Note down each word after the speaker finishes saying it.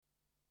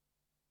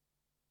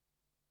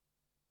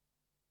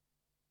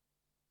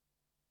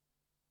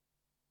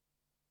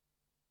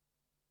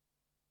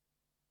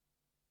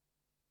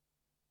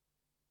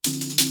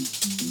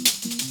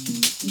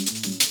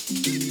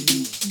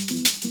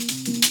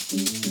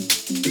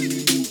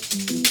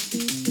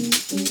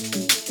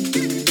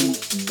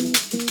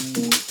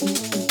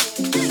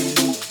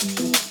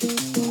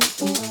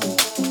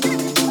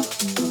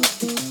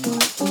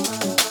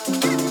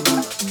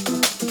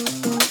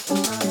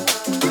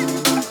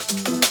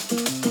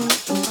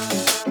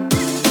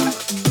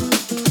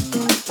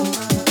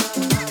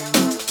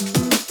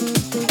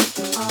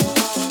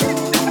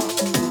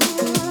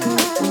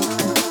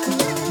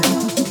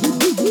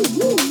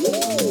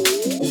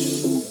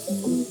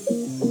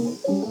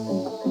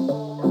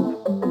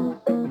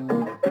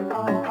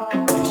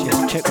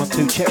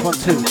2. Check 1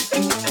 2.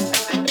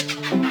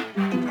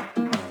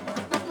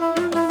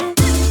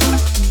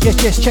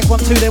 Yes, check 1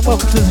 2 then.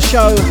 Welcome to the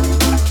show.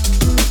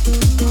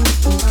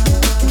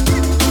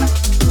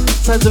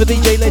 Sounds of a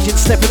DJ legend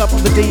stepping up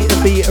on the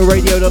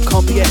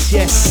DNBRADIO.com.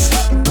 Yes.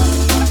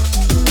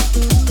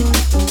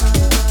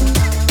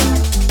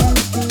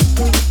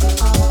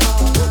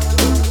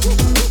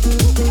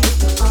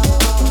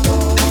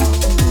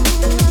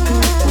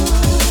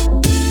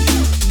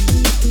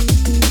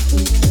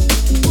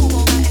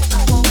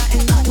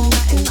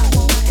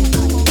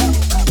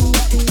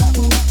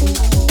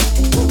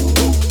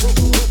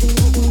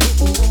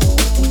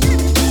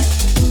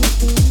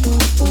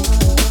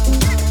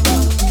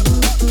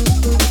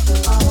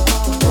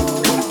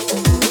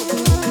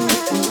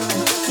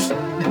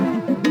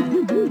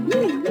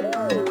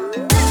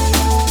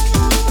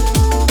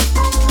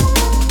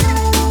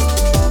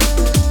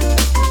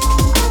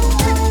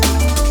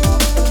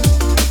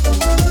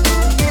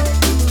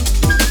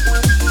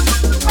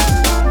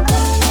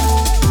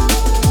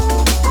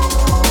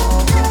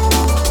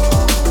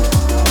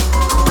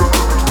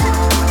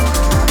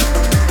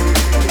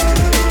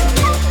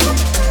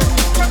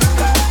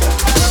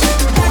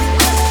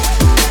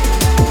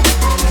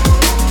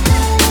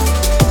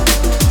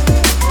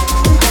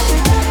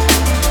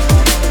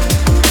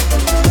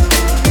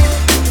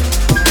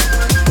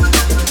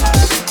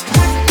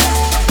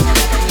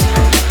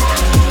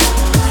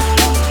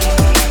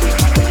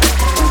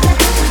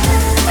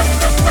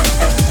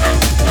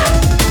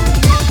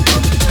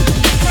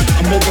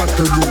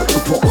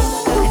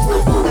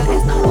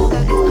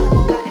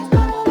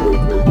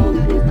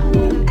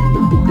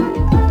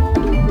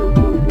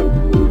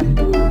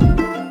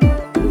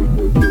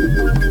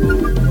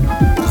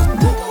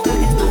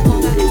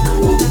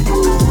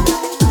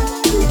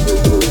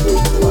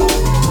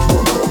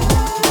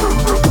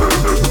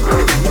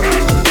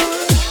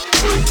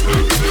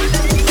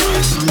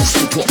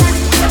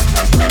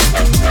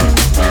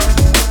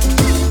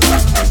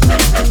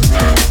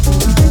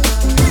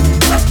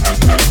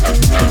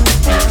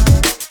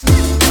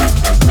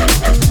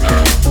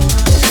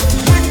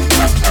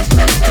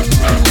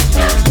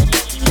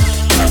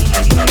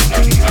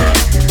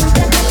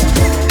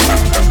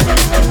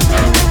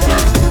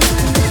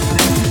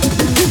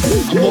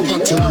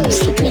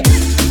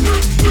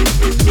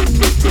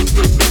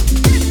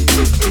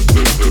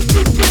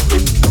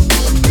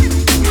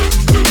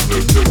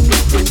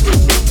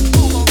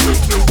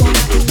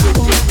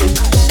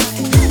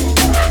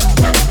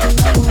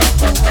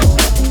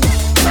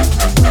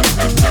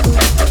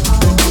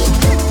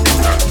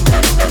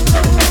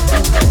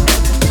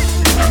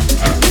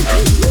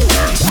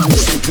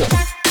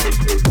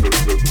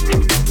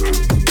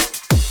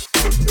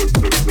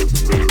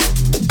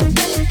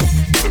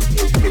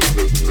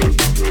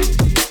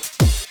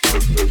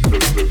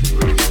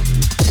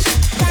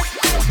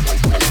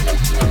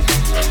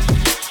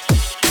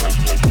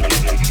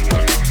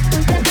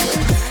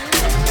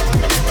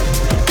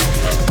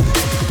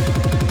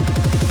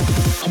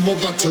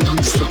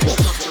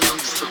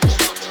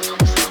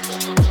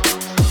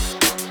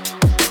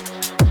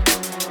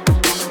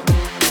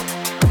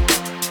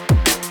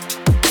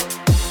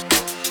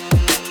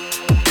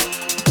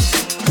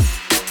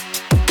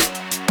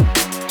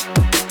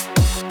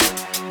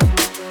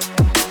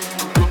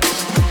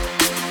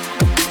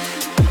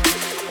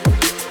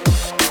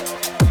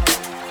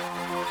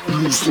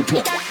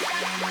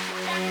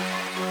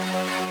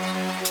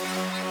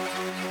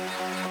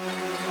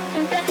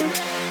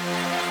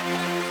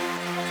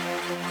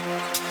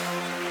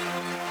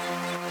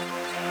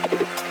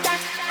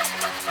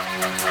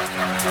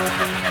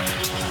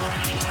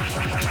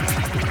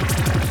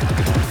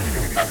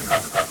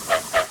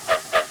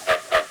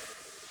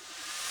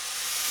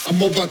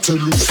 I'm about to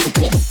lose the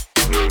plot.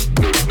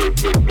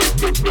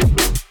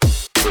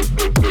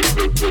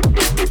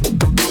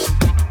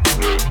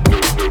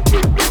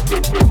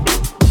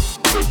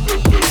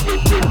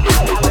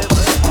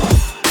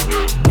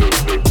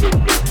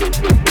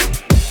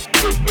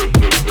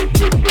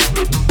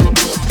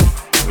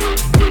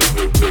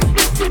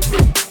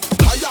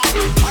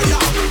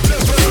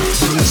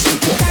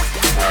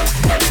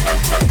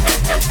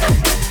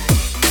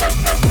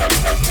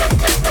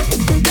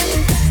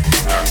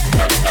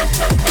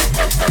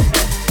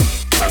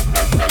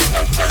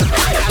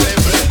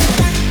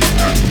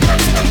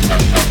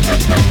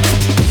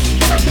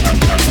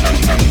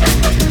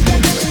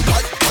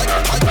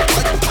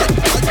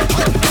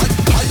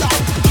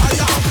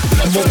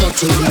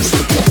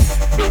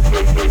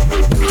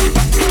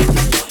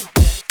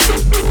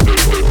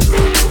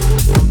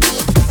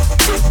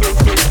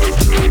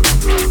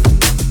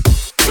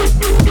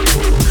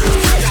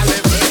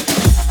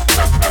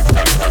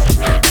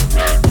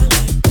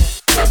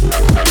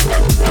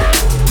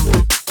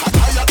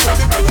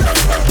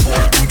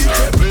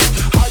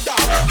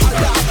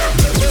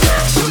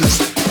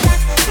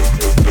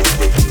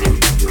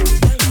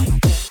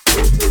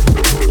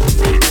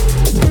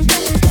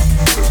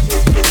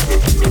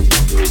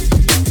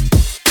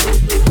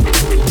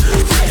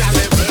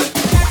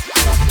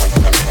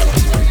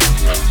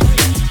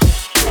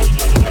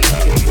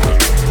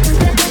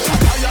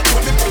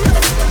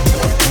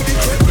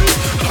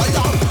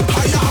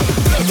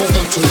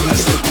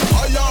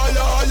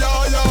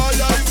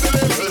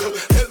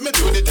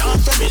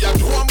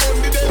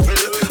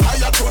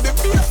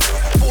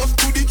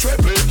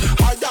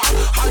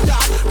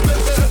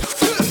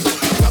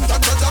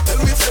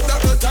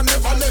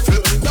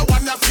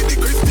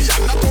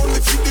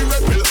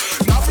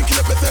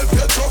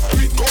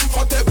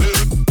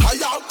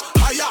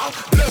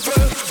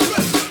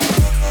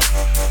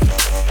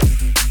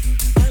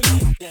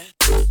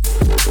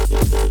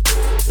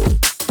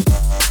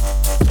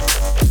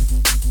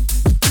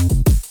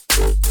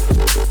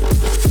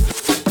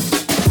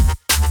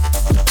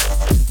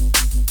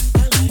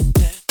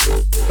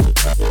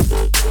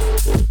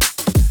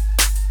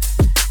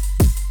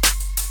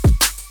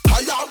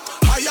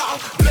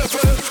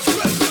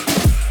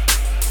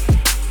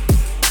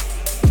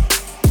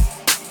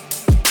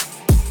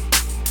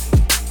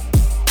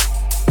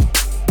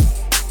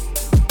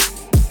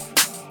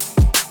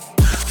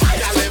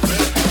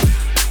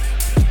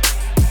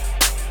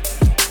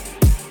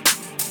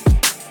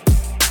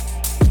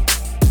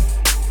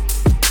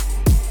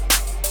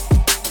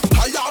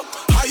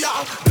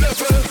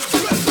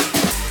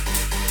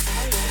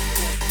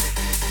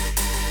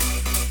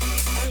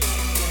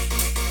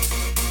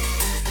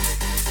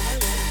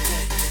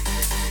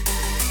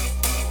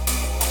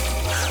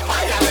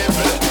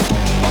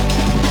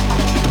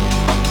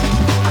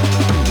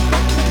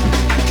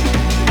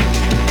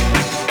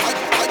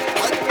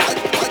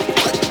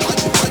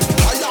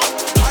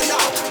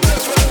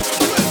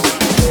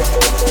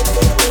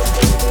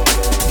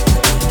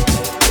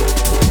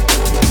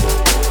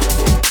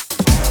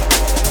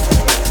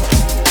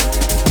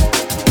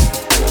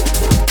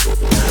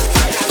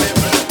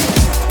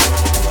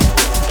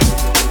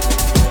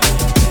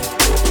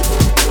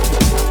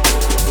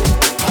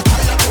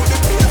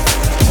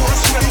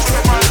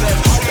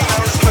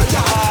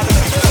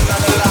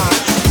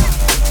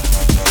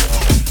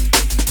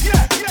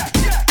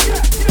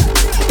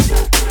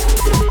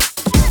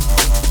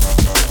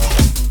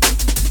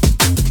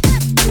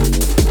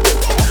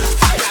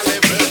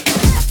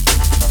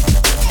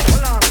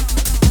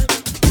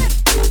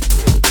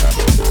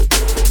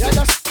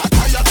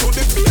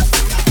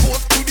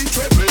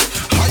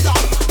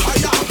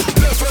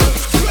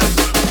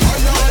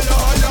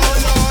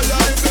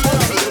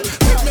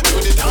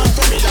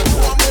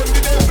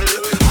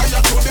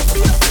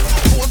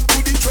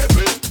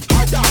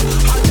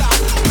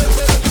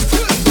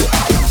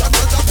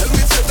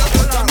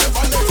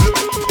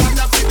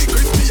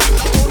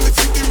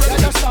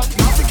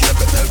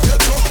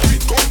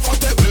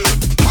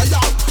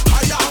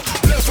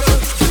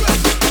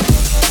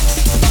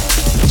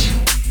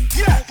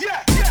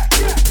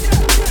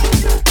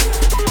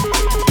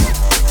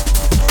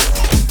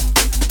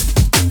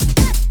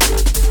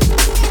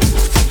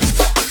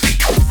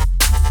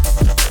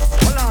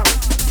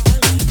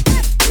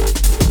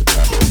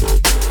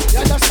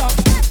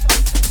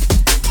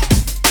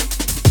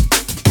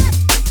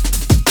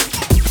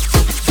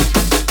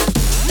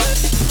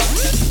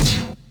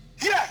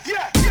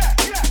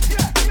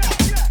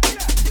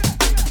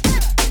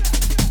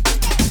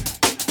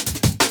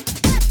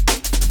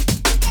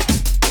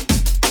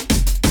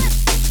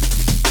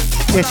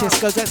 Yes,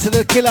 yes, goes out to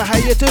the killer. How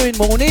you doing?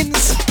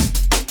 Mornings.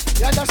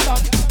 You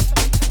understand?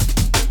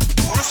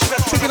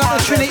 Picking up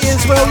the Trinity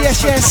as well.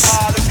 Yes,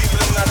 yes.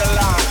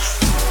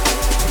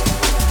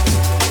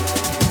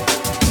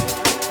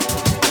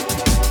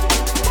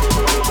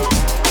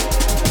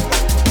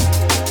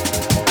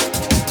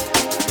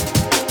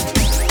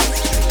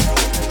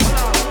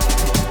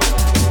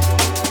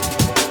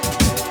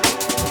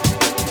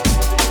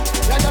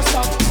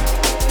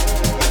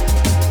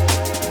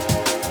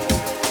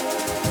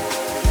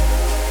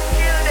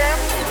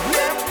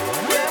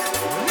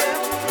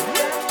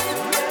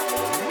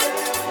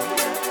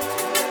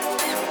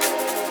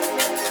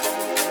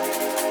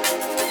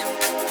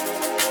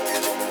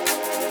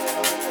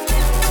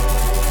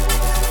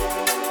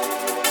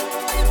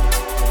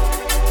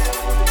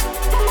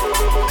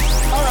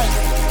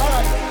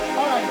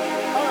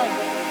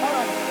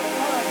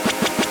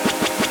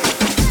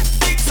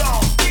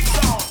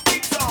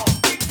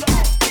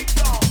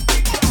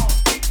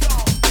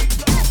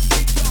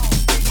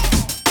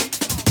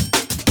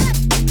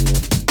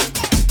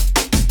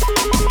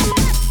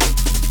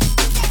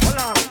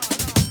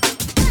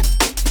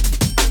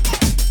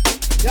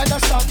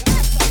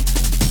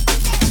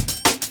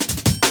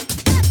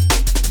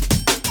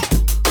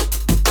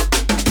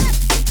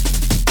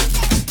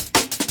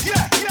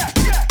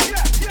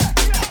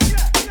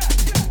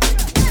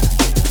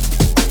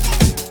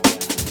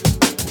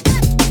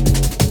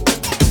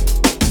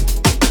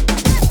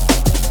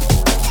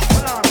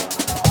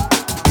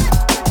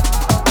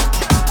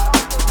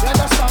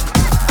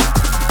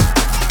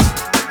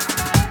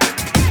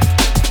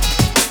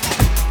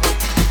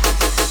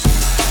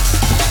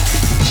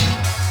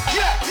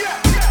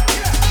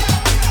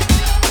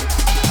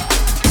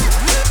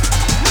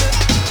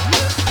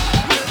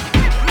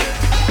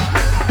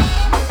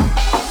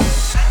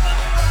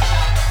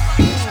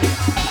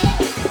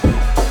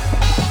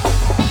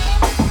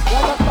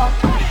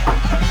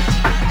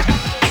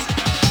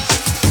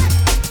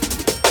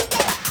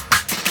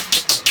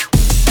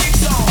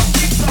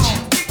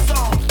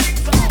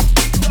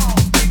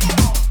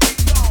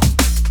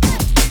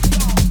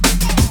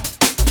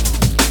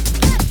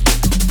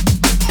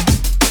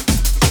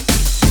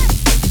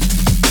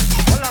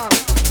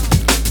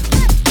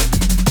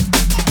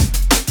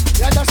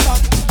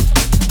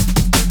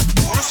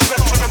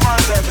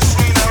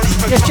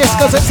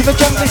 Goes up to the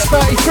Junglist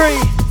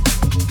 33.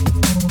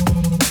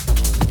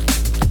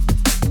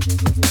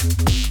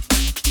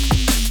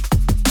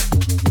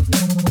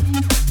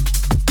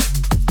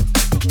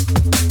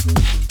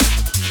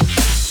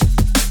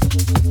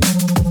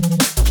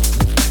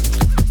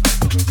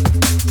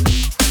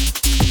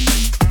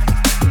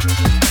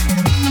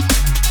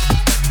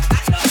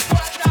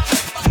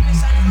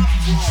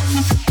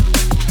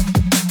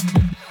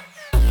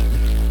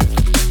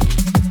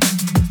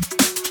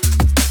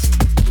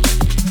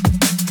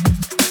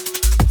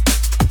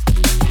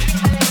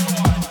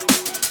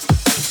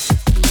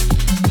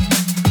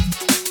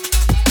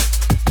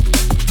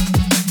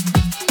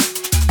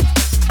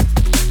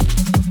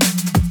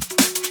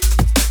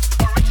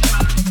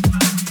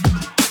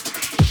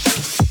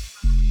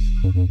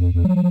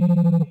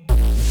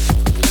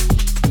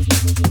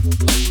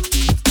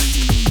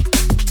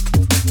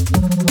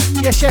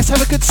 Yes,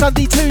 have a good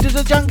Sunday too to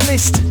the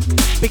Junglist.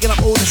 Picking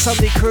up all the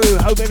Sunday crew.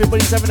 Hope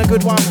everybody's having a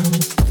good one.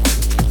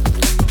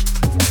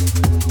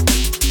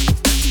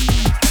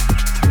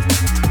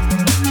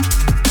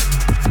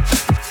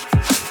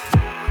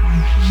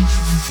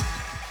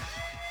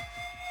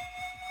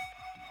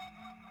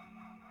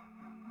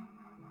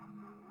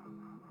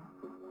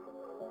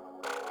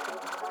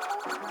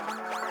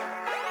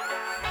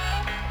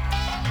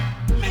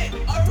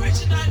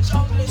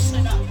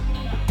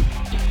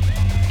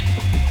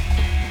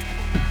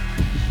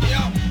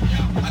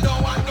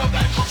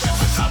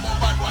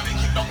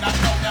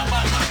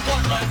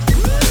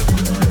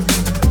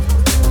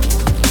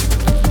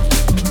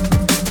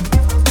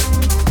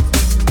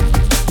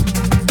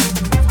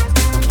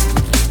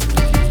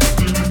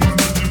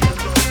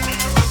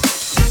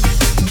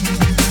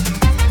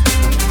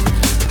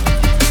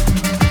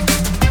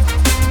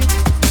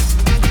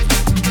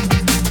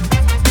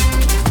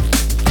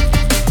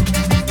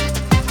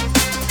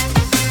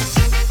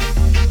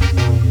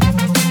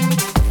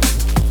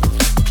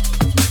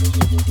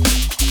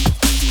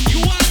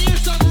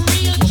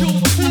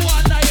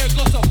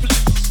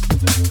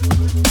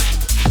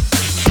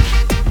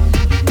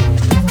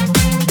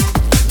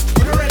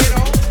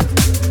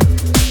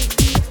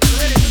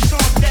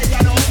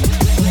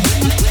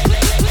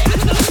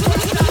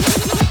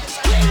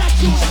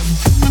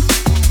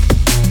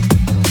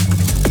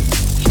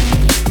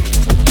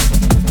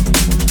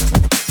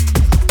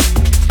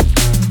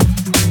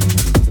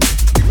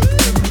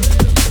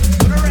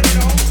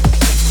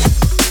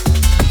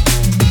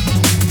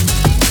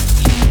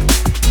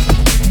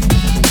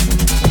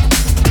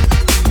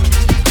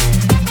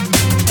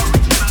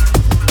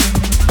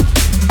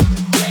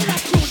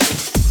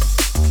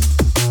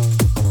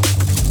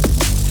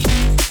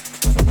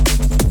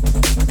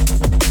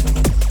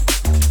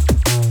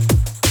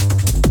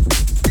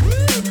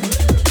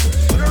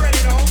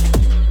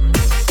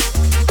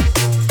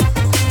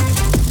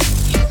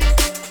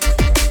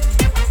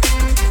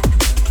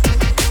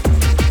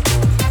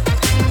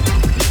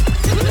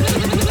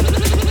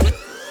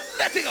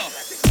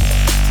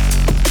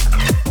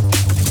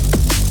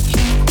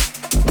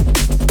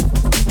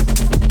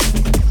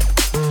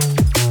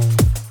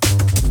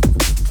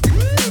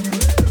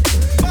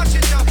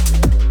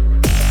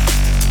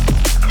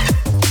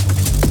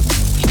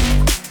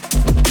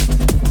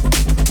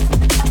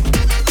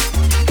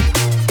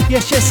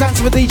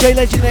 Santa for DJ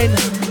Legend in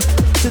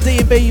to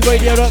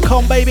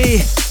DNBRADIO.com, baby.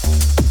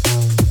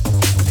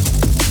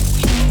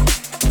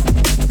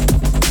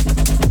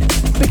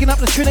 Picking up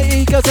the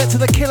Trinity, goes out to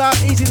the Killer,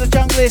 Easy the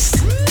Junglist.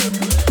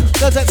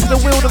 Goes out to the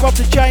Will, the Rob,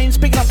 the James,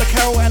 picking up the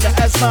Carol and the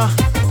Asthma.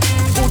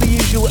 All the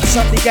usual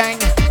Sunday gang.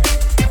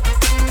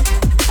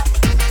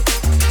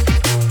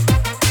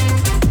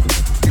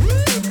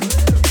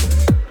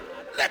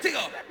 Let it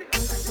go.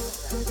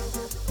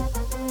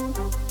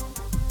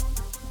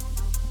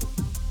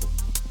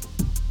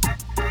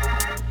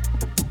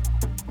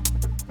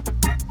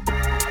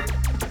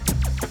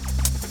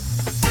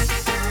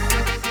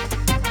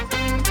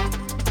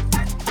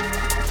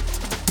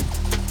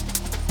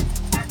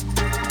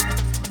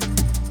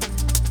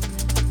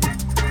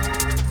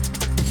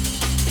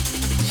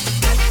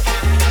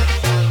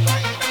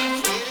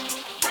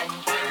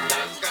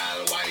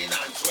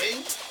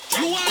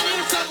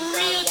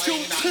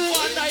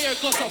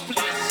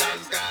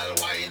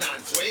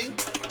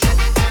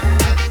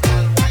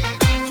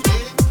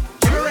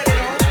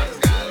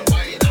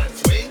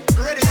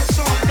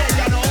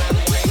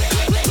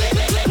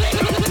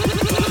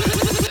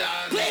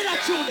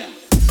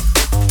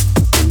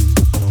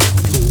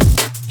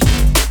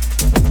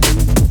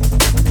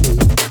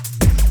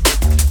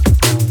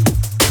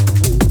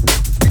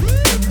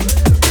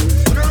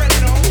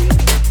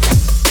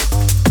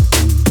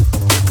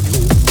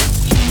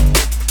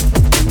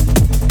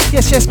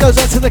 Yes, goes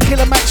out to the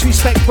Killer, Max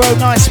respect, bro.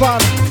 Nice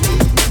one.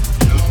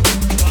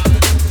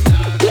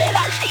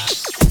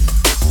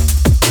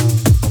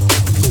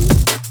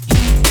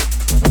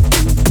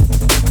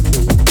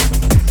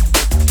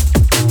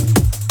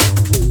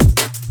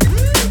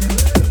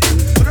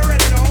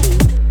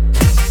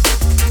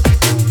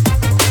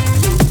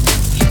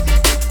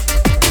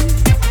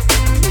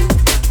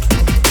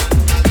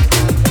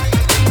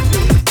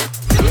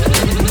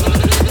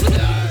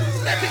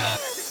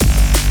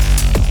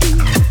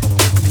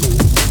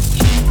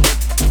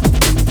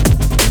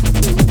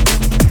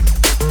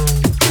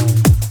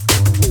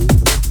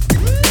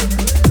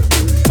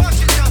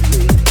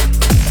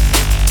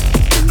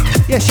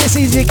 Yes,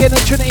 easy again at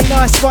Trinity,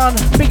 nice one.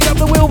 Picking up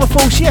the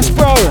Wilberforce, yes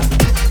bro.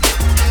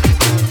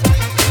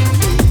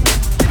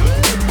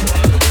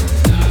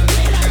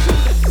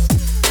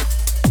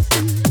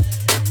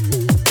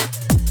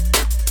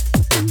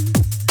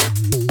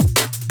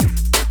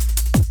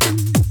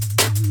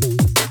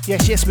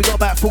 Yes, we got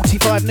about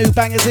 45 new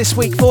bangers this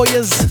week for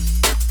yous.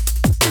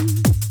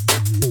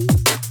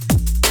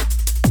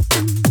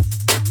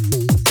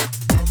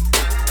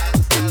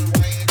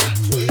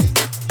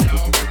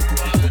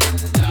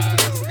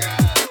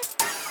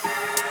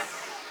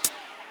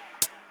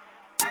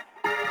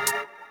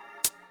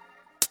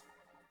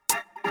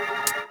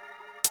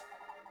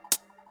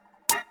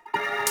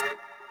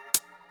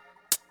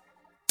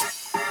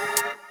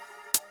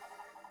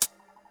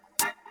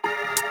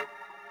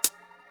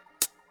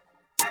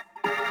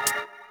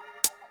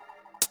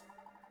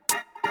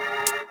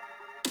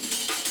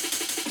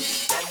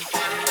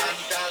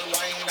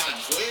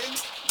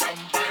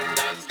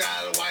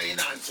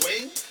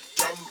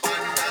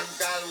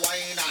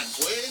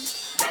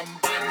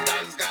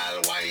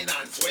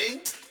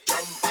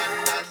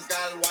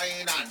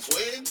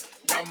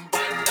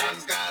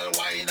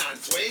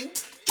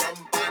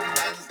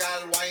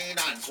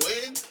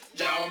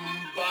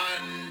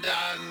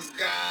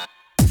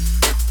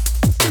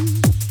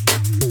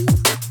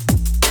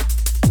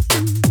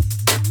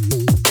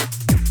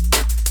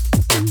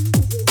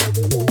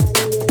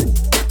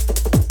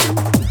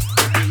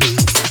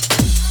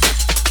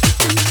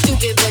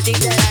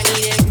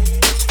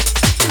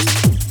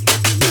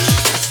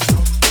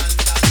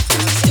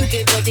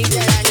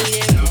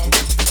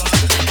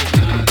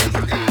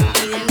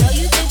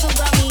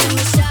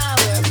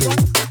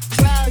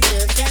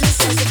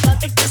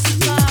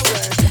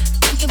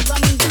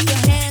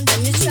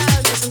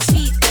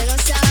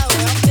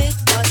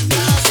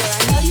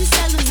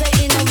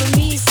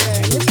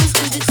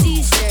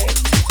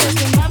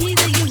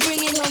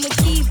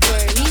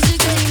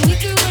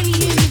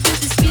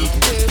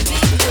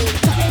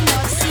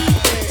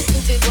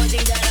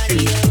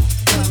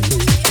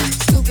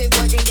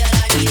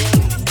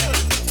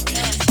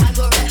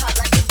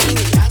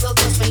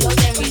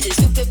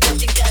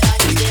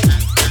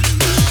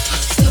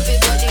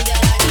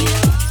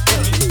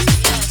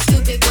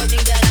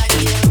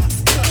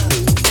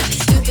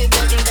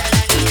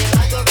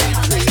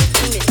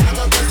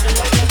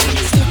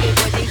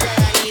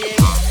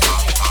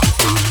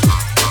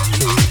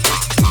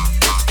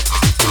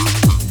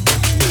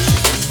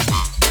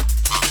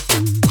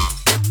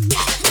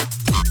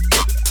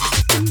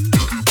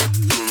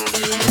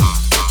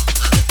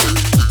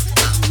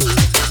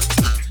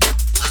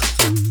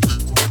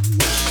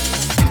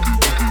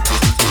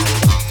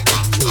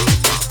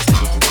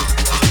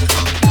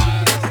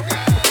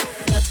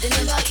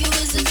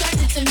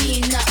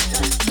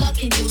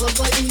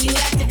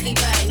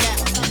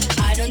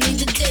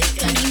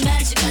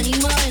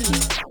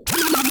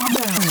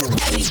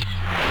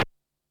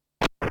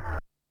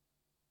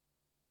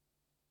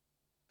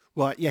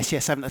 Right,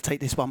 yes, having to take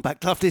this one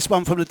back. Love this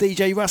one from the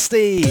DJ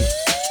Rusty.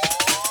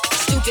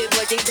 Stupid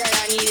boy think that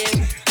I need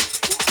him.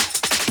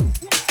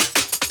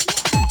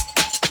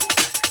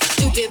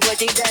 Stupid boy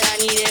think that I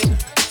need him.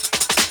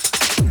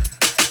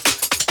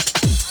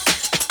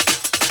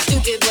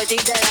 Stupid boy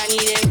think that I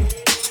need him.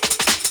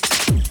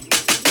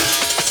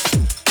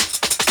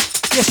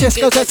 Yes,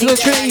 goes out to the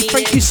Trinity.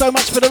 Thank you so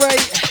much for the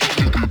rate.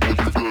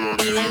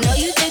 I know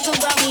you think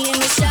about me in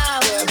the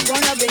shower,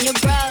 born up in your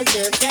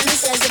browser,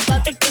 fantasize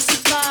about the pussy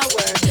power.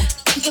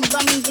 Think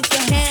about me with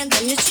your hand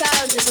on your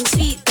trousers. I'm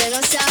sweet, then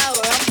I'm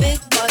sour. I'm big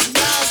boss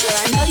browser.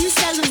 I know you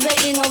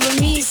salivating over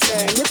me,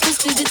 sir. Nipples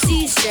through the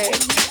t-shirt.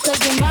 Cause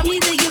remind me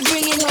that you're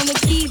bringing home a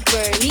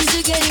keeper. Knees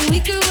are getting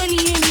weaker when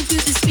you hear me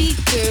through the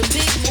speaker.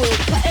 Big whoop,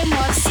 cutting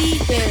my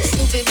seeker.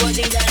 Stupid boy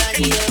think that I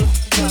need him.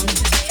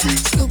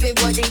 Stupid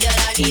boy think that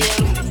I need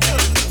him.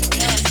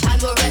 I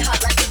go red hot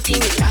like a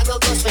demon. I go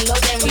ghost for no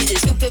damn reason.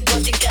 Stupid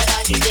boy think that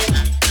I need him.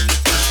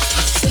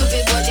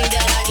 Stupid boy think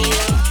that I need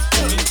him.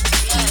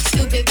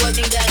 Stupid boy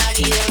think that I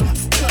need him.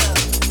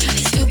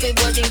 Stupid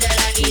boy think that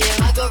I need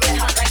him. I go red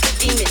hot like a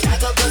demon. I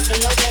go ghost for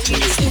no damn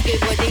reason. Stupid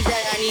boy think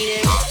that I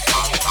need him.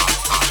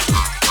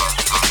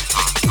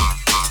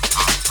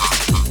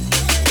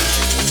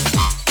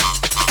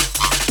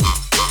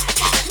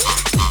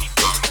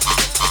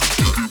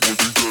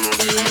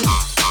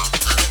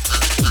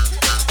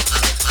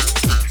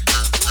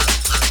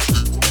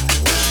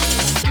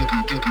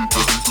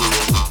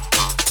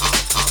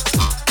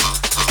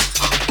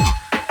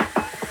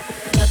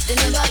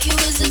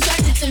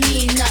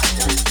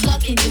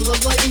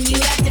 Avoiding you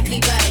actively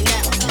right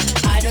now.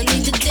 I don't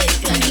need the dick,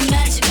 I need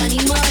magic, I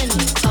need money.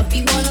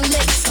 Puppy wanna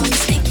lick, so I'm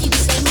sticky to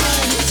say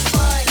money. It's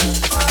fun,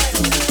 fun,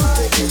 fun,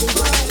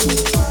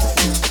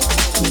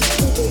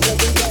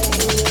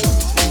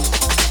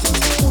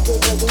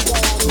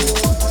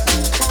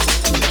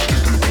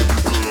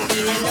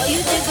 I know you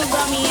think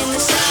about me in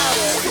the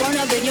shower, born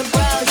up in your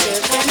browser,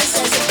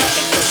 fantasize about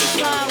the pussy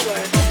power.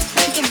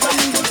 Think about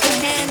me with your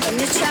hand on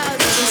your trousers.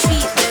 I'm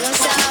sweet, then I'm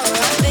sour.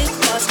 I'm big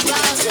boss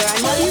browser. I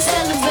know you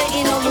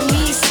salivating over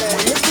me, sir.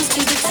 Nipples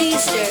through the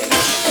t-shirt.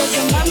 Cause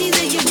remind me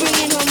that you're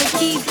bringing home a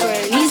keeper.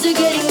 Knees are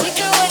getting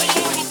weaker when you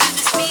hear me through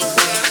the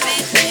speaker.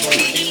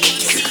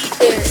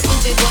 Big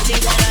stupid boy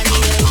think that I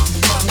need him.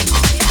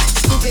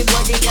 Stupid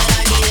boy think that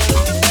I need him.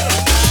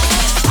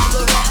 I go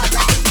red hot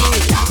like a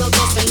demon. I go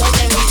ghost for no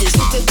damn reason.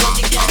 Stupid boy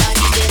think that I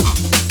need him.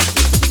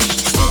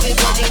 Stupid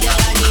boy think that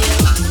I need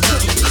him.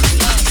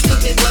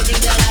 Stupid boy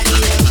think that I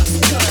need him.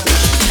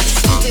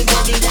 Stupid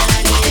boy think that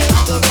I need him.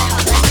 I go red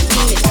hot like a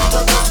demon. I go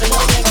ghost for no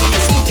damn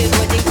reason. Stupid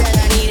boy think that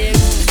I need him.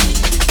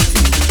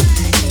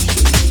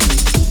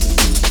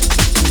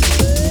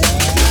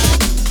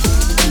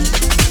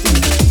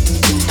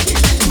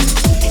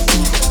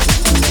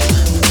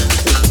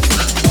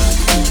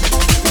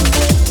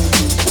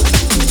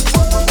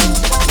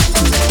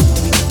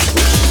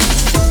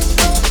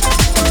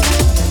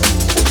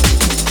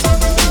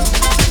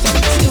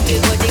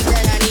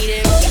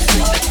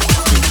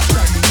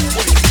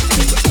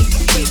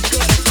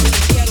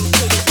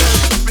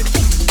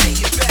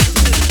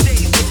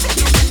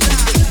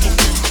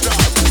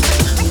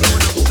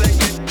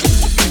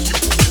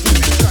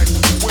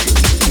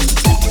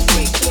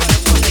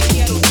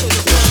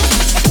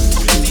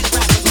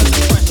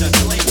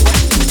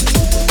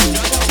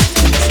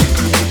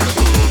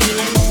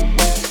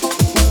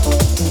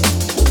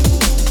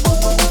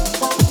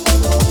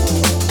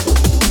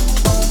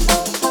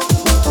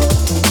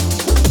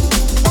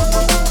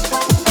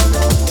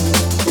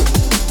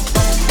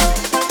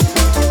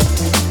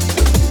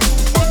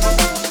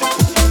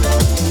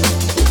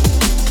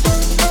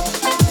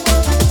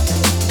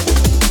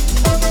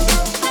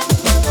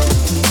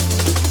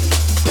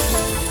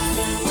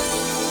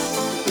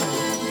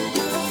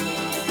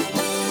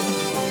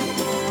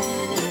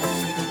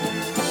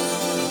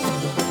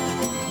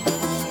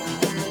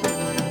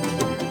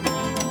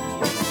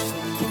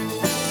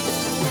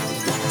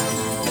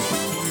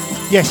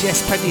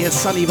 Yes, plenty of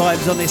sunny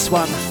vibes on this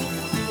one.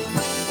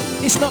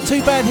 It's not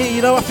too bad here,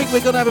 you know. I think we're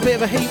going to have a bit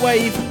of a heat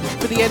wave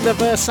for the end of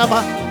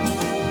summer.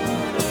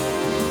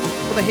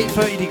 Going to hit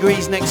 30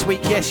 degrees next week.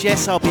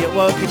 Yes, I'll be at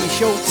work in my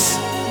shorts.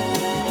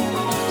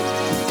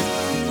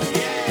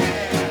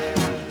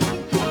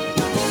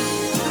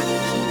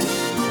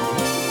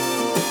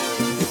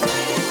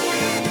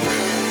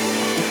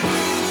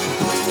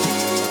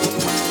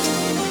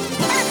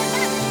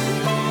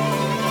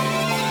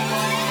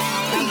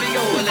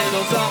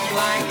 Something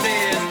like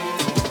this.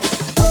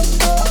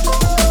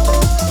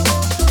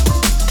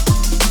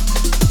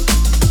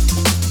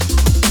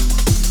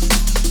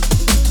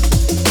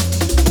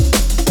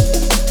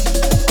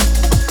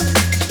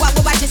 What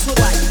this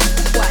one?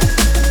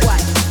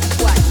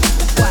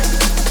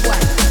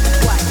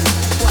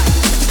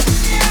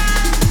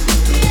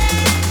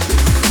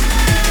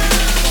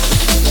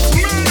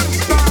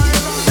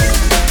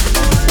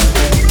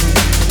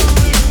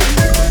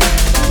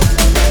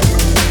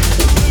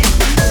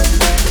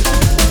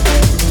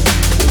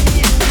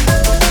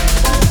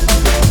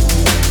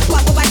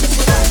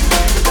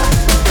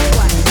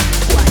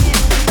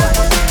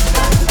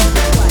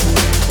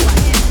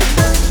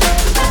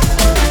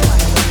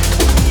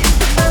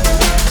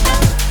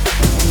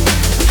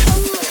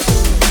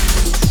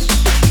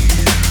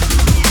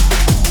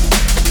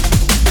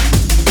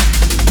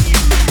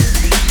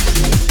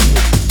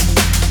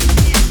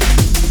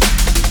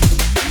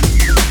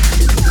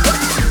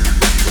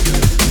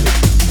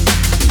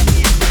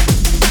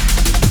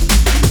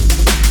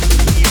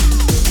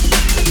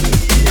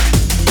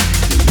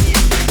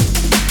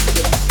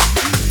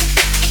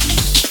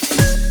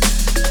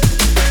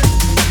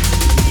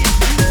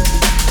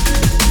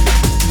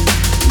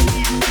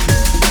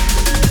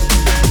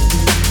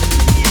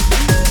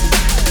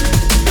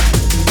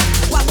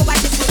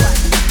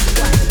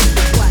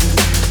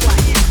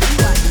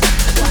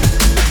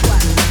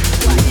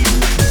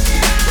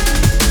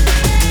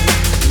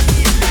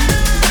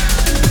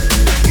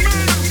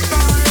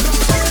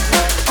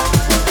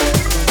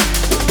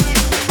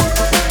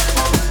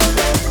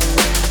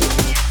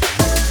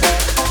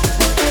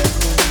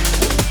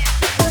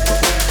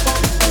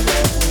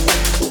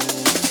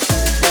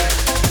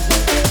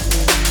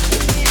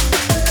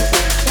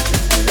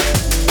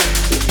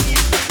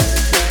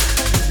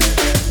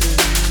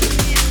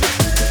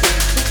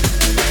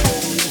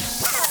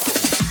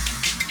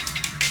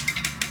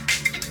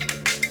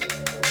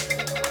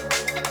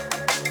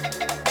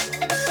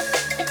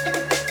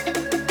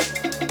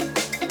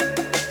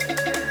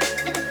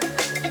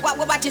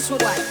 watch this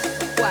one.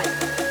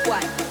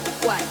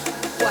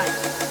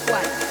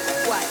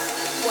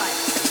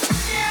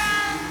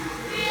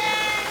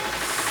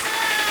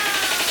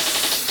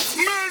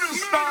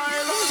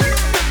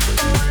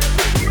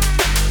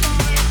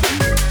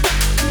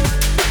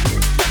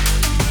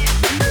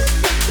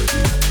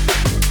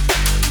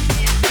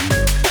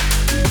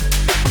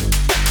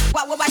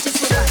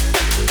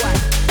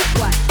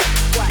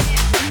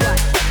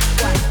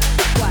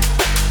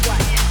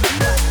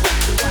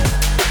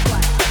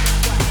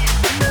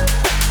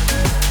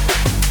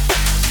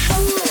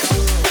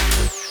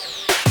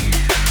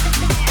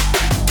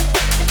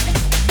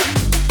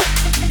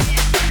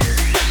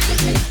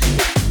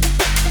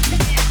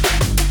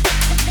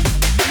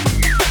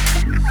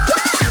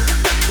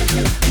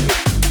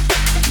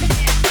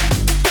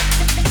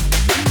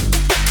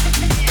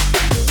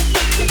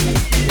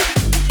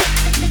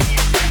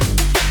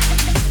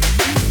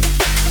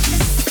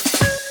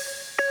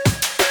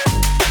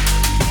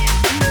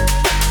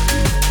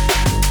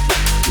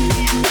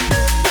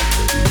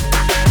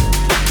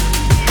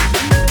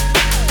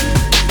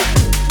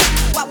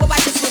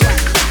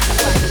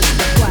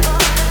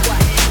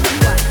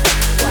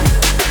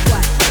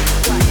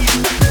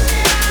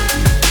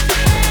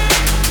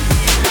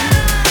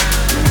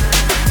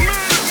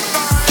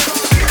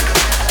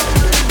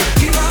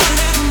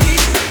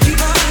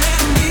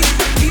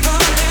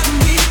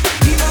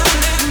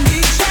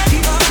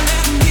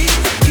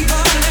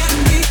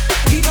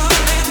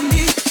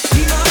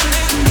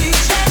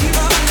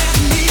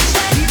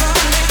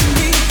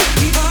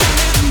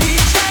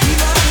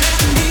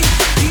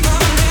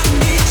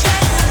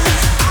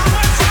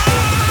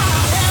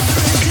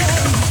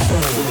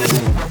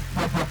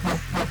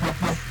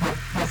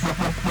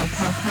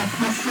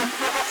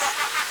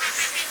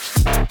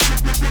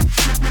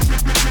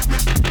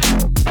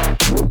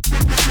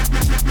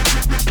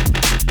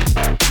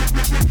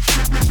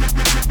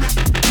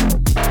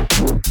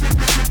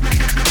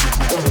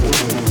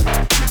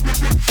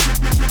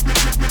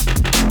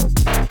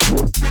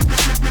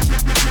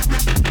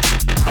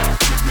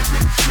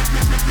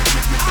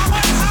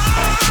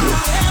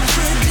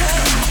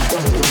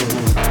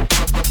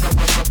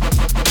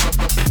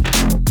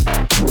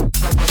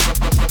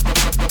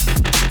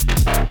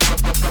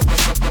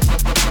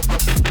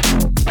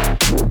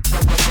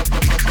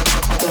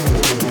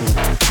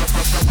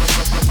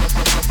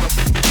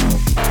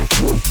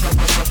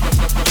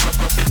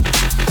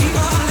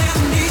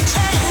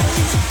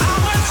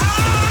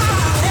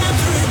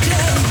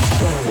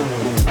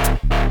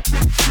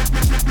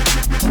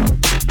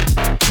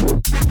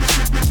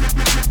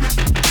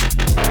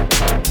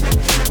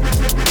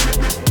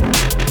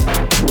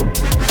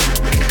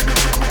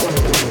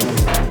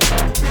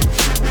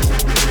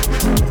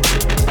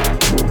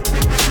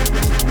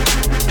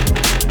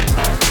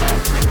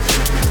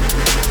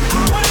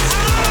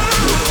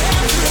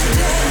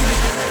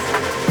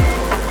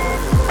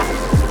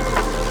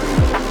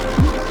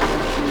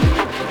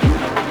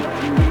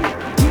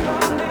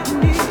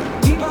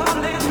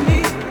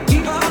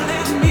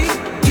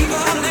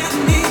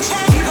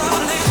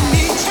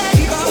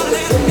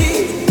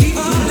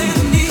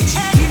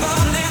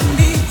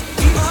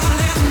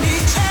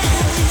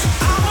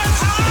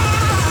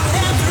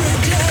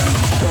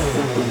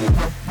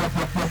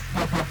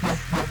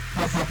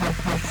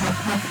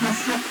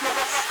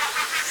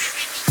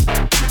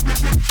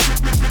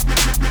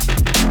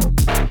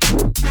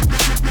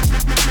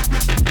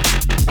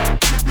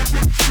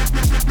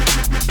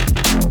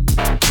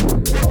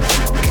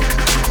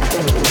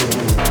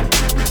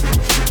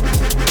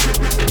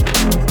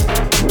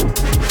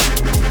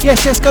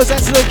 Yes, goes out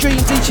to the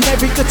dreams each and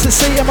every. Good to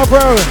see you, my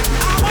bro.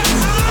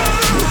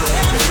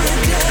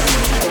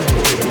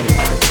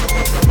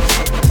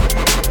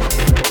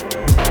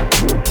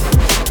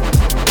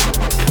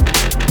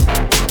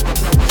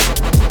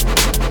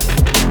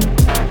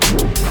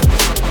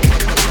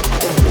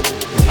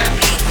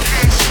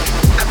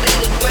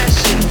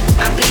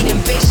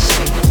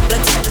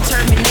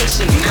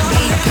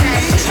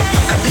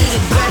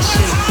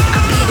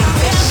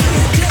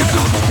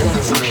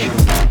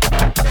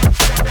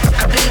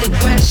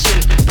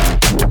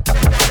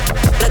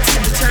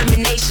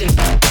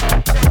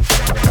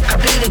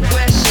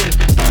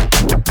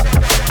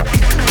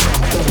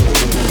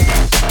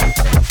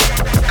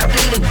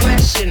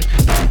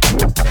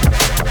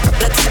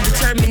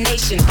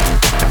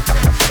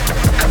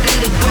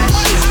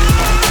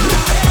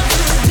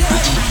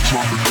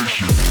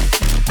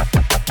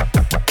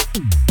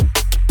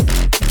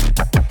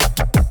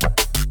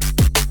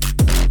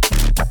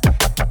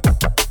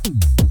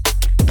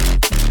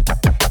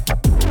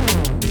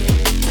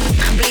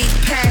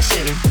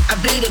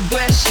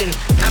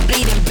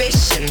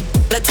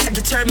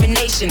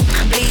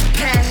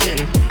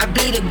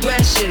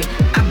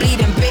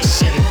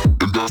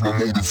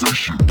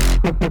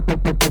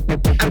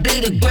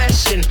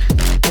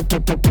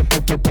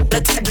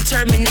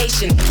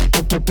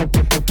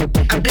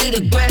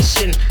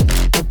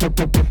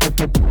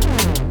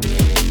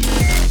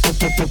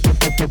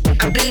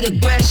 I bleed bleed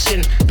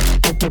aggression.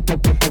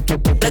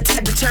 Let's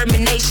have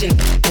determination.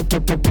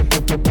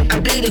 I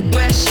bleed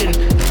aggression.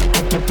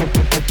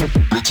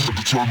 Let's have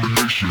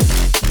determination.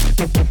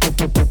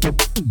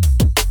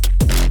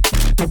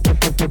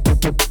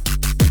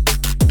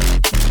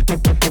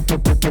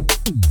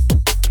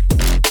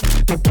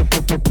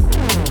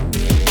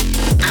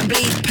 I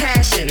bleed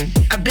passion,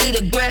 I bleed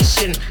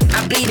aggression,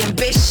 I bleed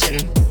ambition.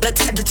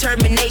 Let's have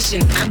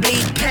determination. I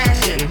bleed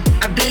passion,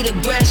 I bleed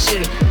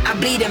aggression, I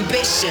bleed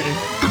ambition.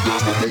 And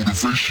that's my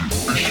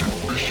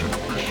motivation.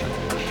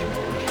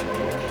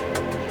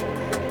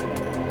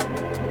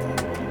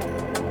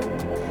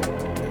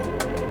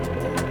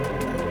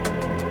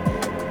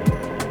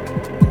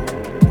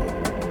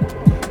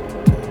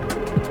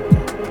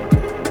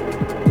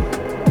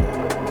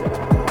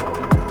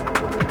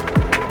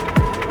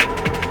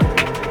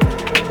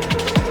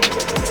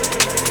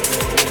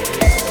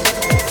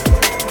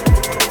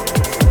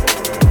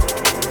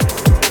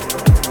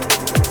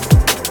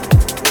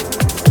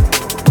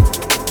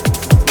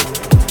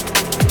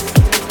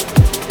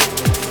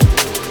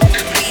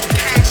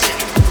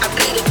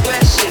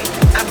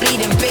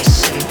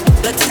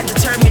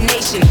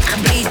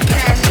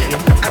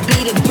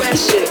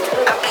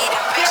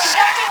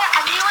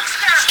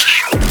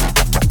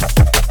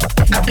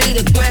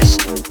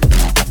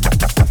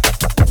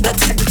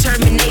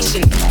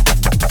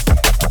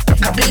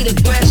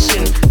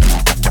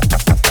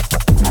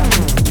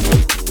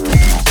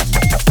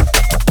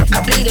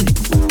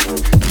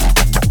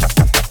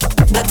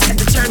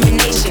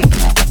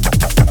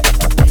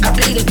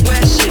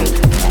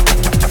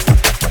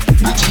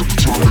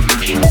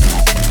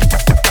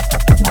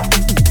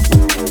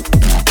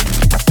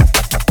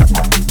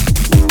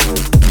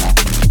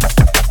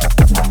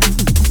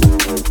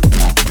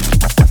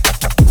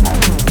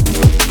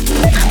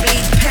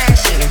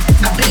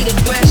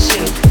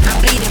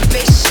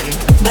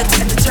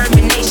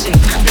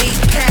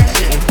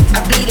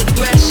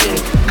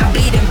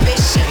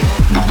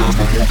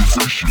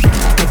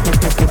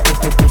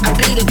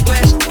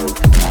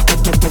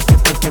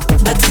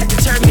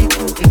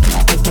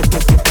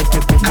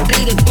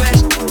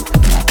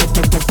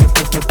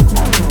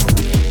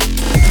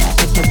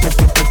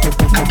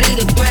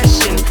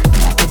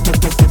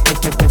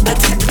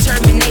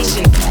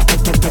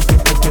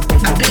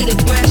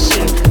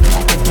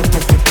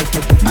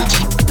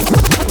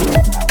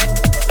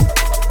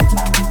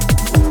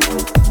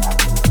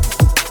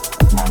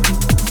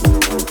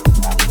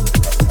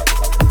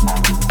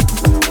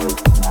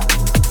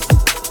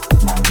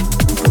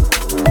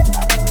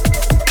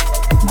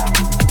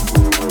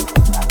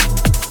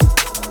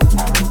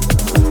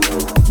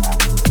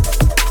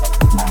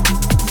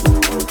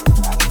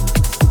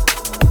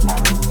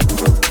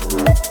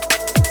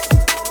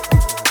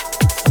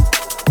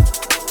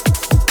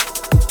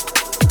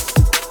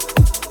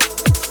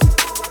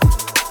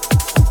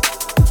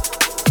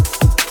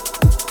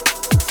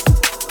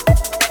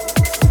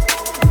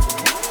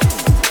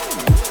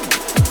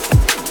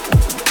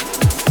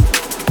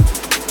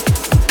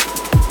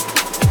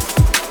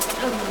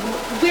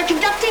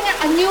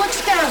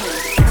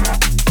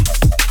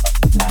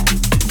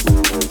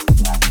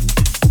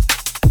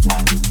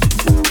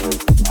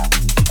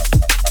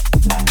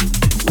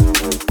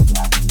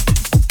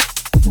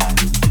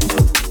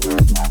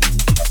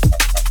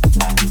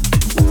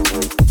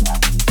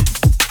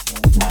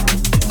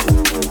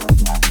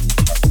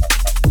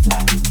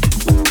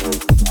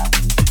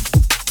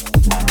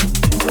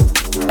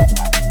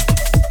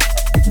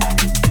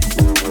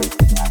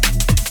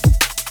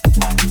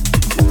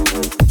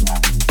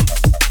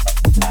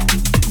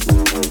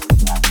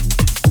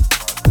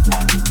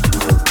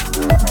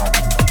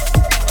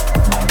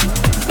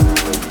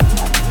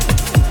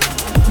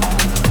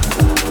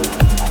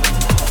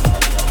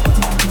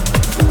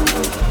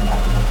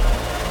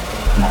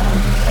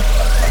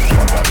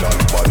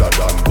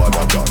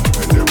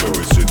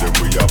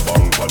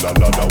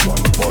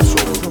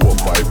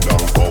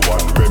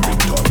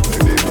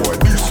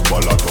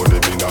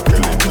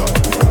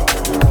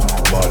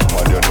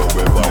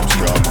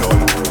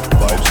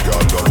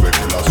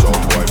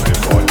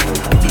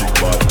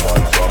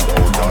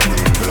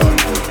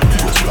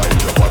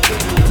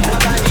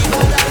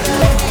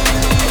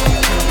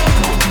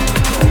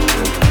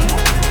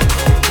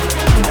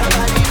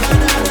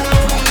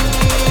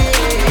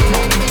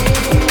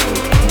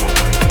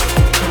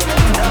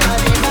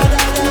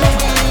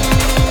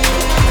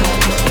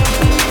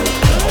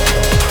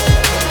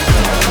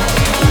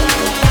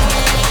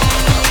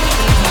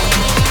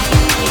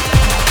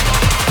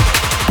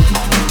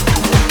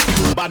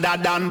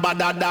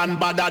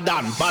 Badder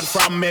than, bad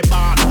from me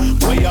born.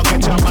 Where you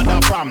get your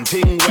mother from?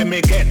 Thing where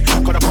me get.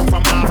 Coulda come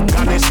from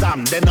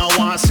Afghanistan. They no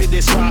want see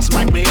this cross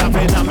like me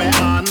having a me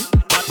hand.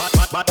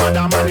 But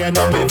other man, you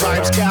know me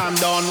vibes can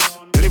done.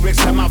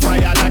 Lyrics them a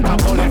fire like a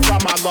bullet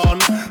from a gun.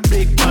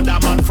 Big mother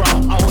man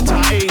from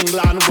outer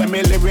England. When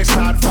me lyrics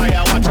start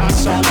fire, watch a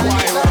song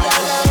viral.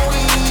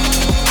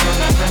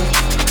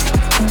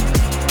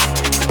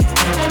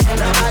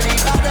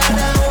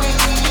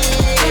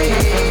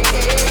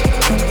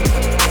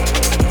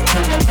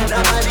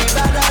 Nobody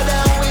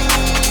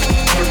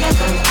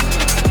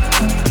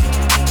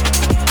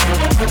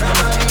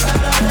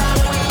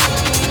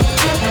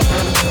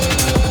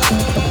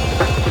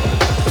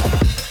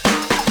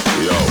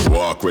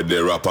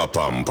rapper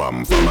pam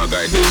pam. From a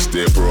guy this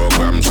day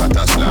program, shot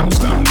a slam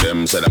slam.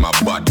 Them say them a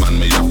bad man,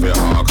 me a fi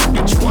hawk.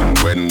 Which one?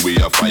 When we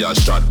a fire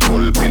shot,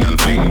 pull pin and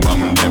fling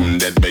bomb. Them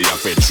dead, me a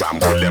fi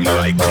trample them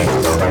like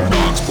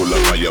dogs. Pull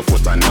up on your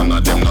foot and none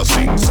of them no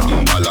sing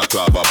song.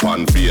 Balaclava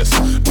pan face,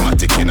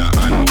 matic in a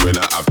hand. When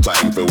I have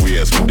time for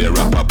waste, with the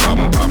rapper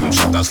pam pam.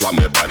 Shot a slam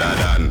me better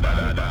than.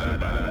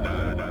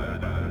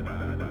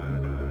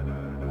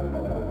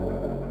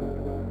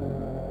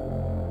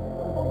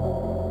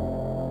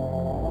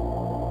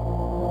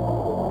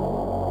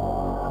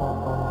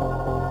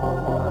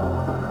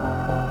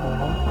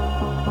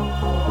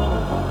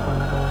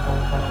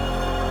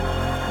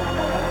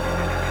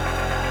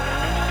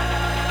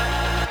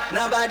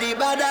 Nobody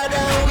better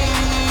than we.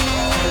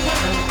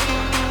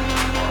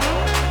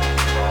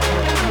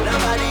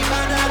 Nobody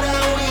better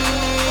than we.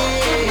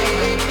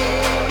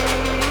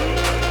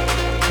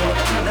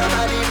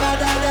 Nobody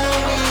better than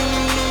we.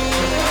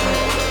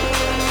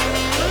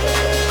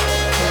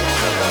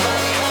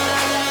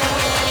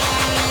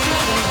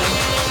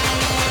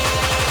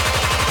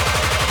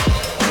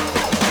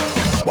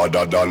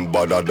 Badder than,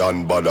 badder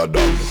than, badder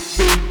than.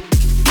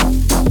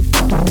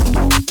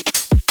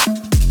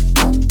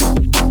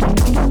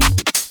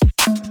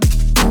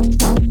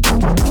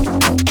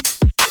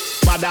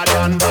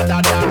 Badadan,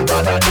 badadan,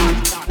 badadan.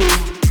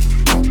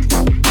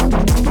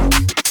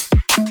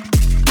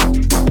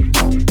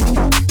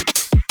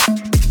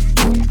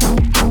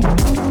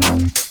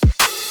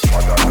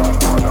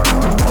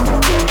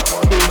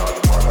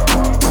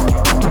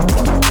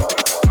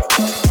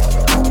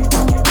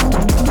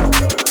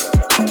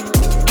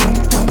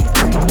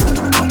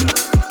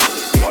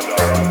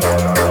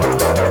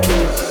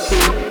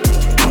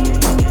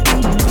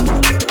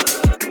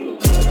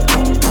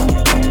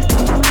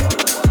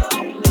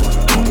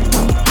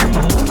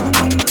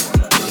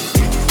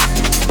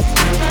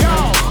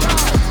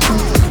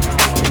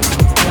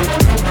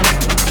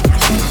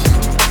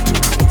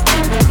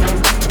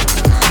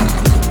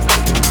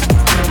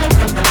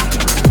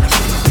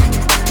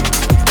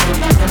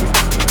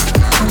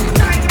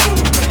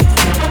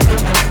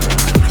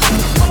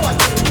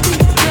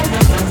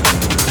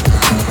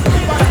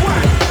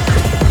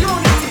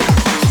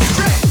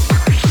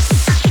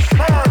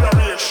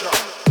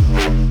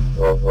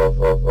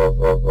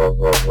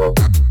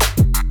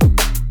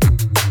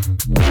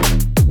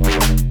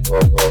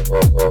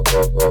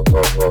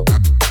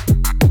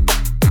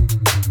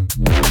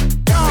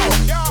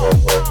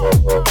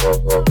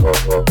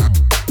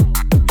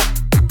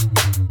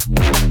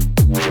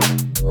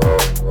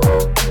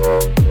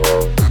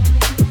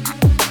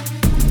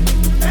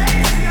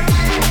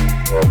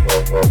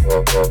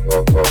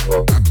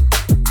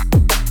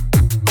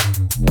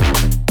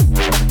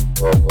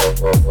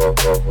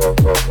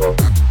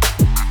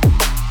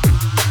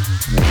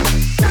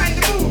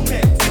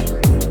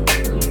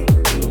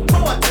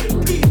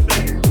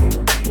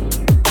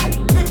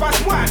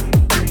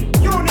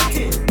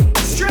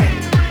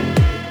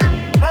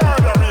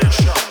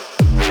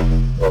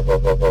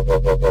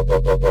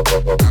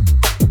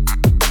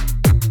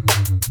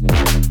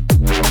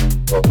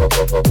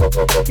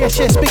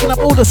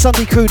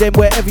 Sunday crew then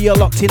wherever you're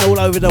locked in all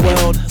over the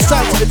world.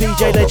 Sounds of the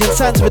DJ legend,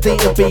 sounds of the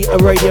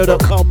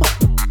DNBRADIO.com.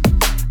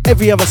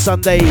 Every other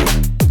Sunday.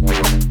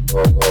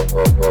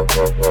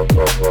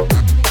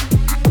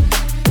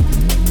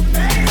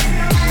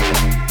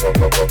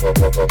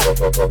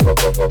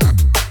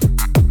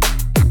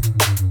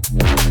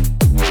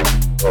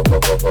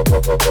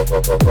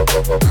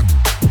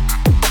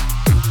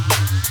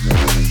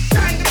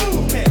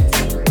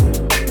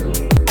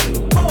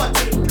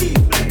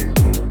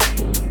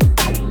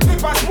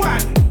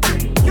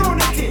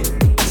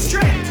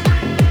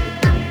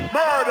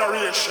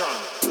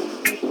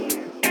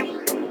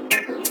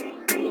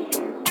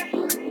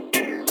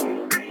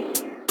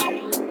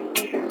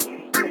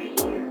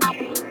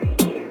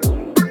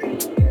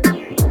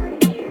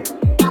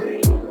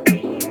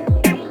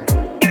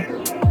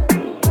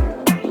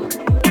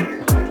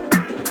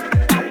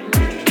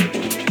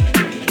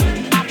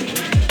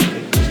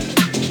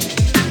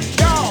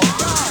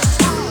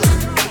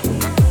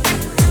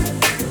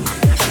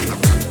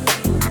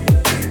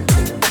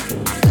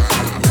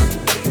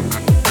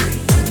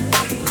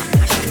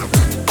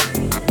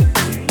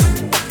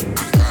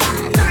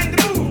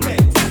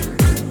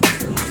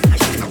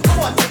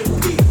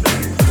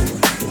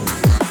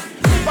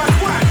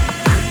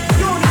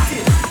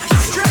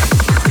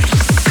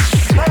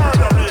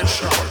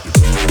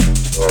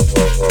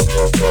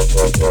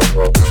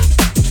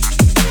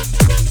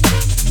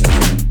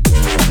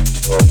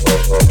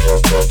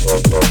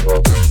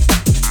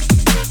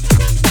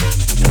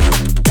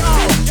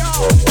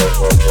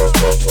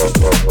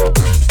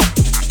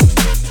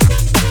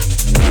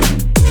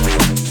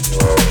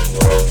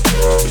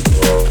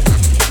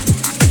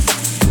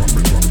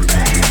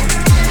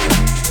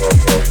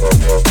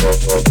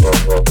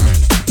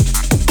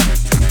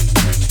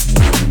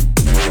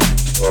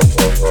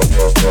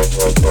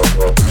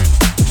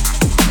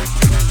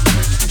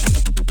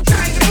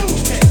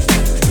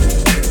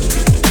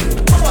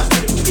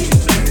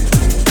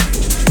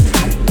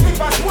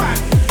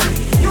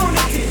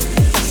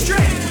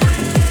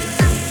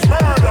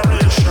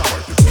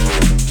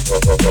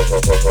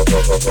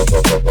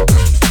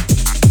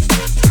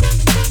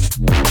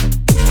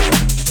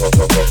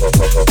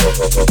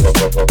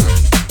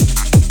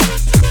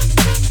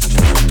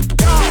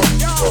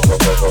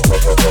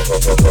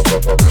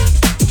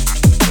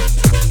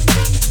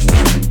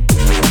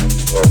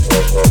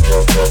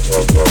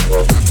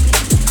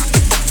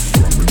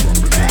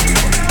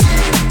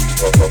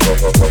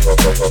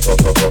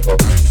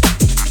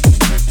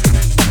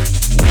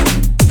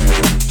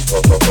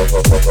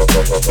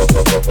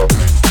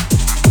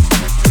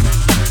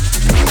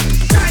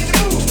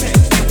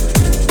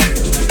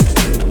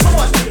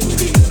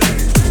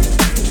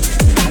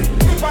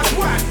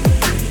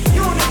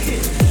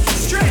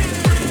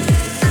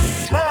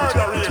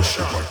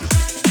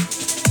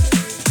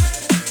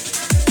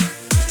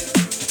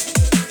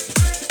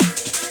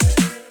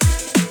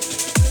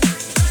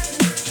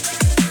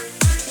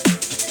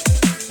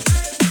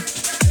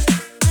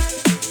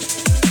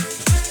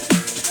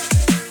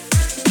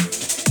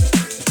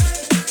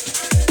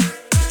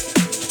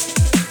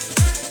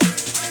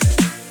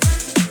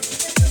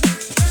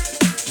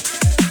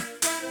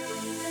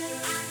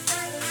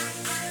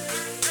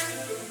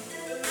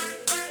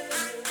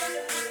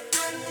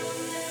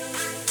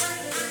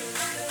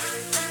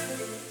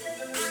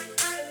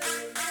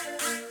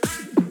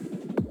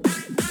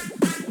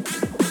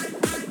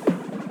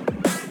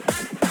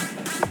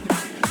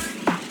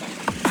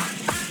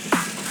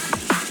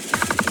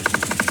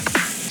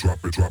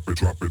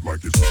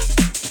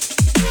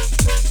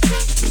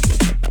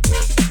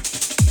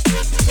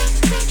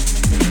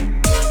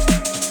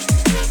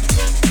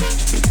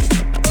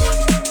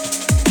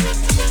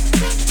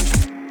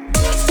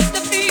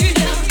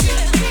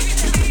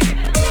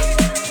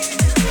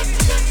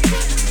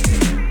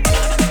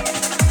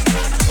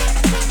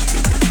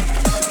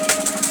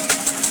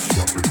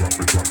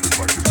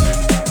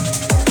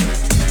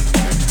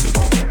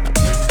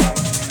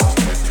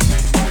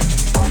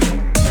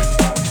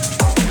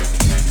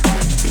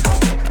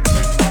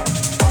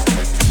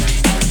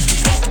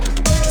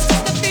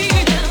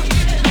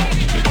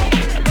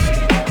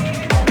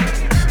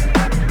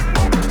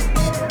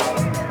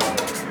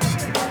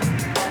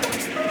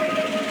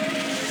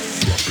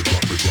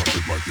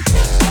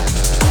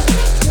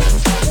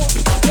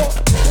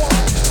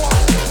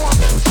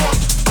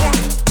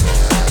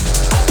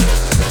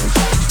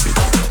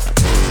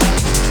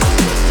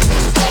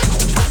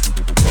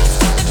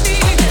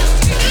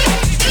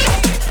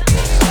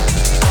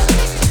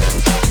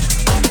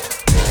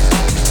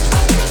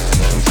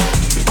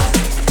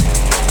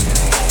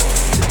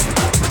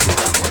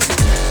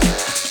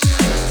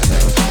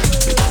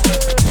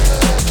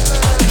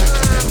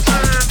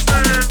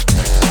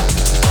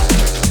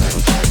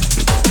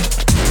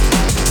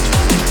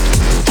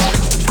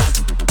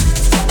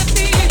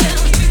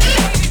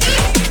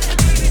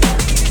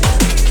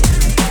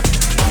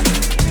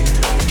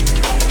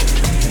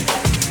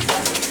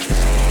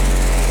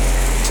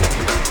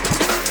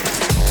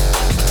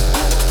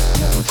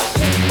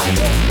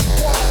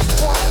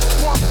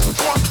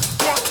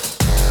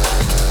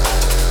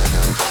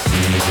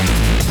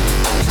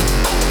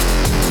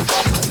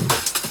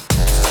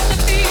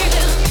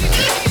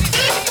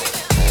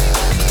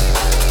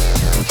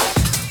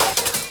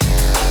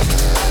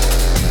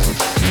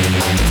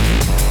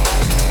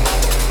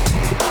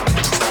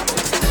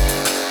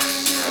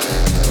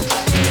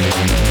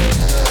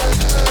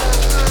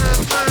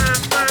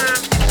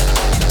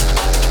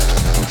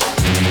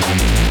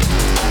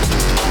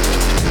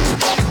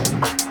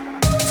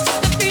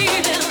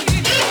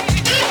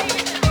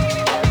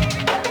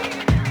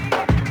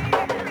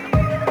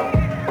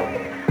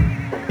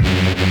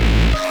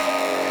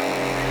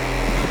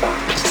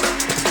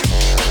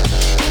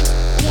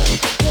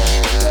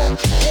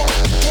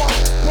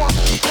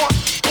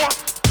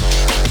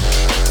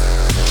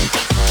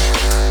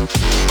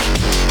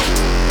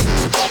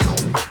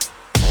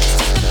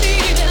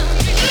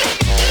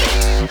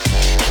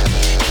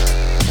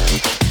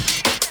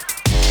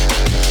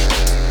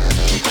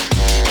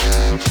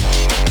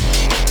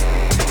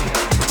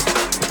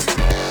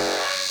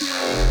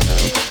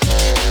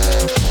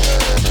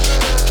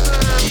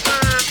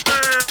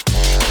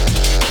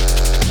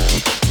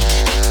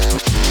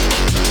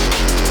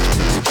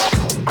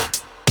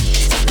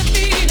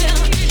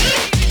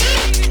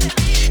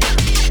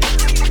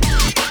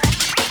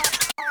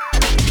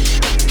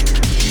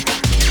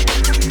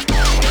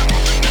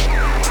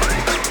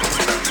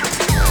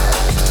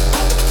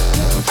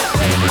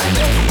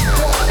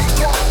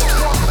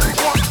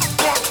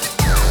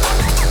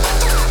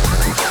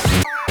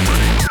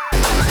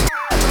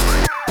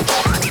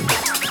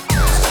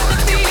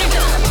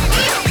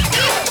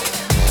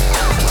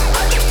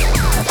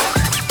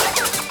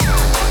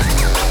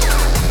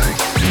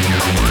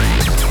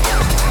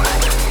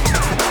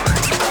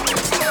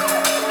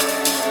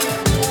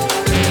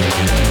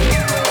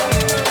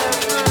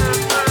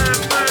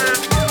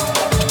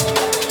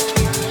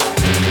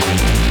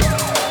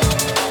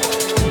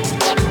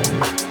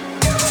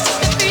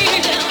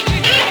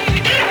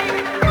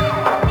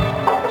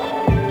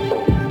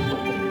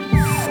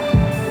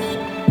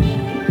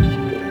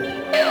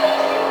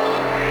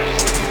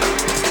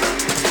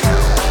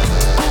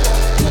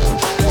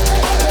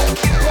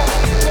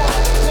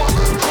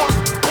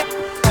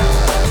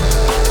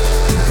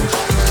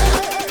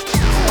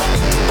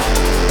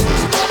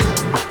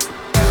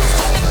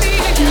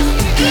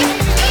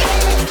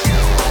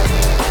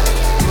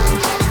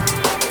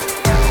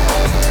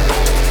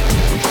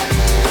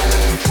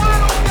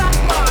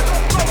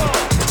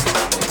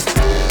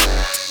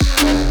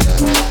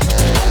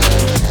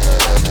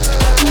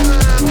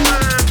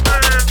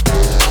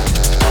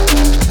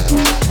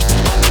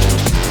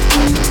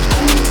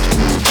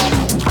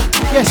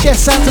 Yes,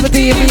 sounds of a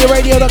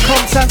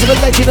DNBRADIO.com, sounds of a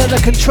legend at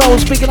the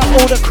controls, picking up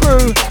all the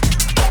crew.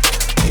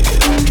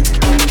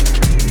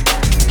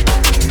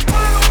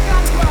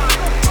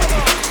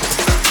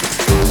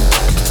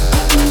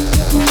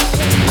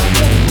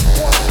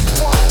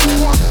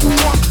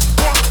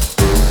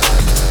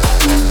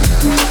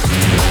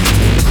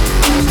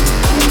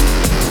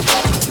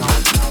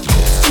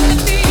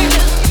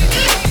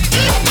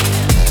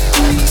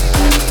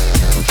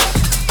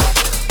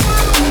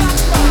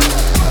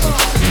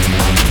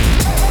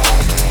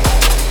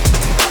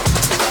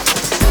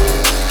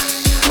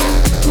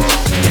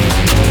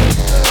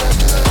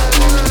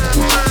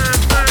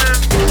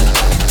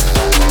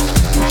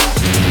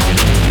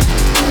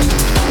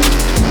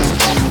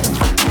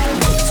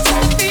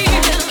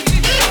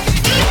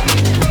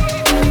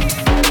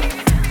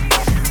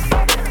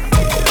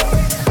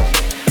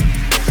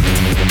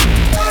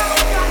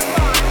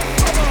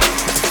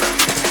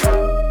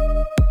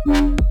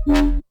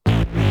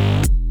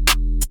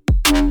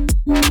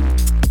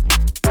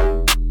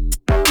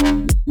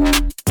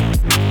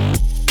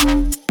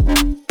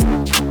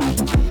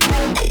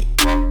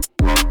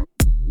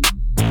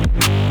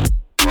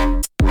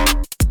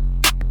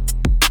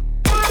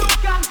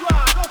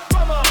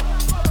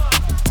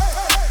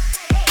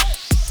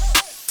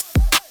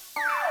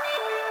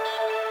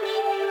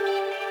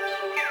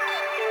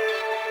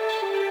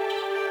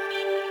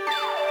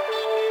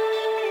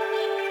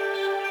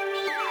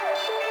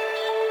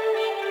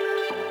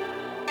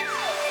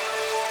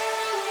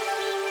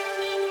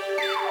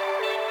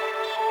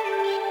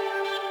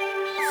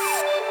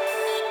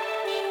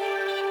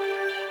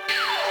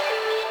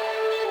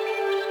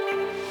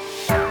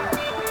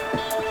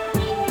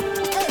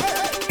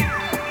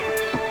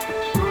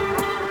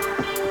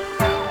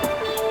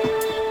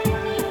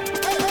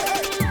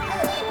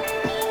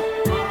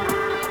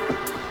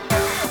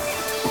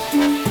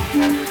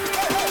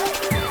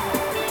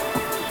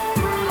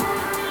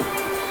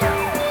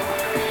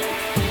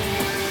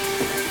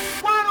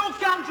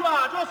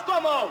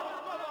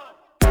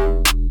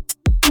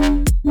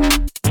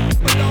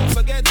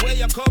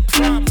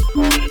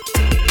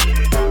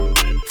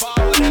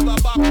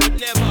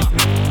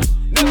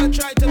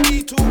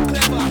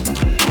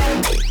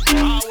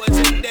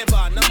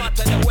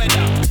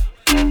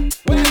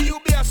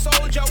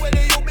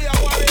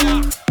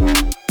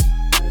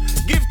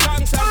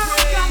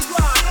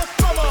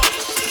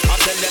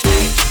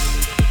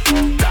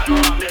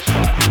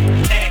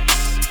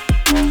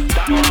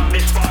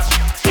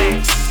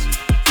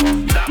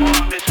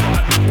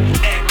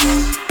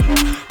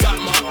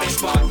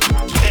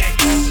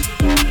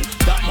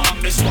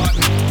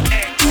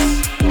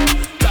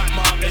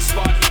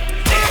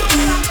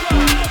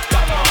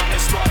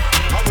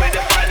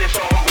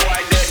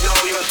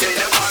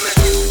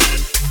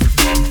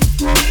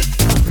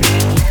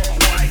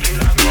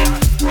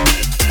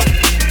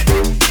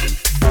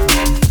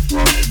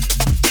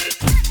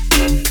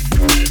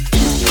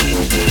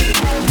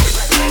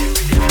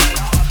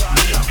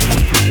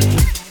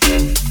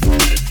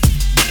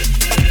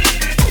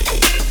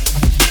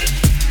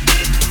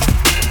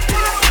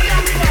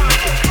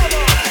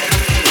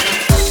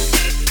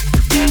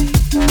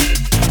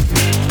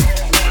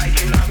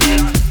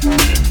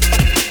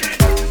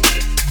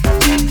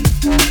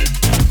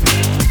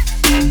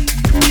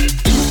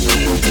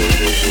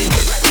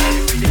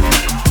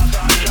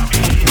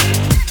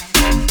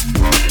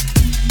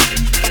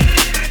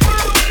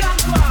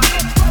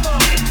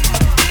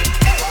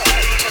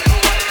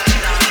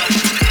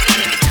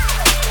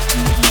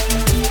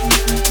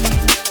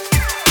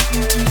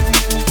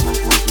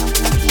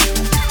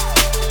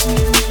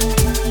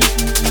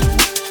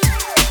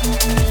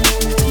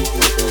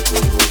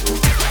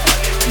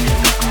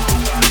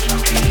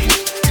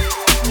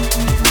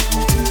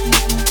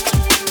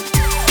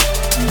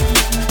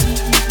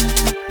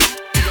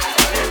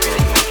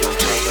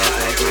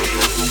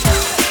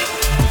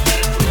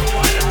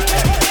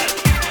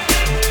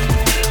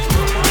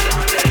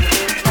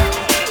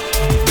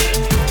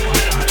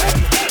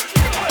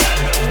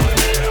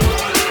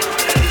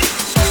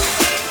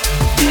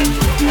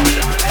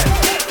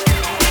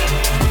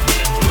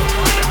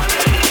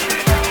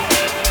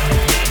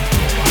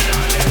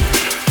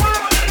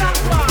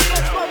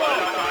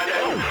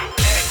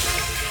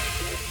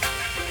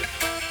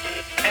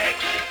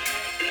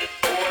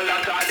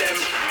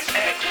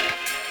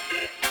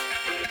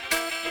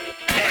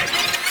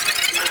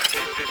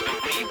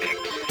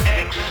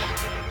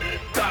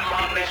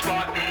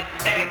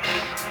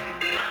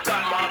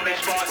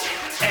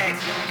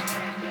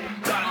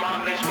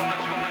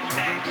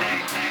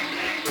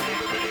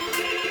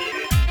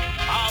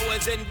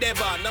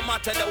 Endeavor, no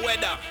matter the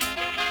weather.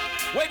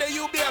 Whether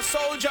you be a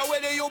soldier,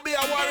 whether you be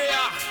a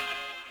warrior,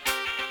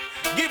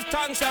 give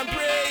thanks and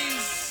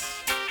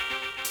praise.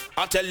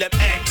 I tell them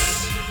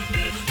X,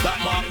 that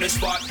mark the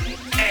spot.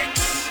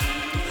 X,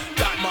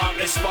 that mark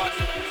the spot.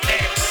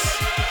 X,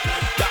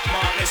 that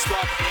mark the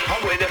spot.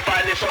 I'm with the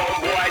finest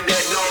home boy,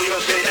 they know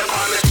you'll see them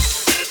coming.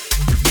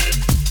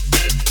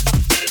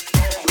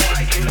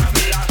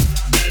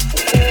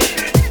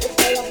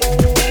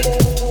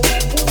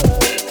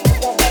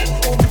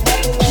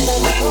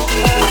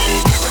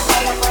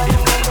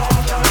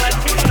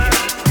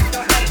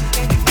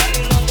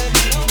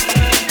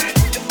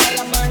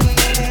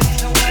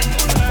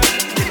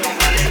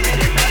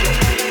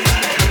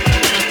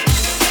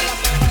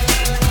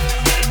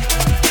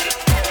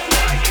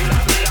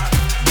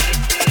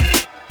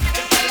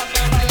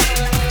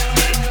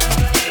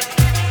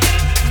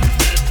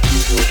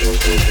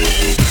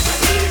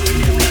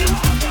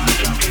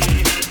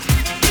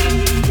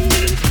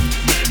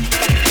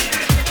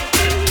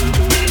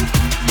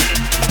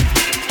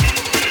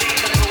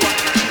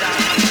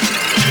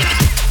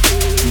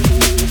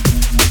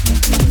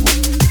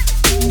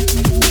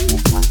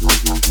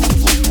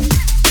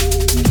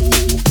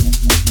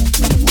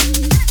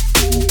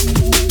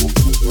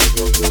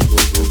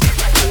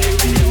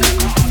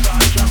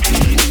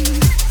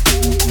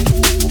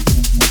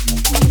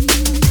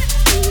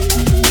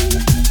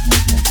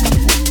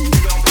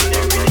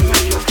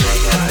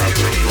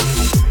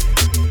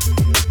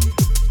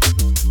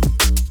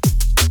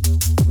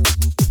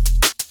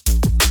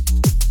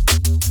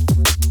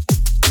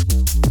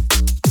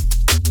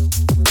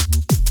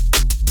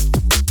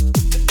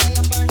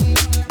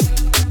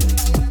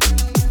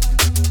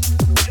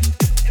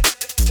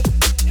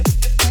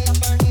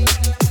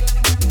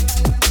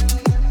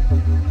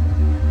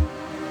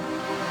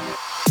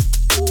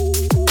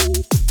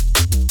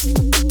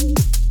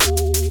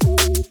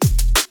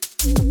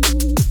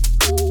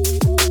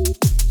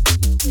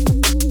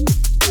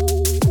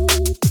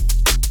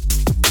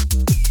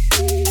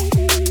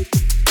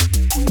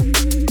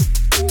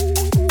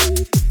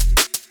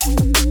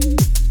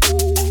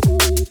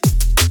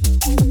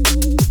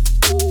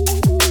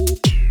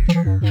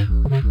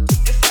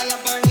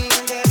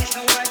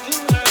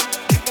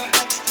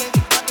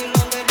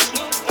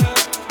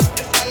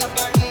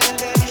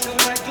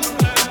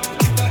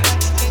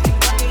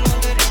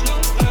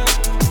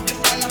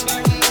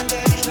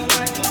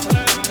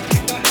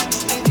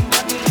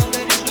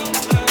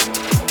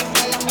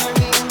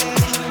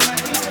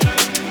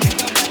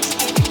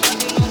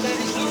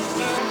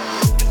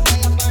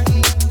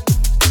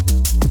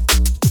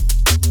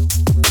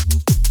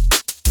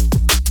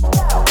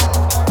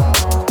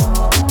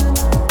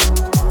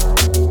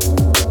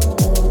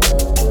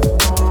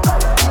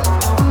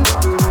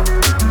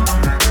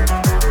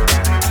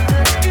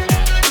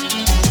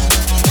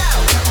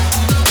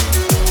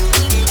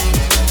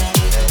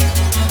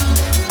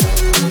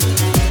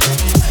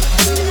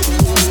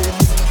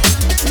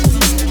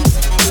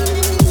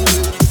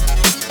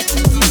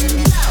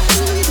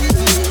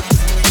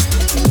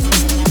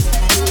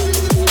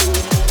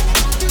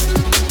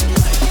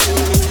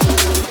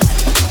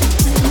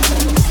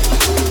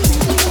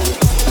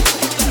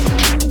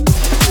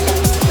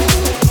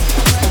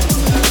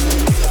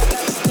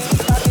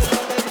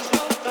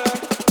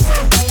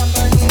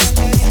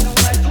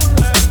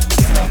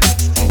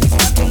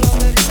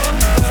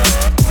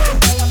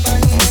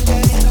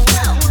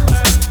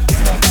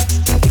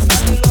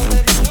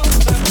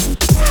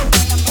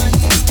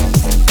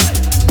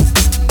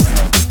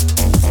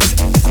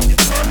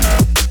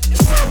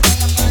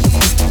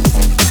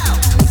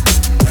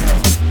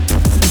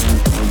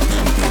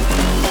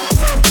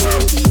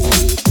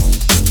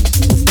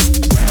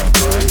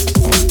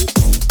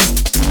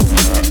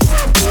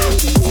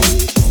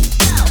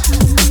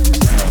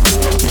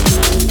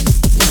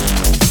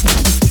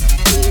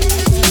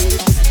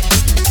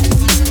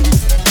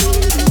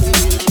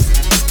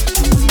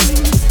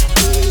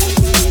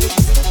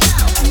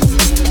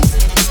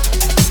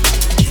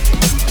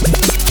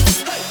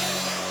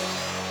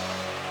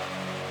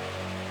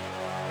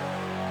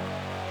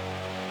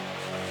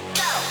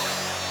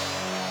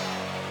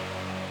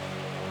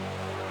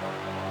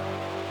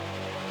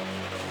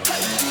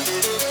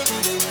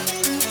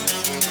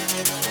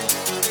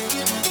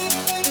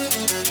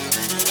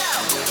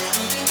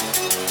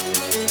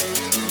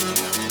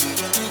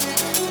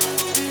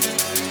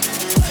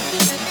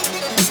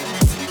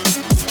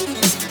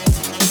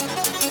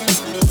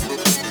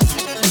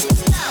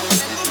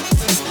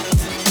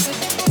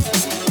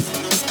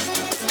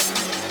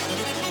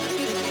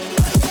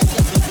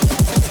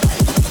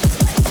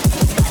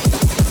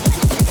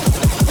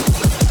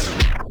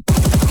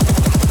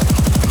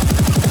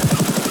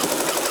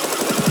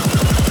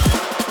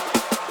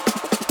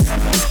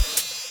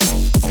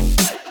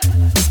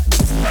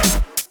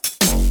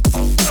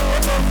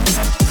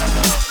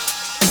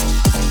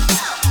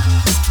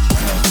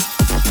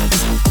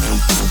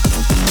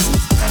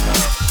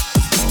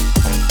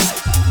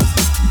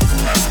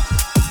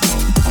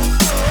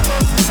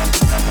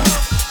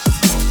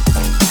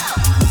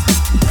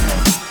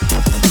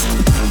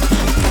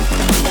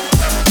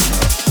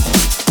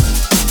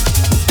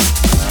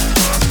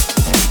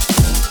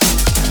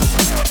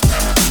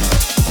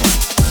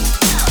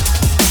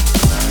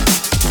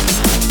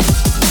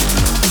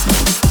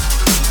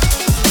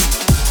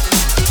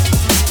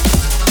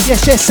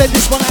 Yes, send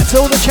this one out to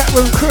all the chat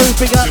room crew.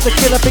 Big up the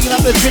Killer, big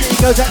up the Trinity,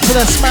 goes out to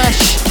the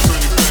Smash.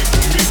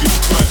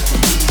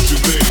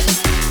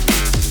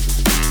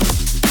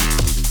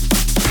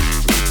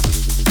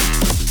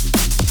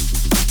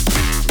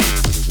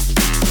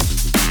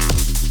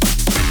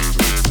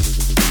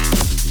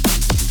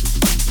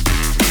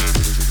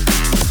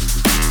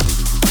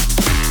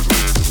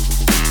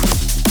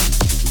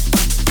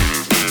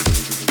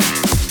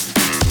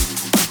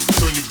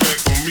 Turn your back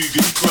on me,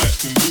 get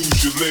clapped and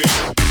lose your leg.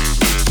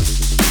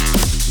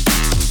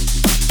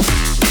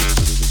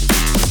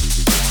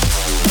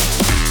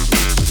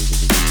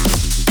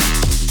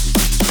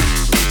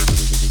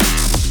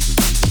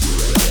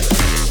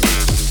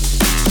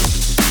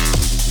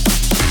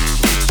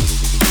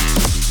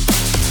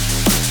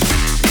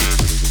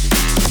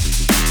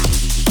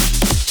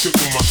 Chip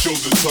on my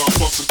shoulder, top,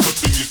 bust a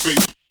clip in your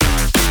face.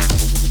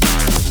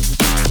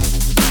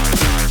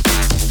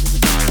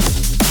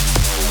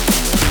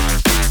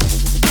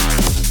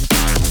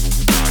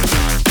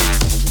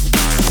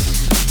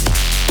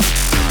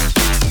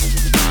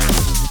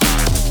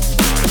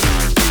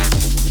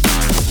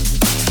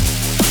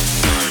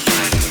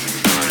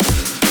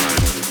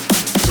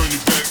 Turn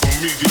your back on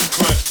me, get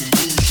clapped and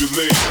lose your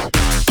leg.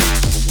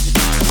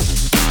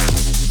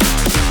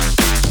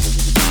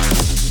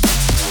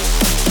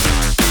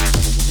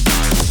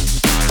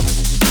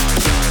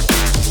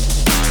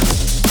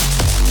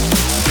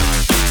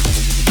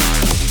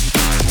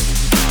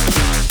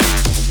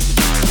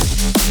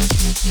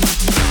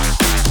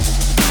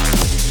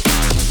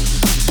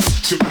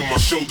 Chip on my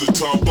shoulder,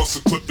 top, bust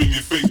a clip in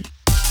your face.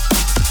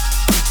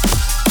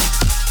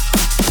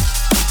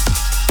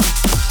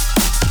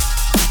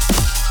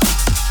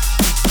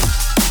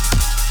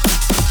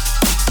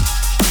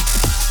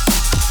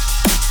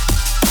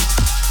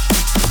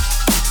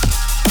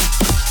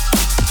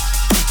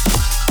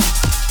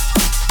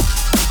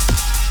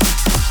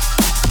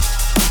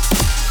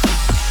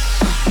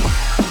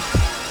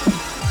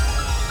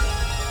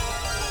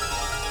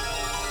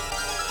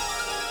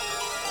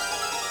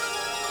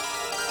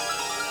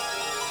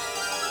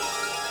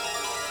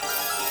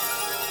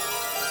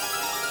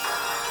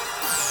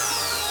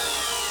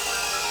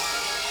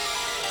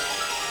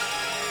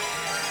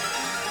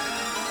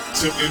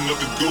 Tempting up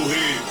to go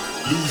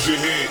ahead, lose your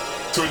head.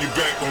 Turn your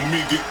back on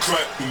me, get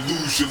clapped and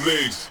lose your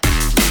legs.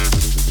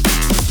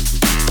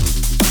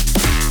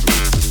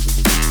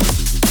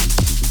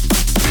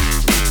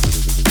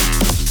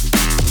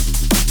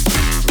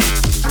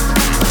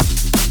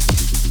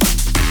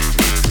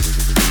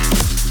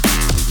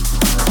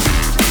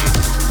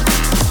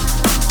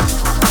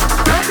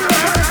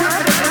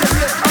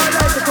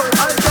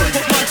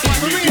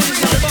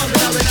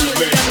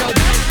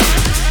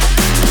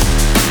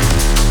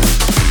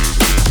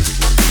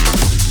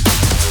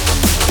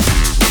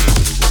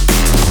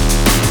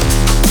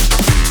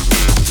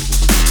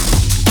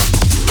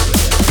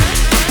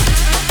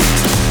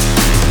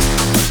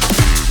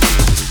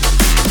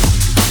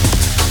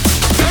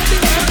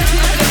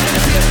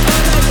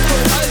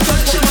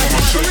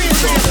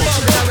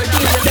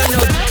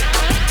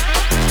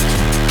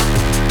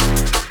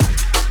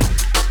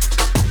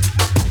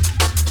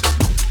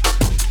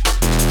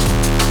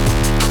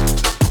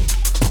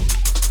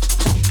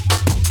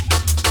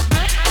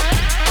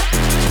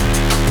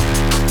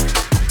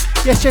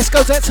 Yes,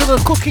 goes out to the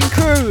cooking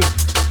crew.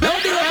 Now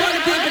big up all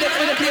the people that's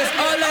in the place,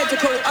 all like to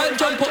go, I'll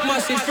jump up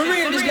massive. For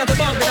real, this not a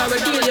bomb, but I'm a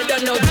deal, you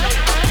don't know.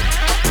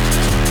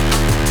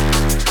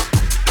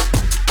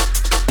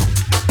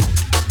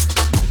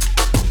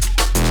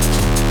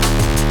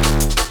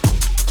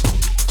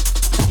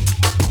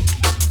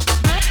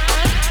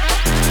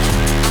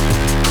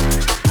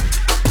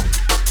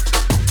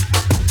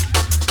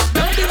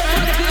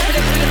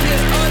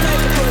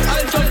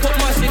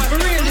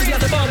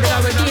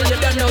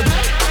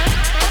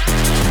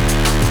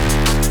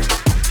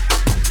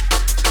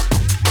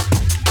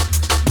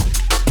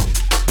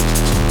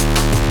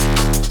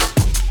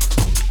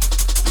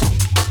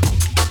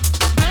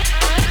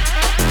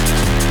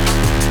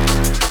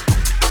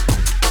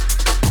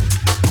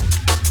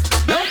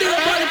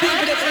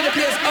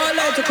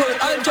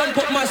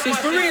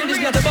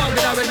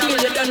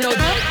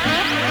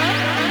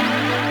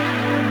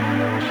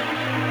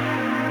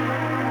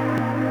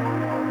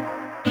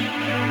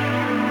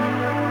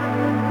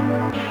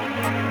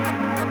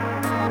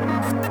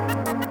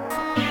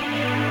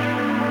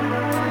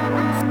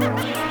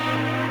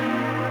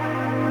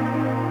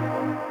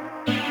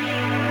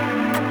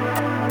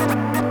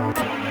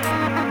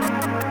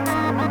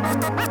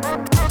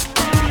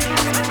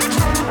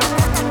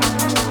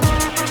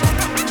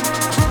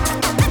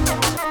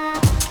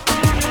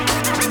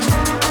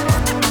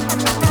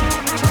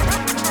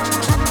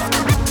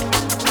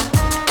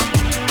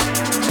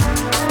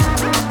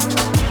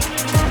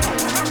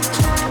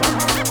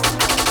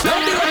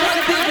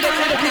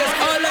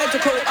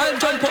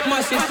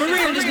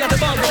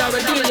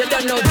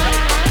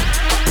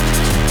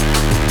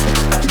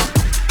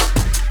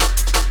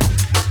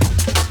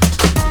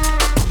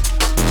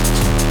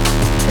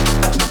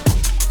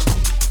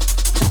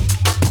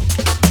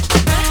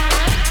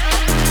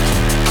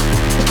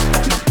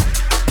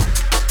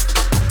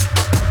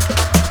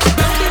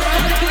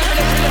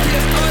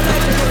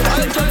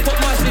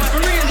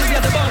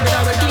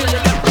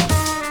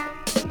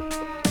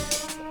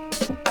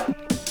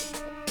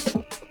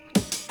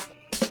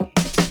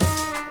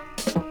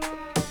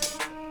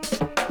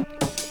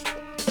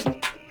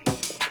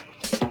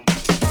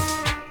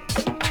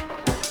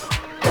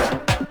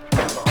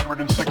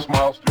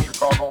 miles to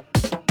Chicago.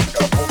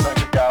 Got a full tank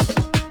of gas,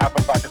 half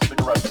a pack of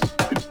cigarettes.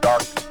 It's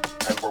dark,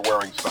 and we're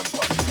wearing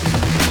sunglasses.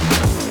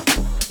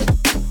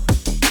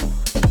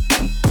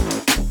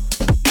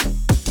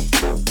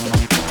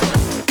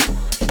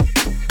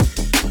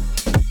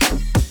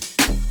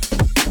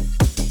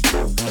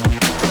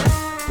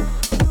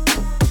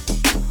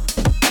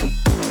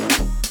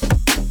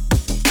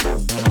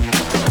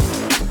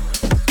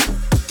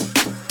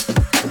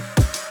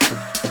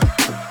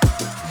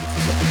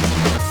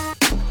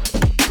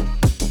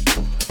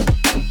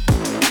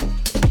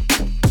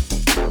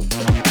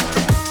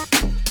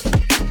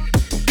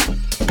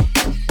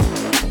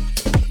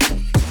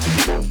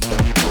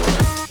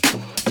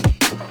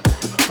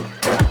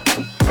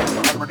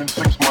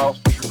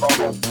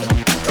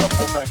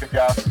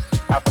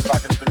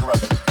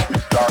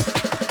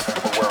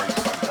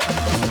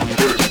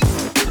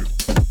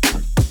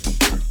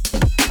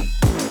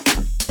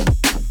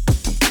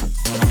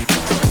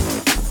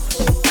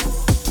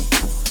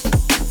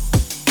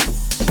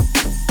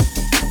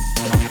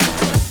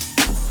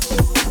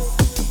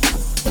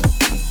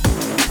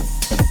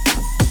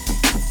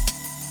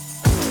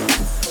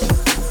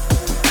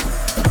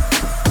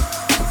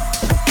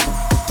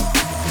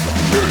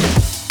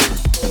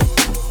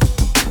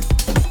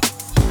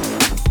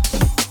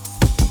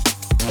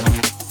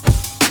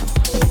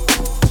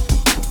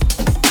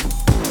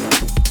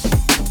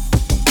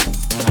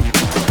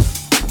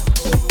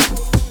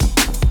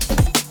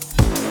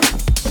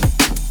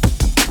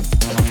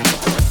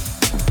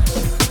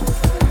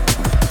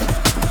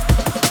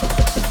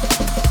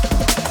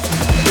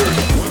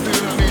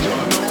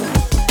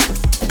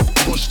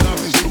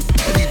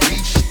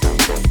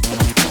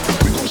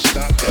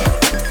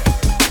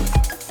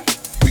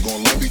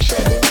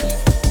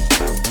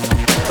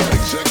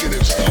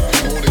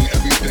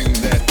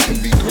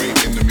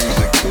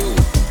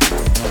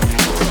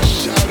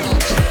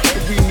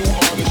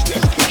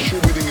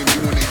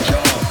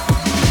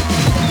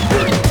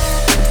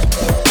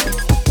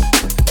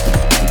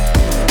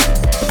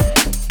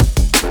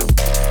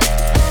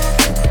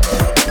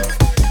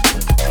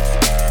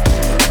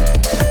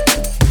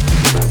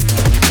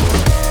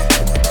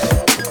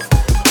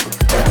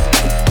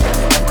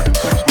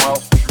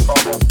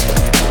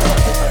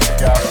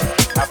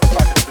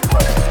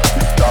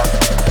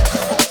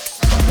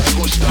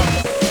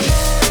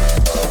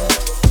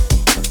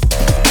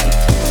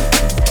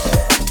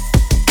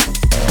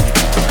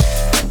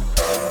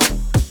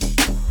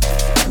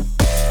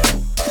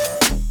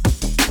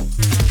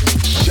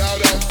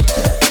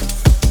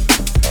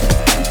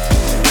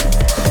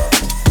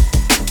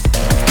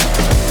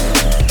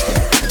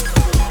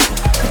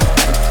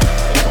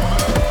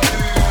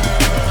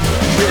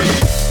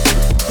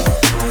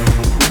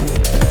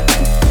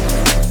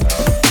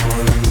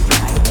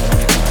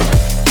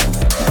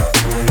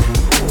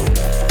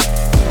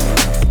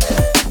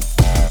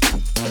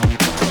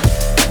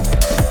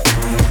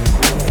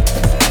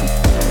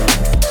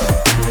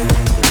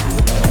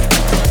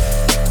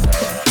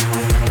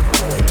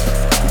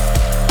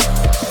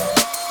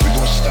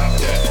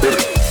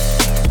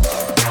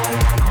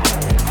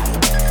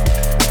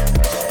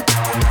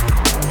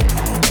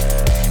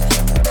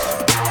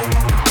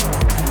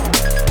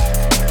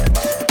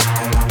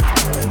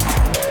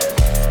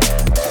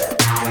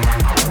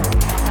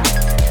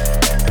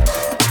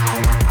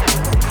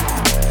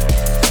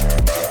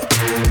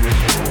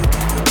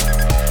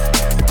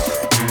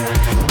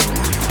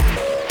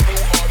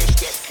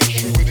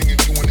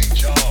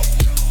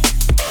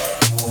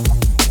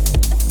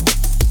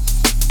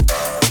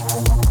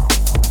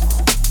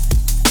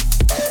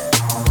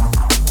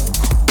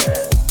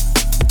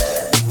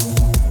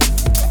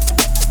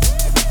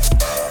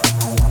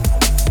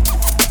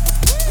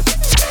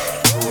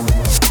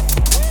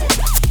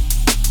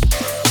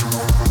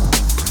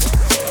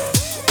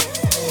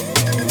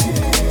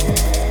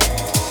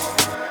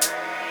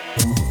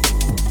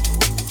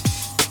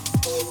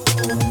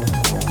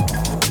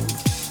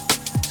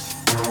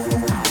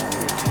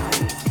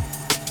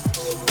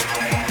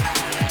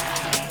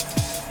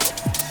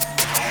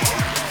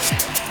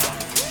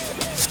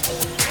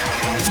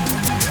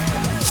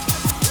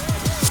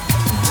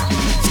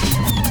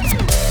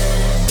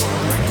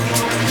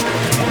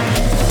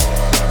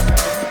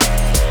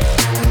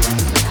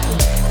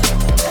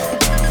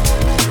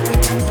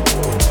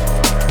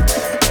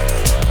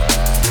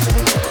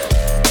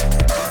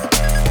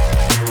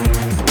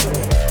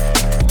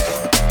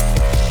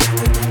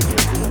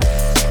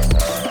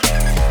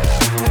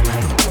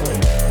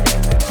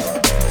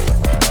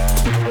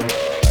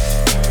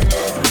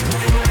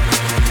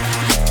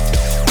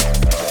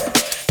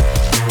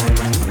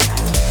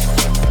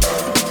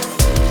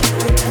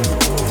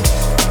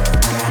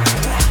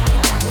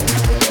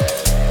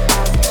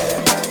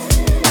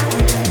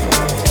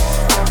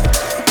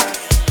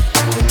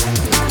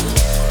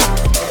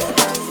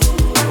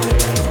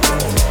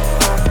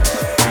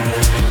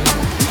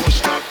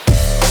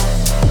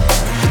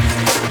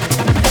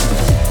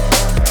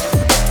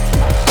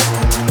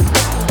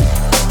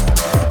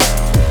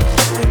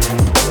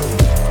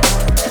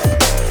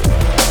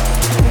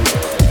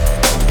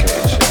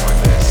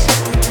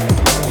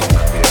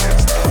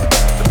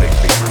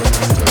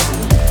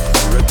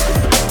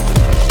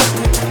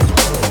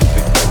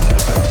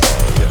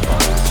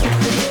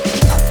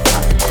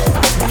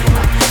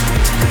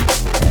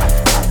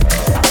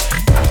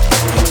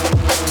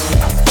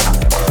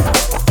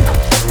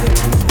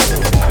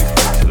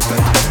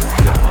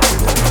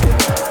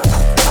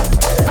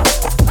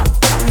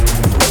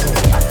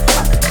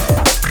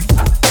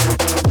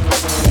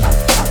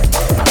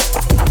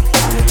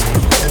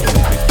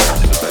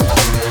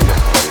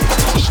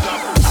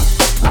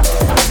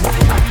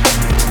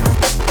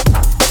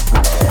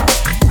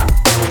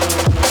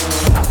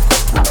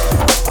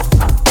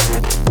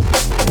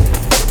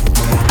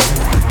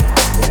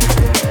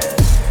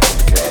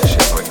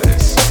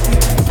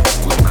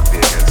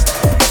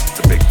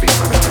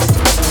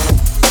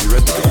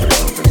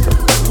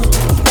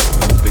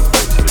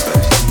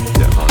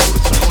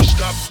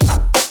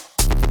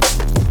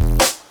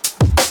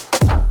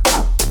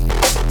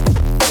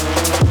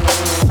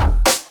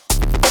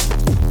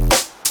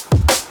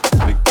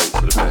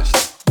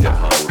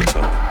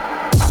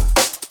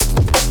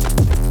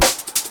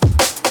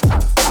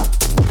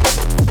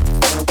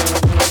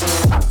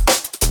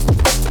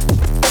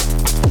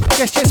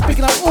 Just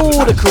picking up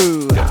all the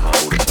crew.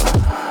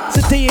 It's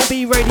at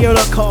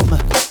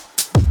DNBRADIO.com.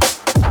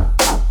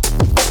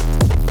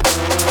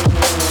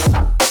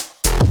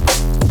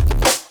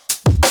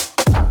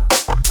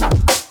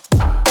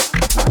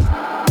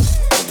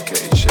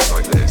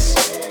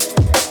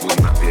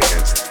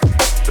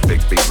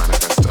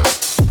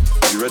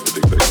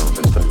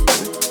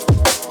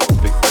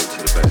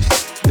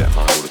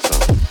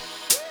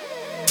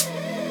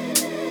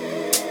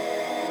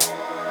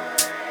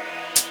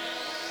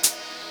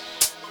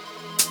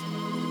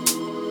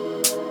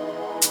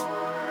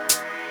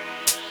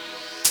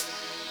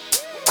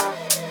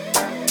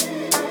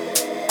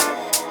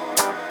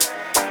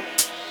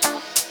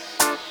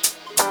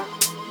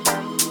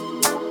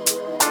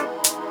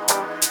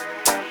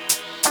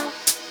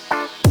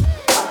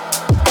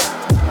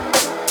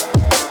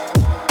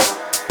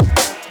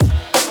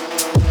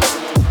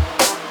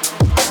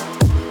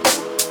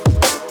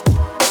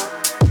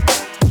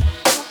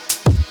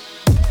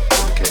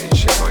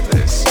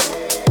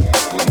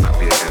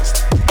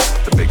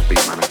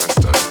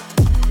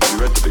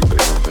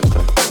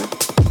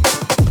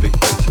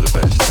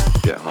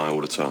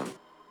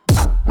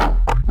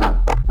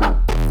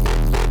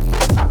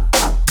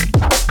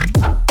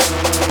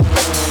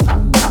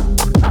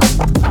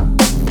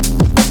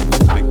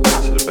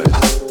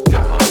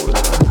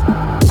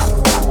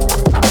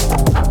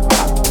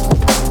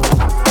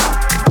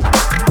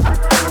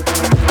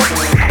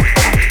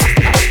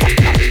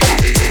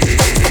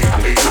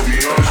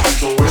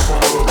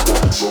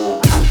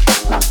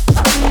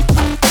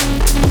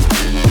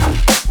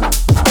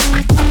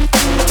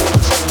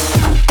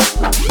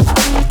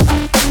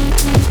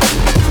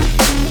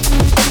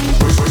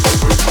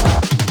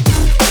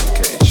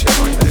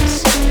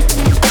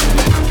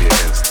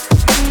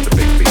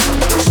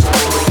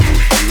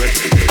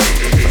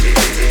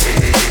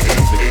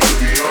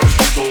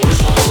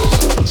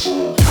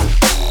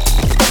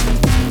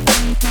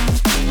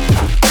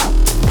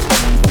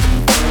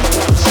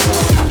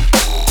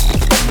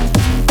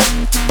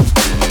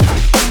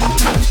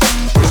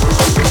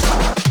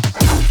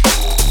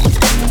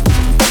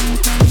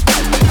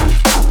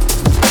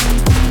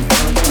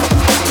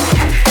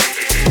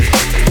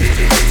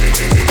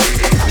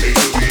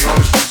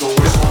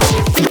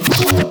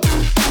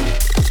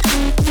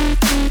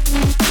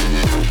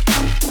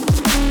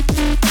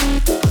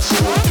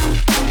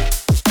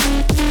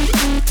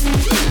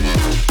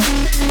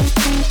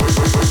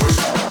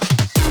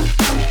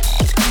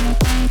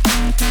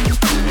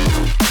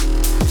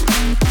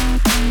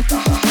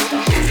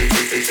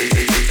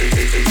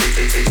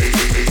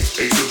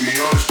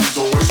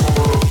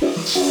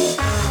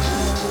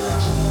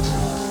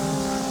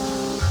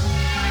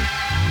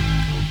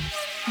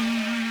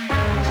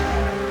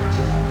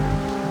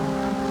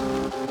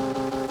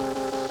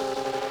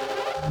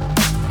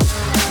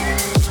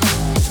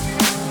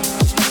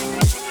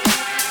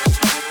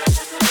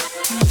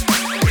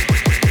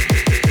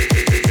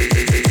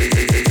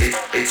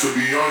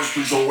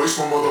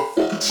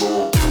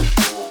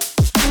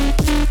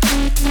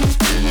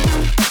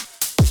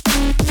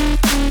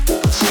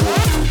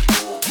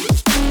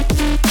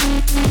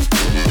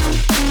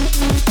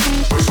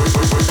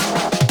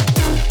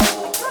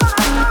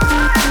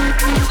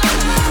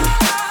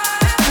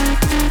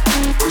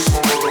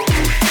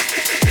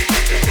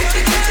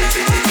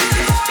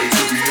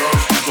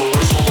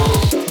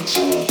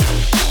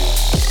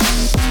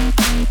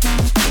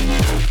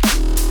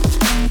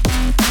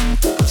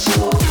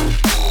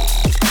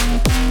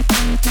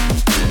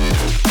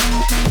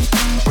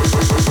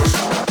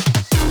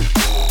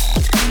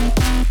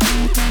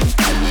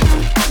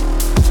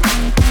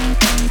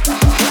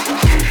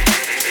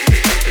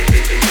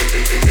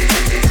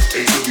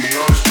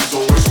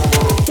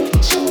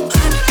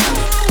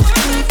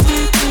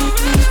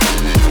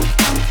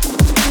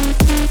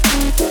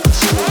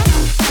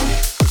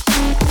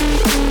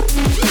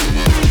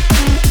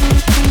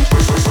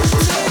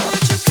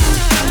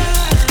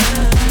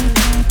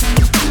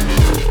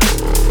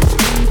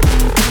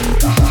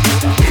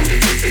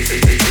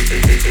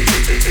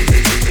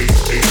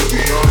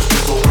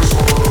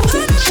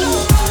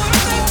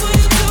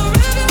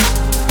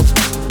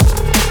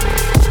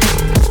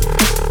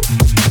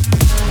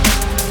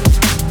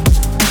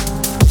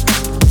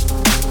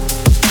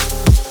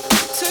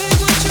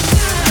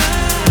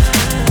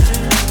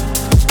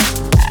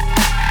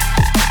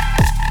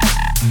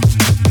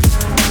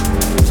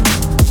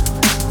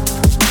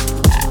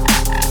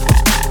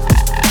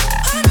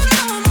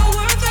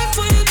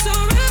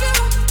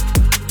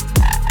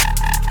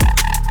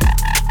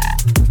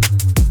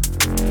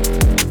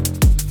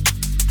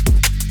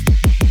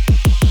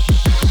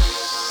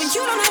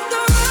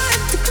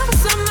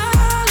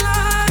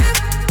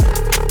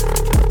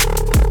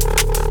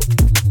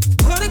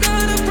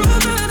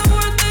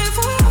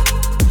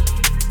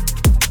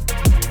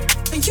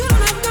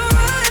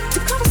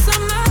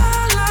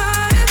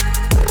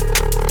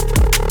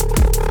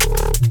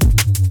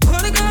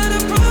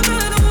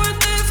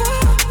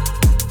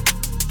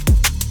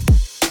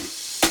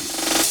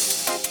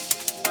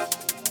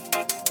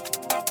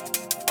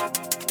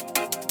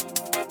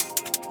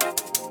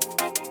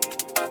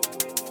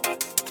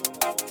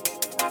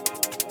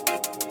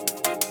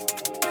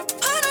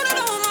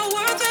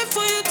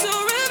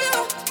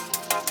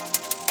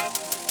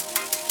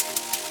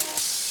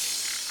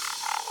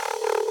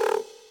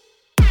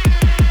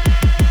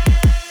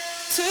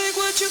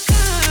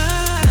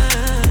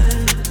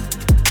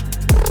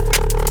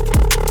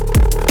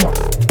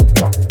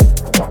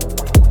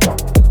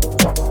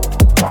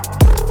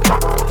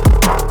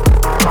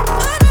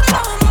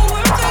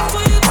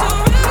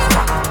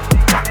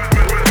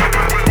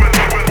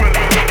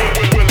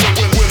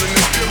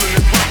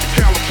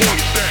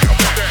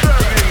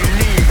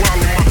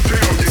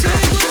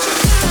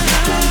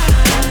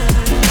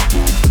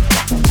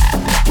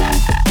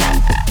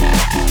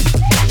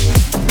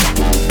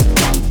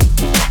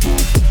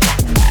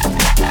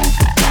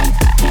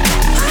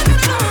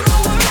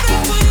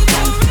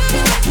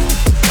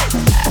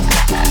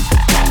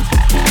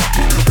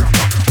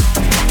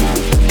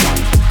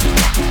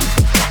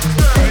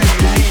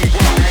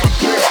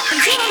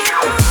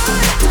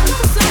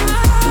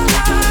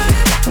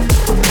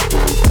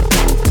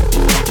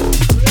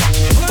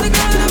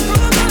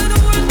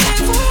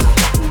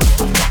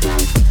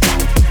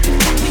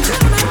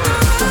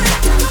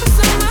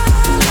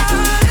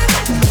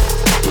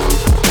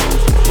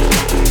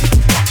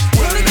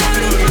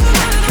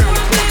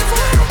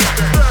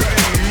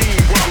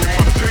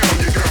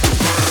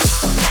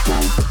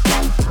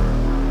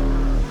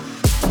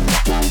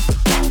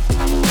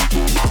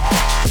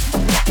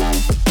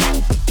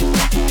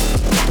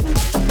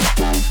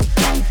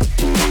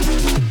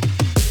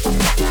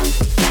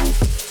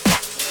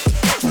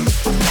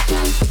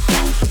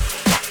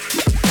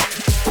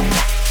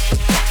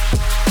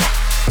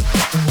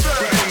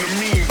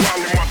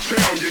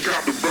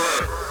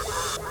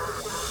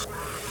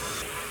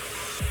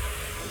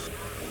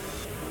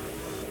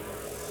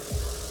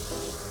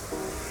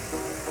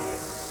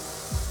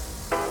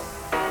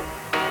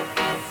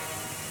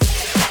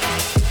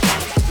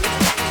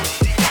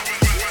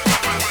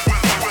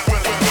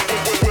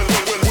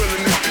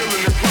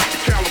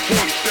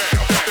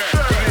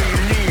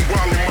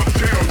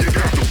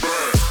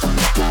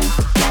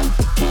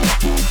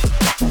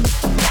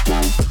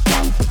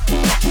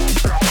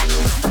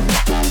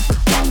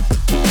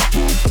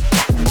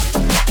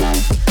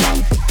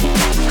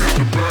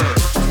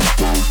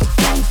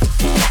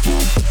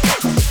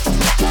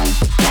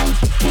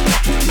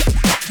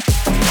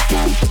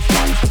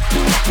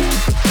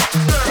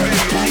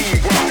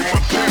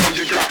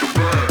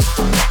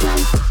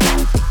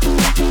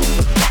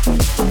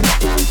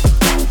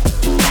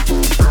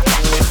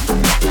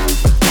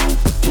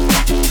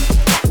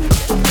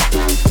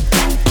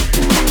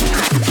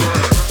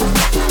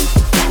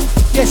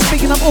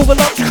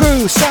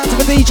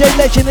 DJ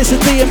Legend. This is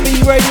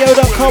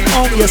DNBRADIO.com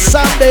on your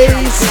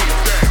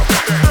Sundays.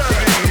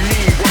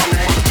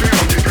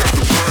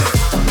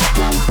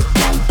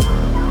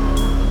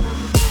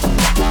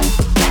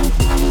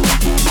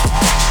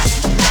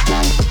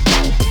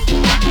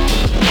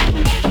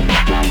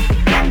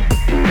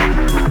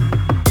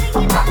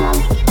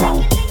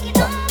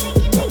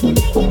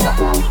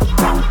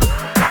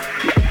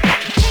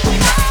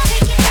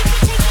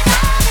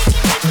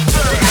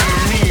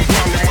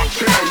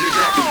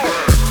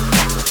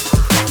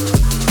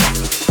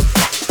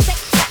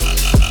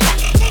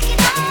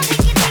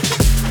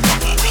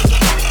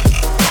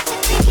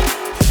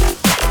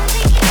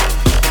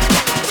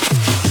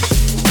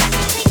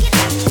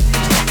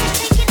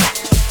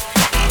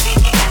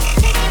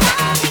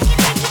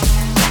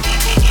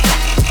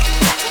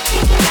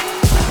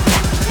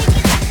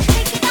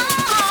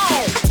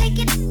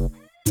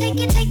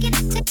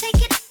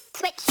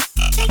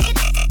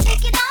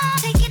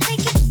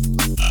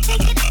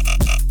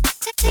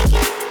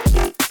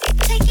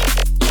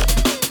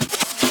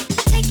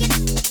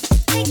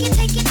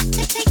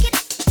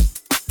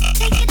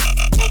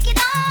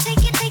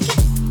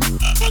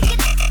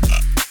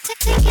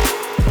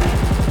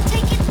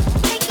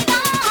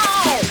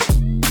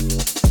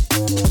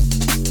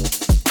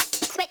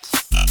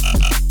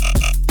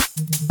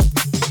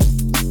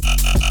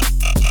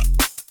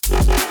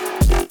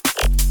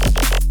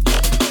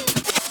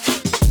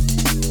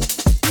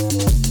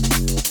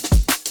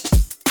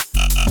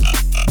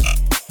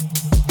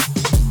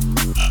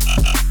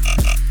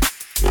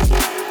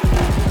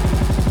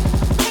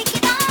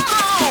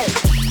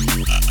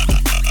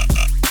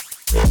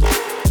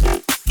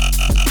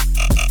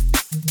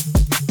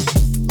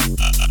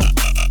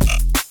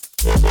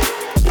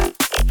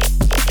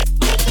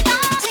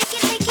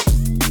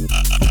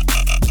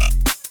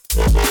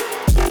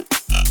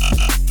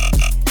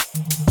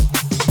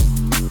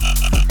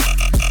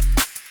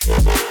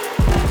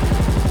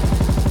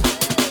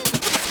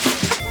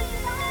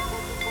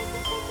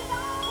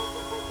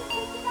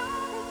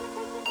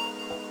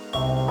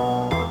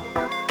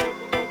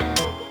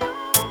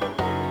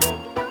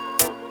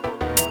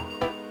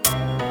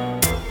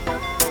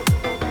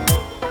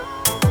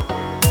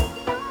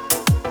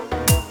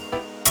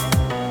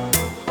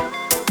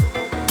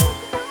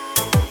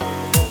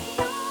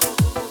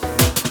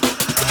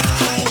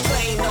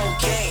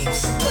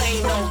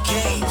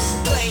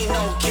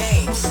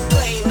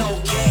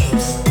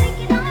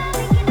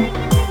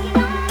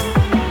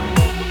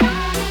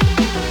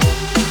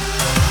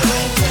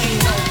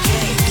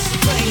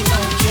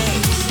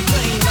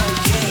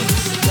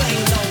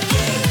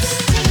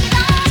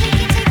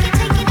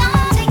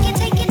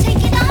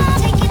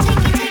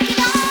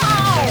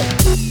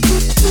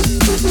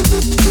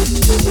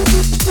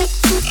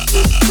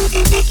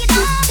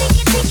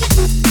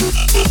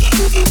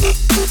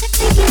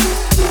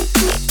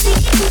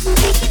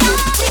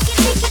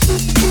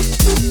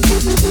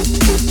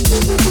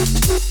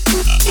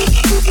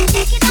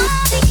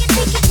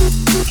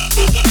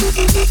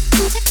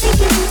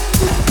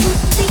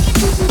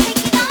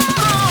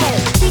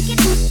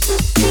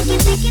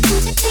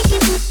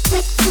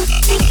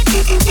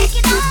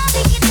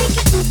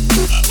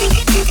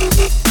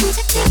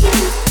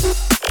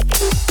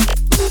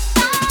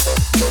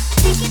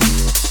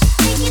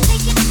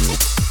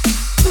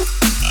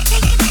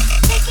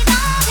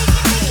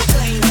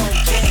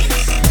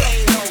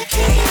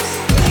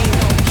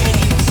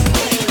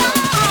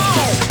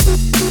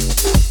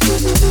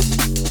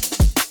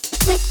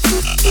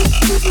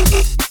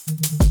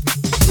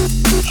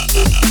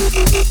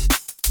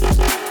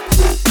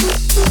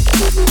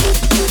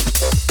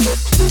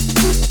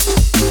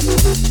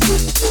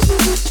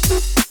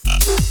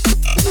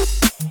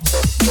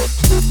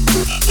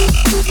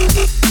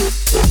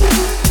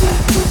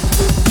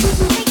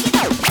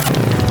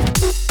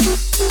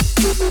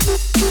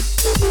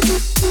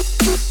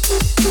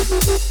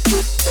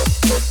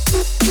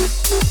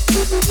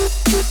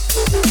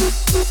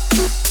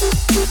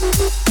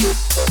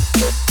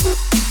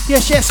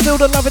 Yes, feel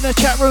the love in the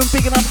chat room,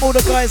 bigging up all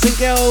the guys and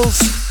girls.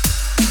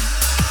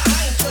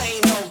 Play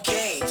no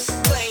games,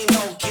 play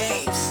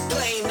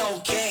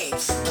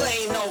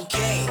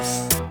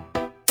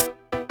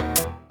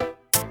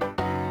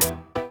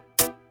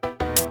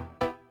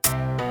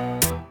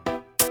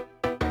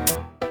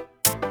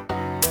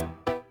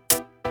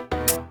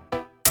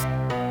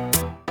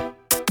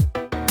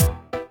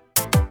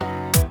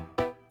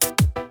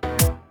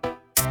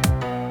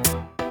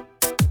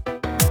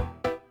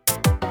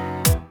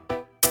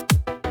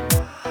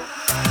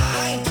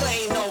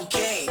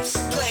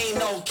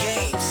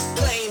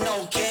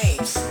no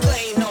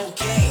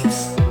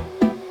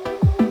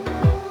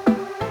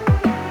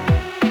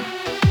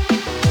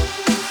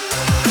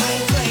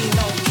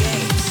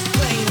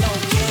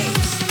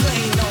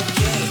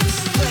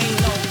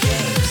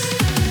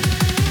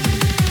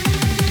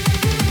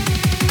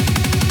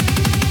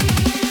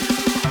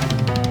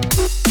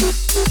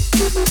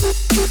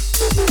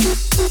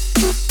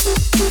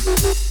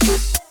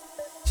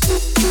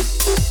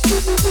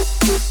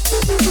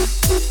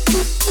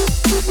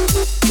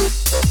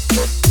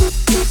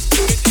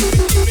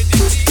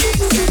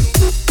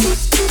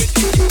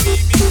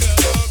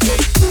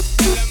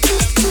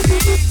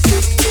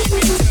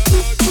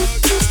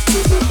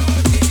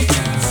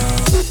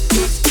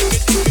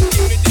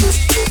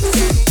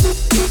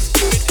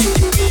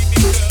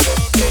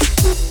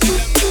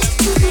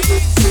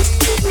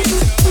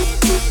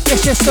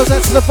Goes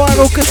out to the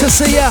viral, good to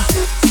see ya.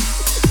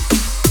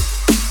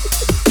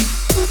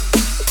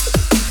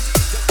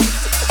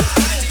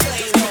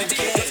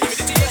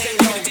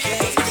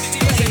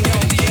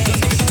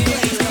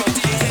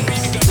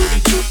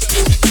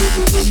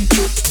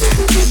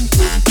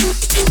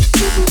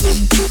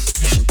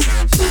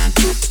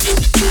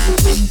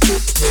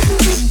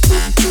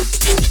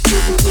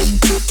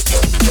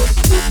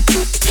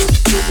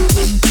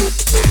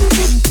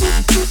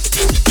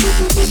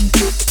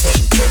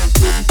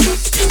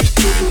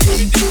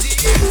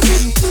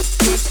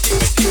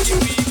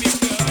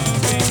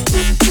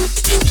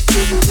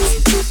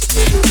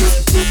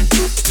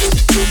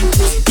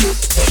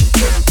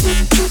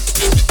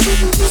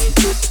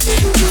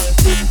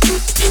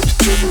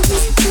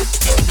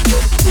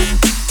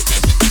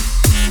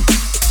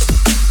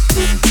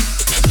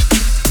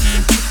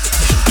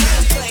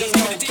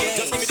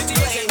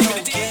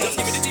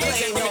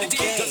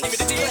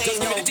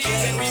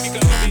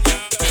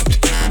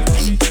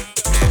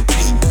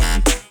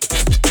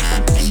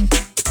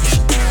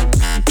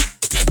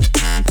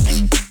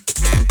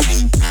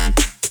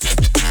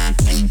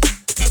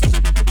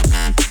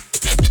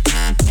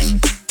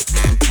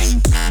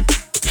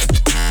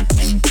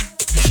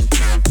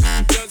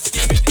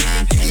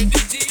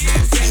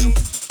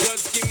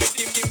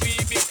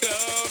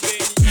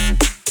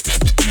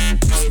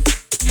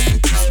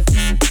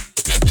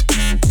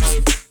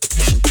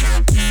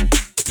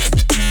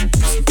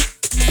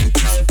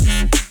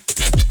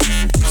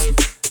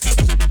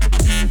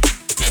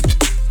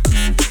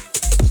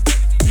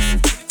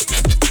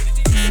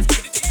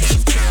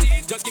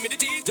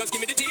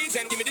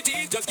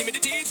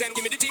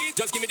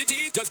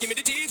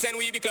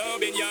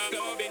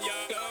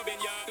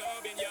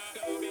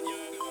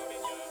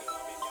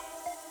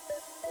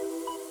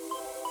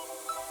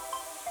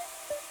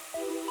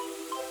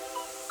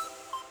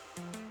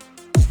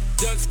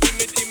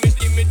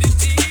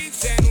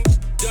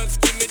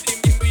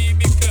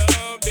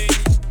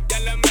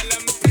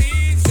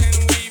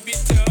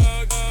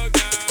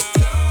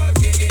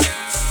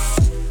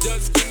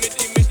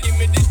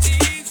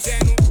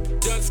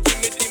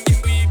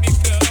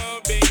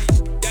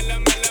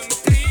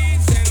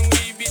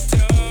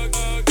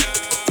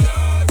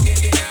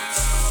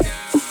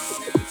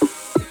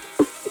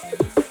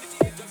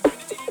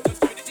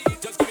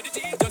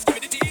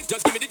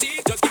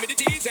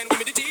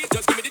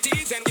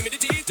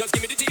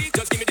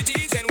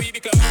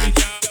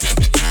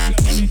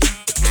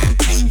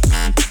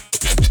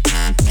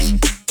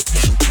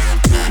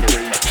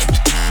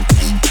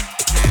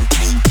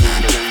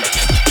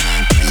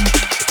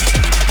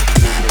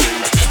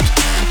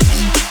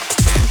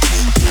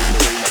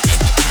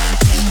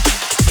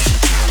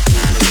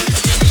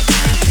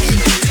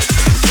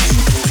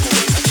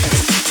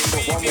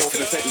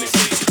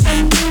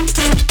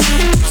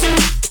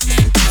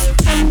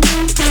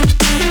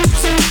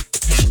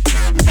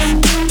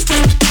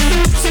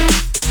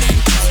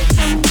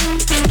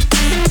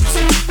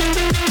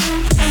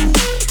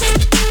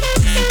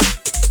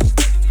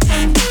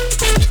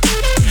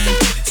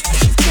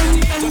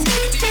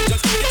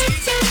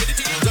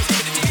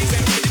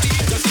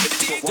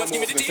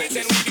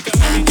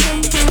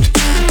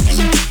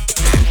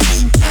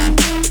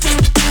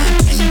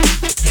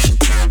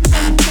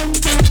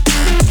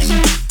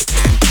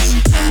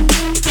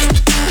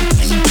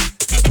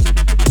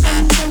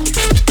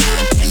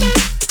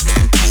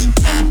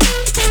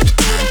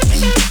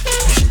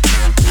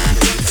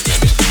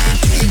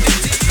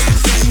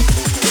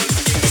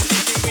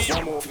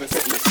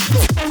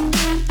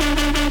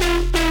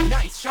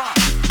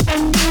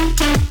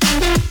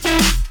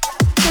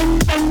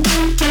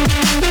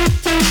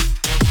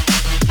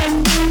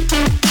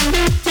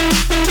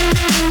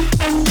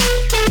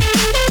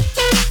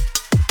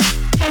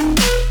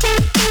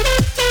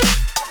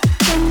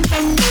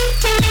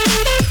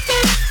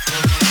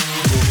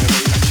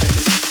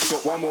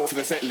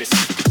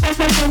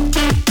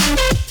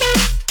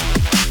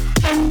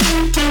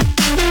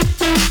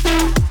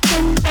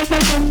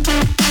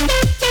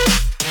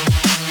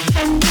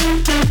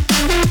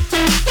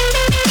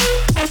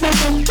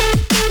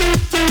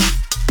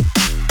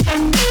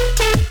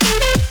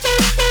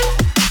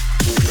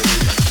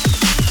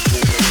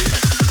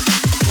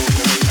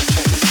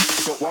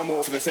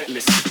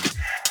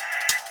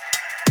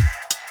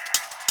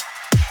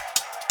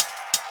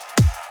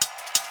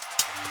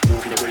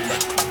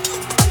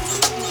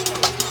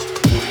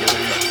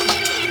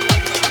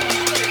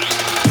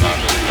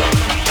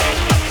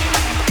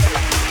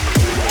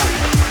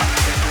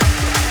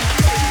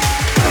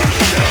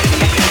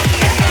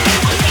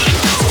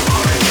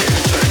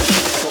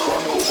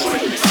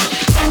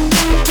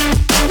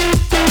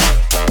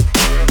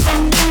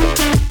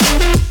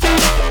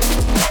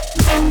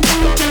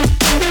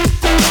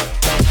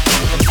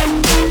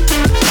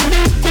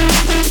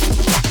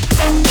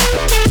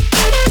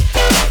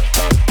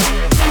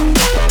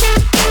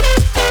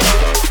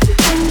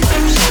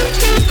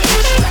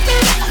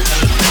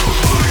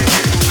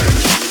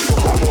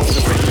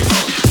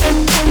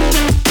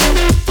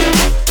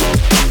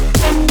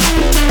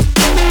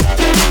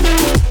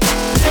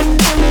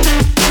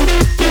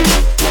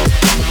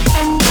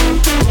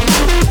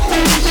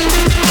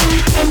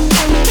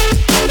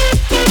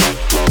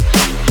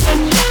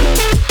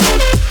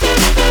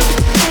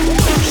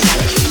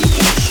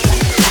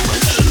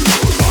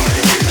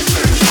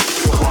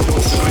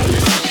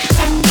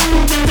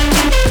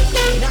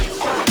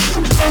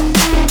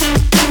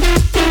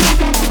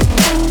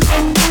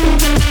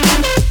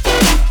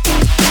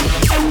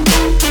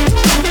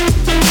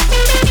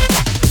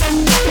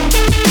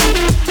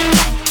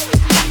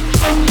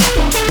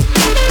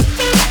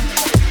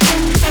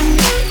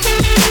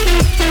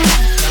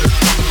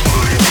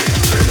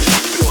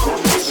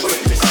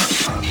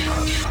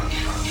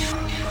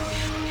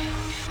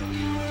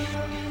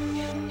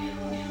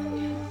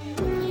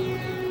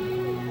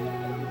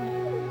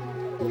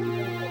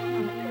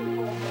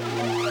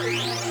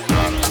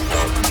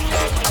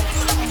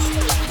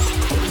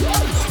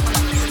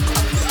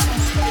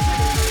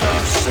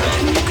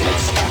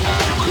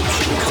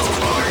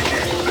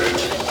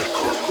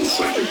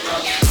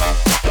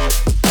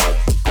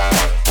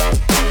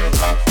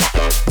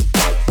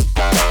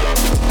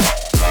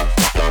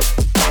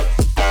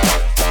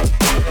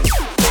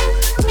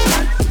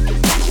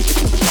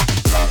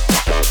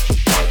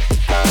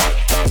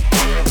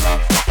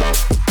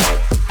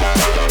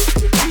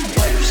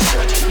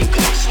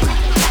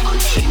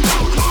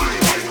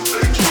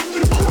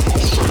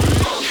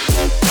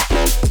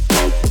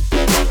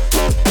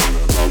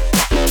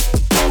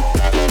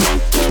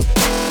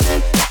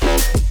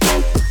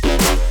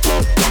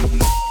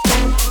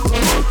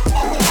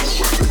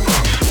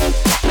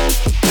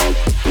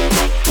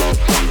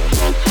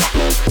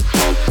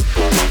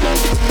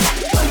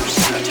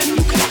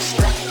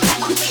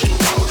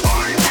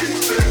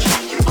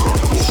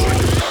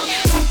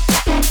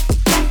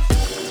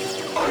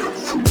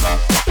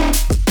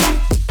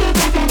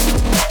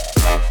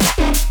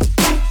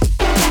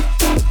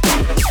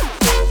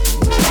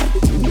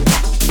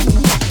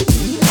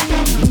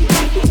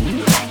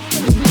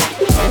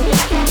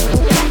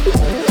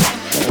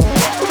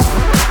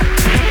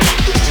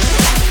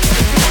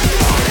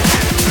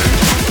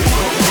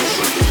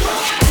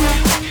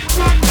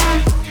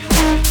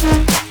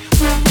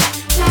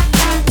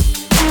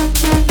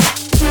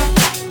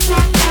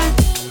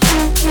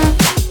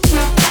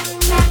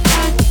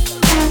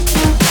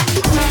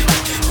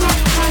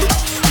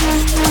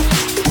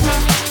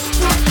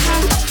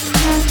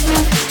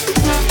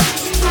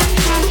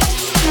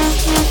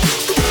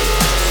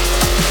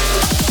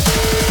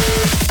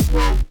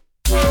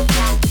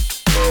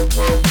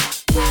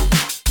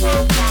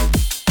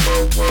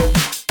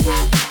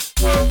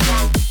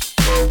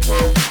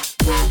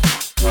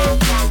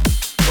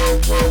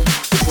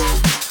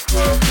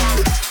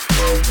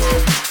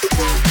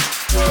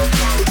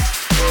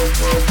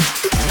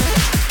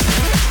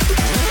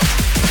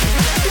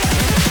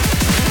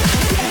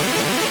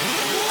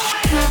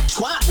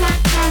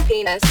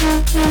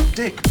 penis.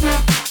 Dick.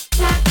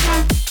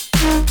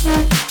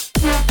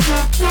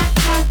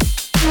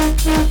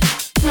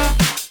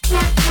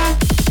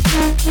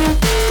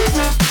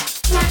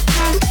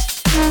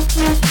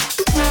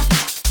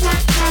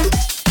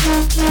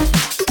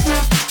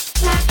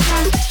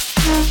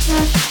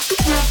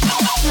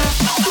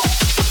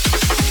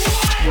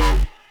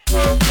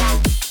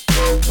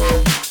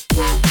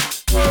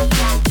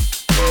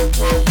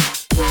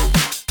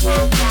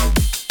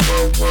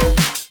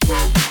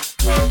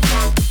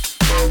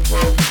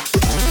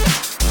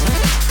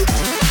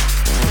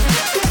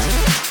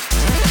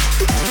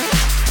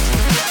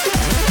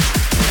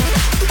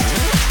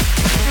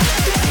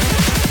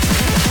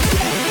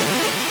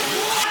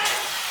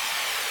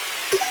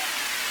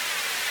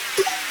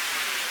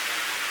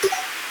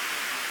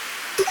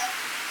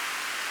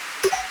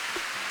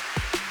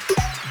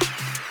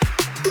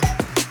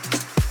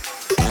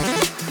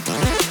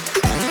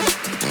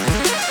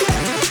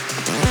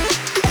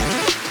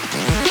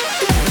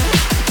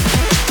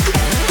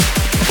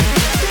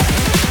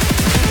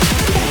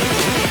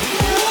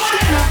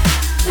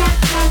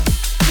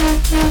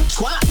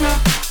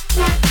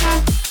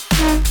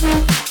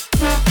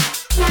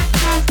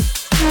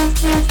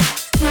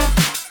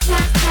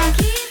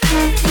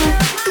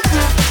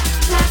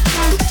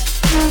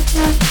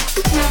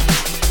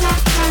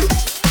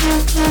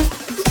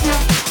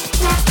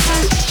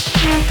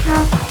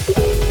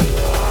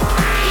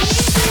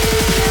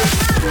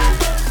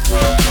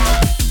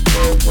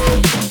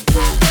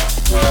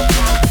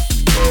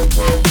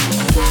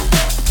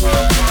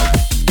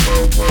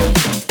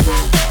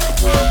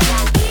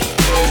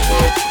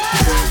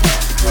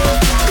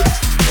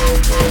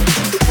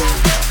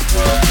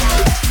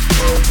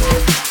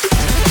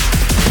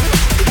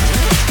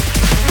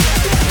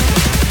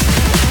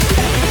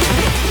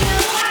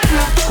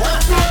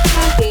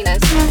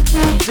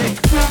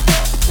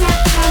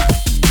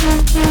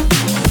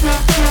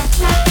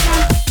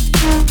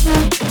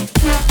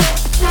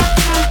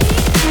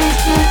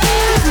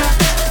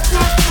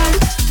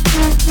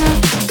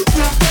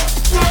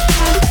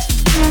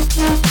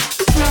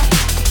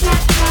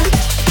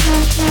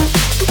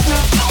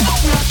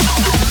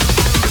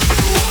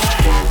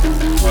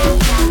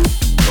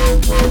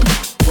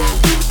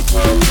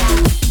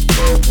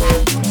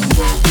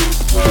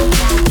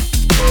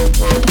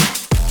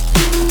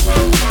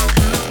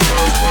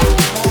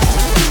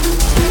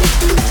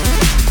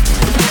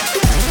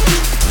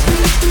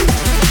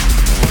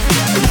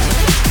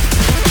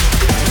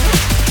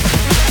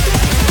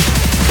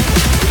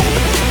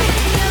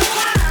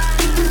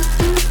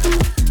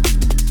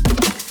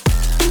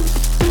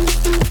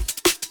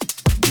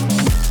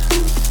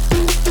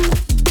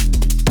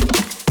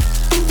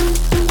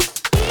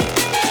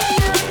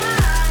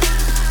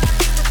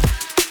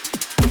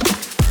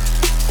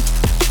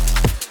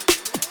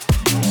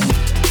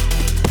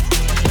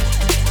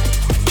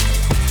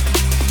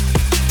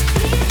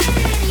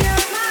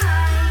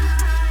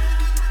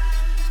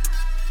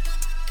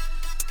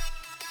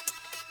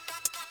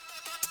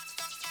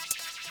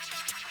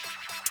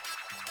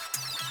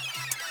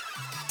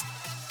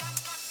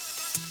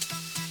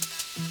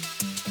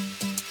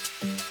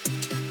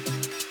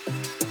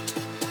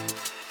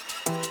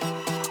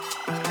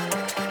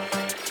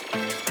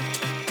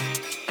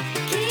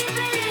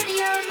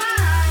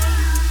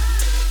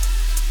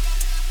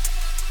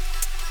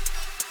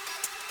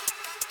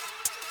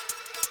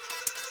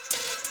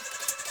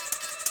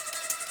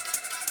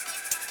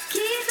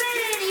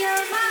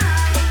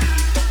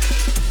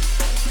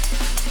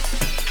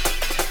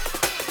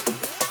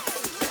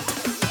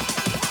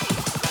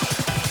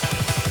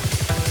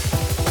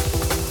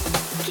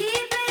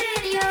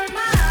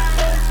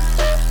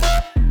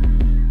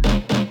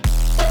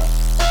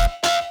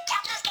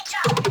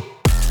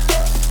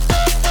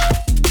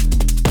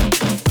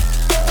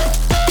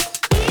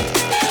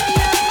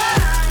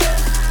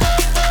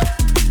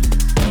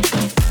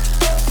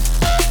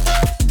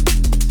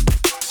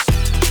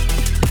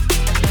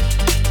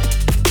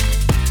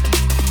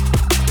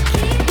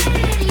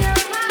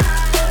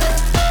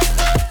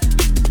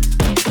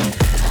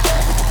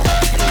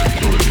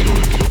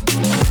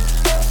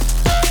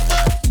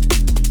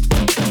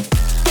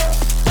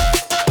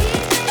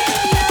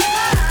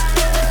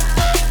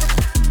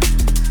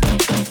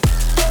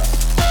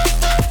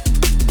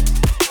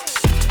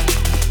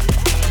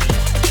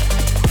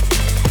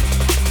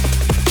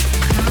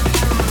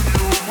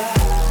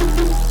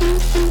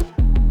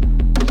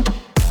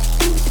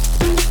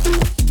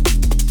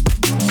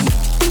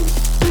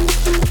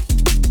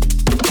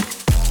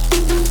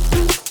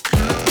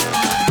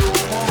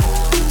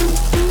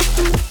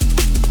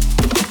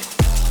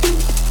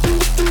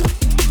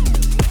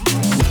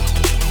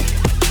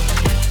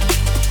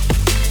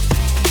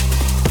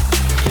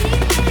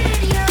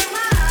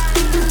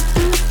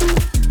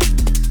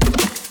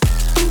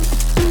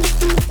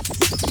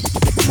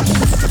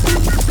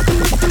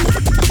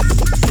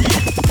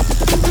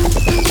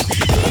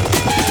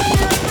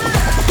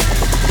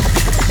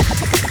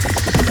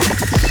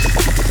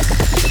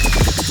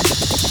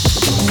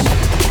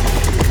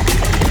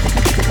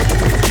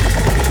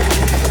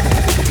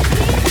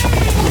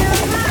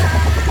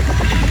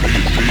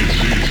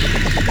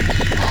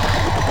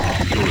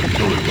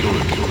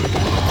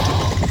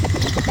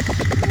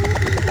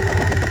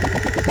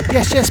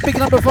 Yes, big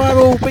number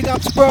viral, big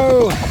ups,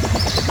 bro.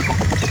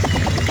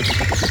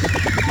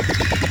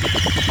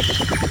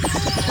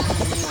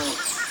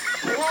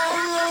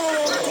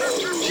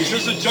 She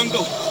says the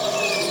jungle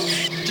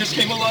just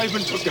came alive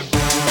and took him.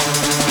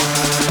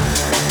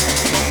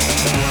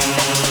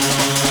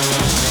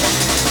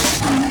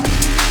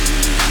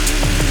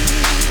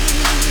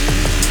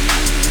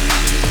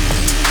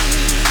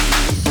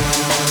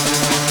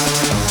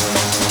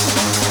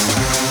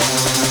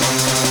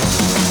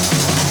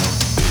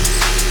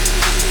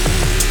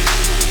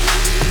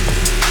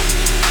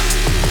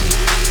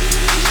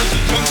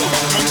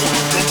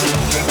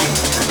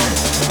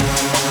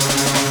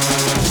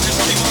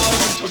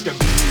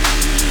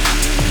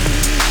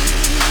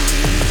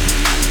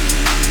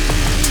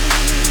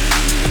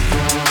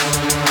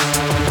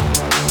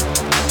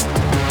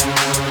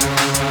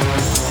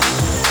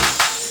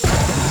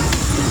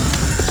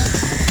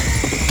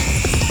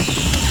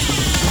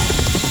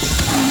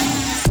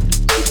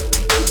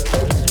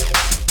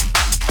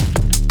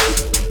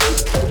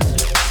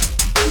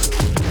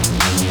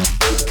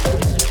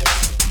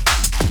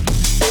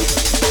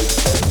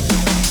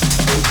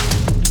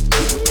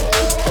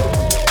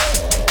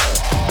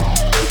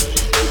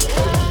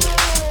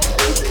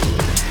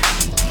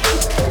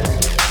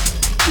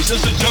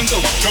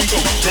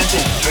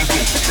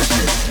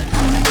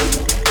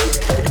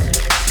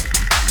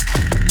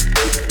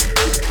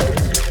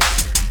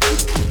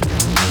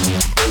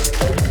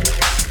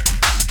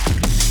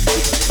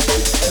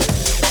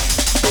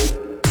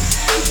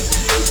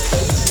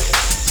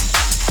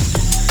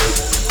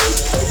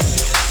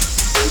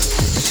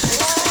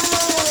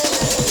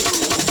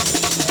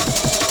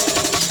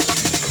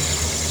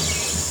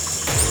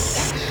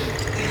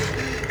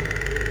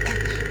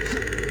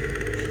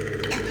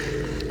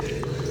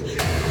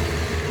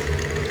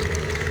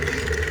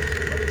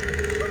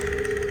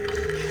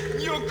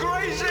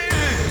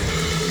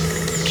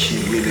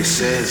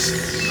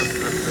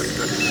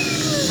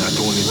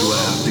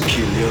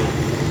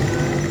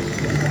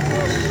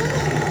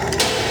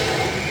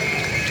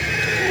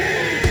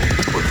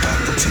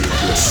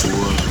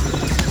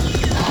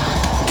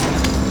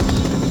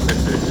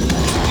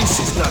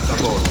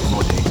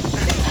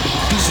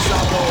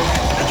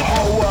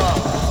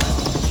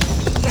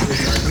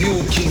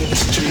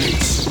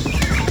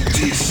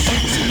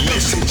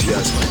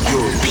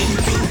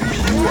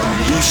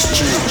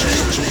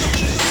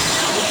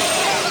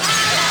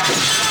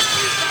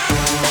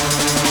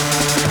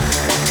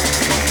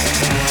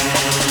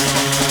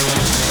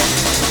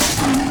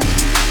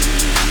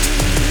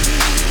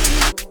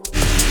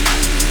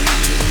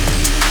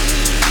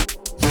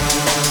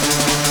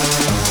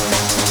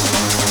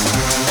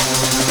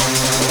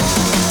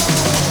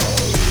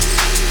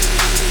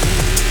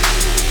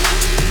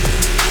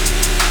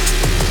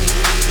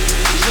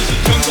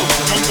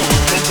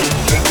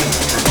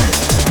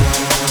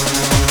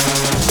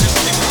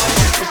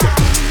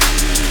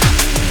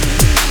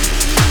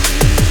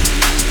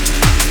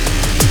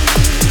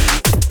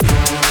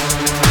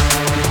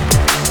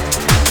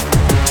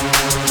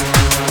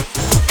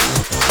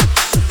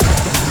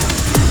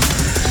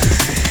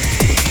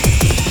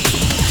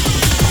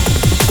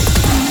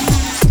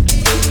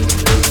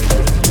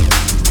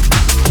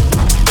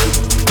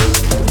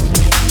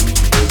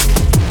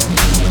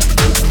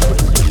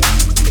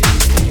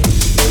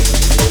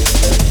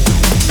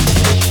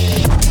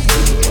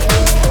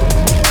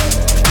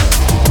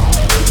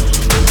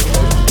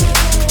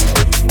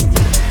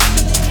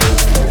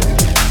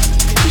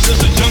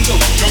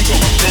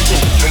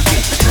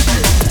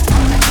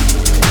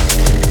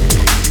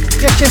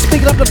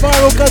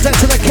 Goes out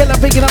to the Killer,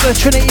 bigging up the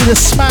Trinity, the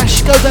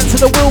Smash, goes out to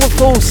the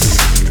Wilberforce,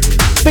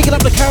 bigging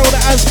up the Carol, the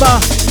Asma,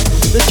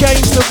 the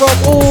James, the Rob,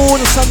 all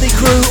the Sunday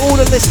crew, all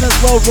the listeners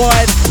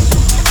worldwide.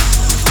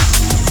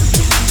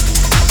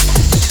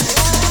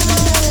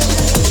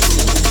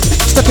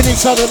 Stepping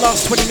inside the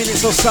last 20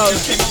 minutes or so.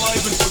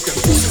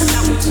 This is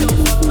how we chill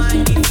for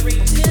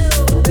 93.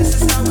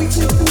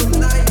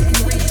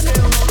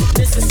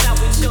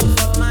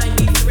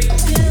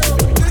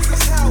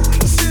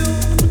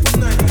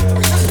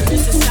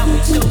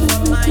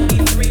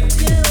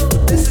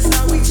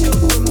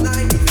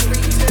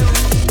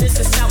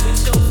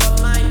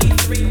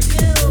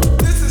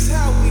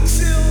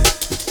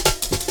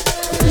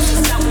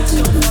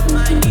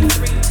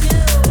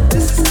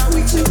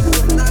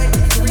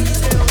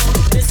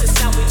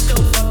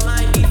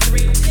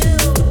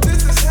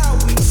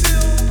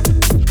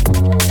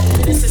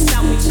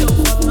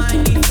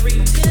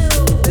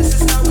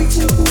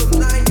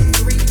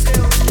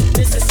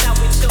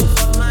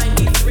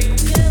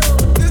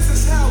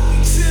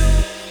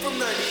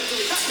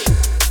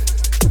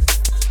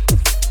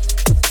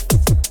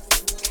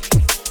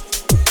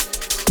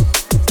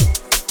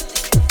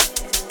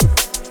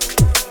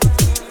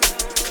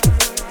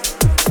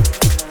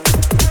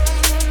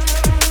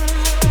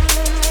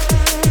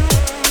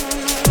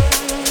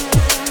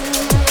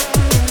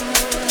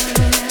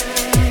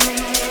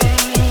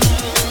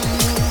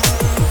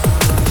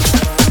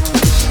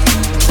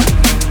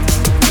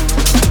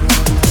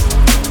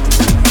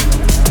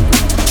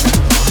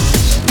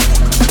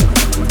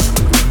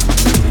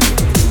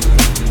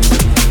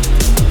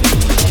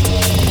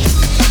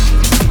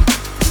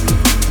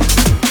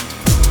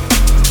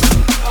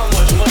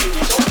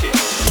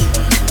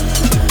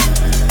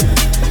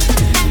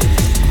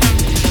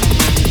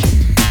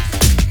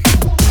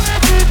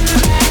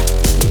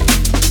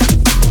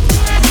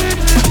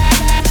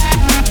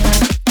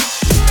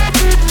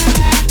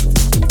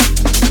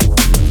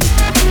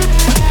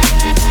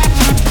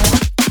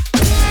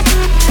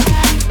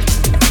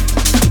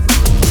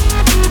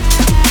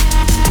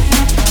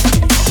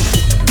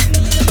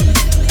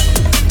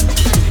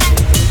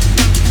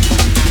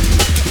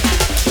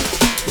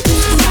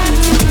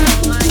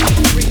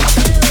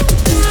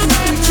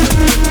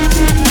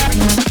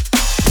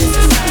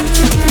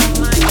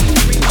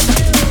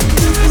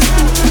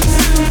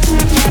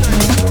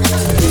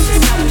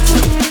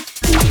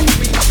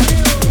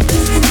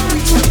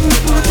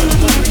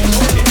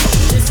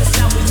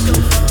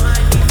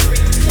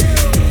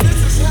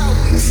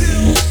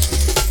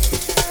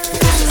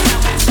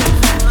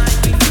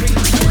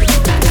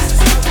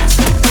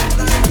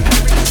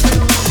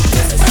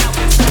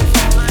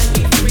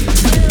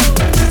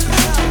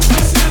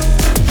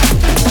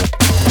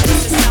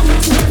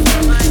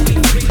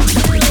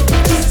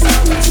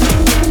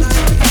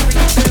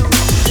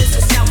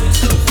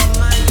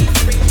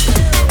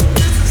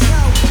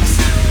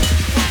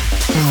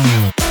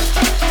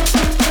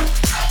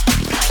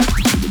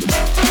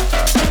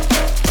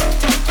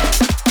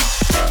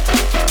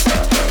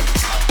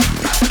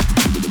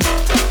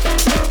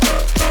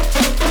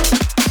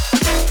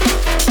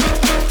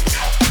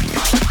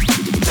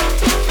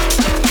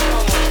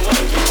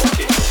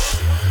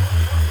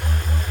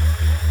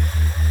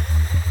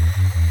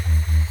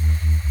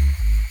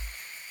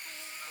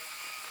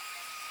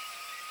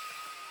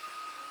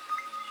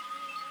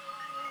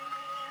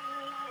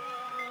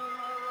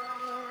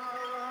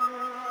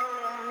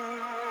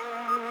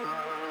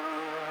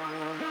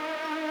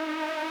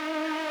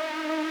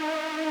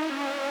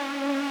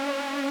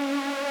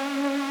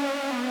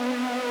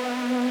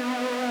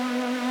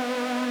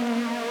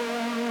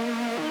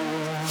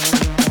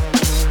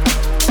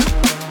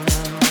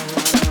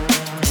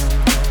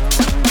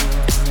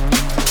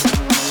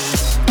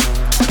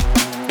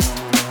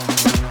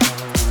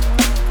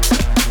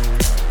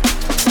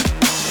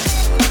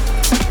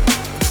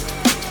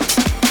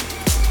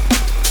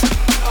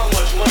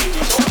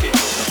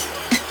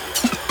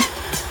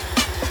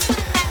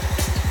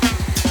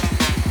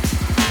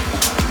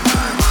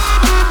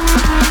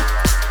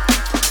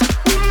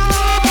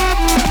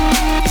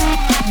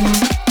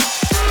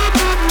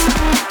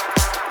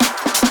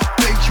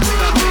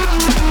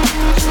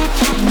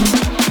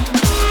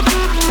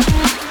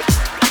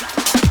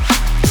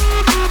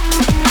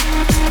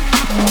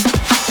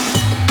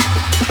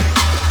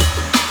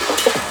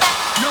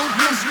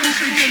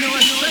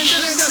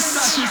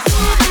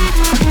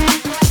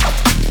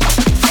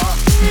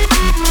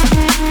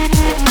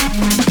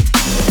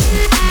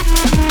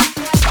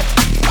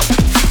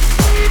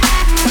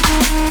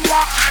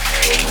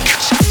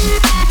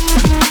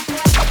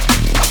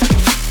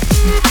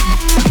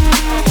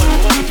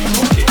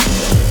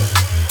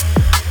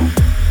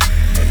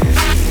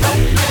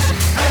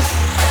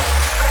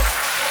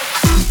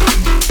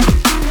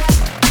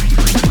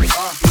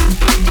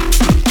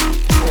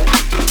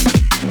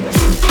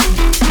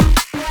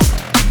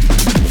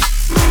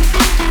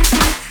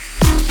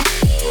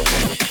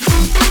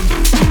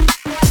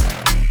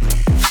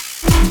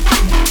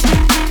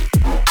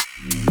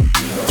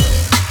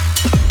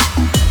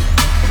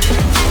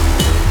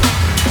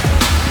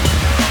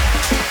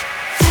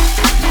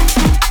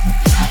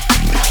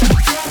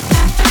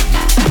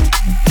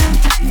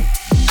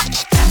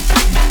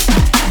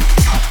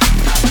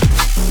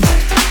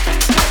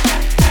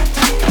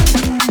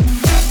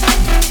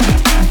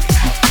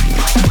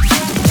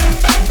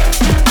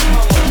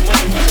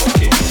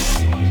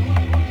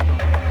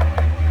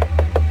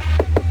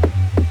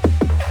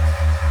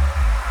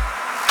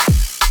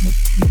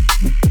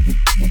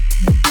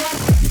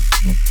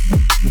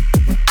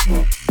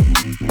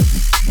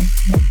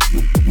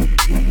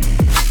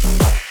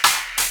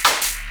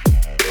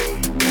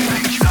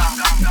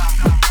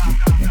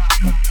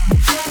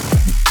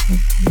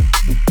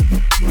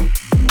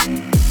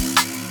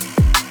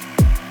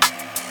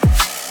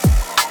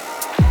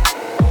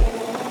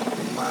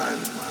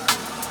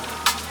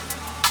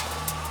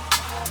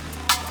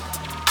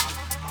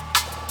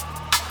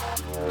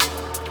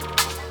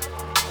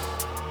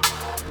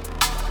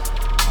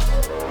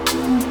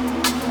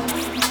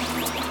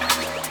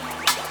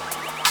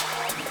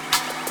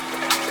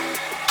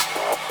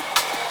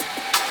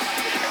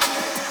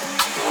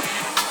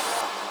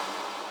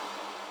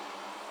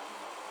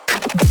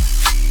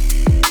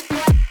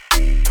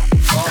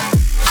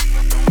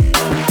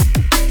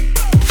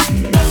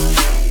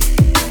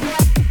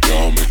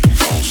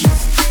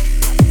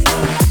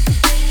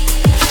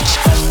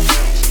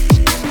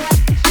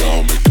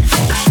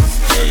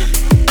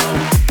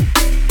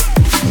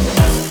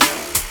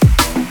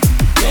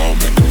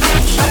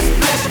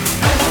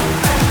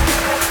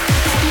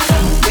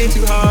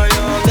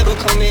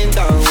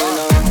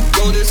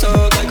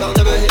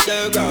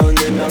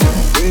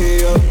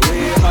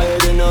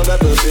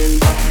 been.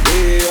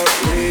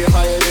 Way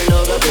higher than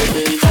I've ever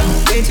been.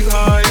 Way too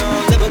high,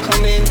 I'm never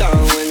coming down.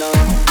 When I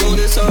roll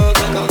this up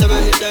like I'll never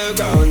hit the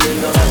ground.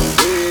 And I'm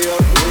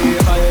way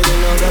higher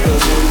than I've ever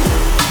been.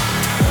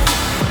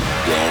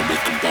 Y'all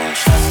make 'em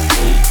bounce.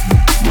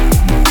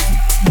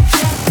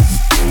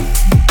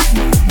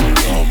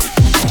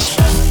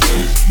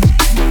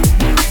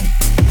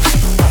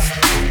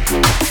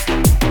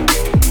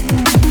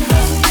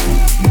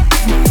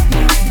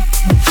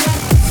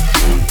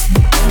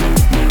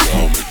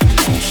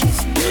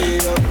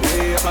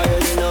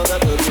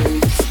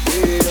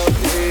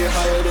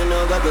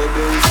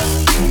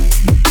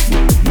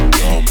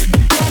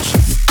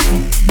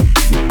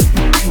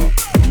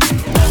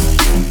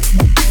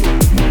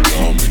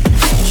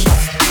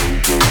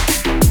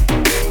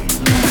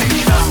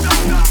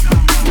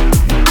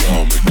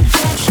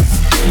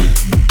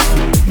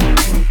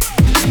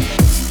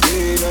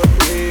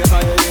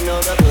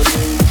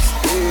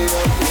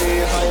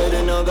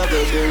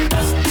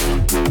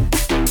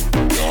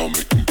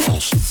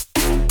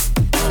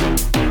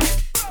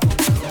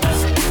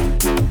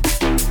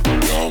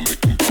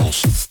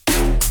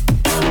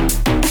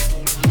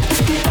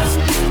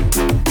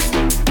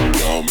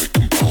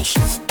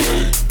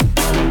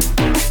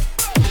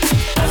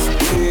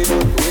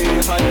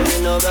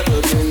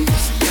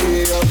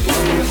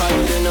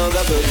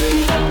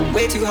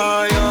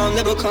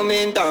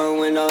 Coming down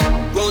when I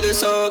roll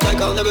this up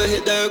like I'll never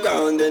hit the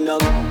ground. And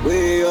I'm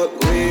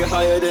way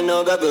higher than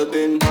I've ever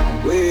been.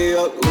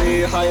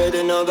 Way higher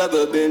than I've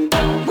ever been.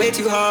 Way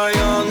too high,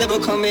 I'm never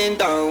coming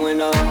down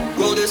when I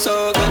roll this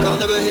up like I'll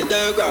never hit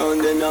the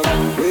ground. And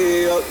I'm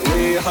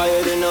way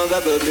higher than I've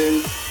ever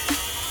been.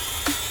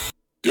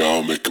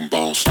 Y'all make 'em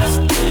bounce.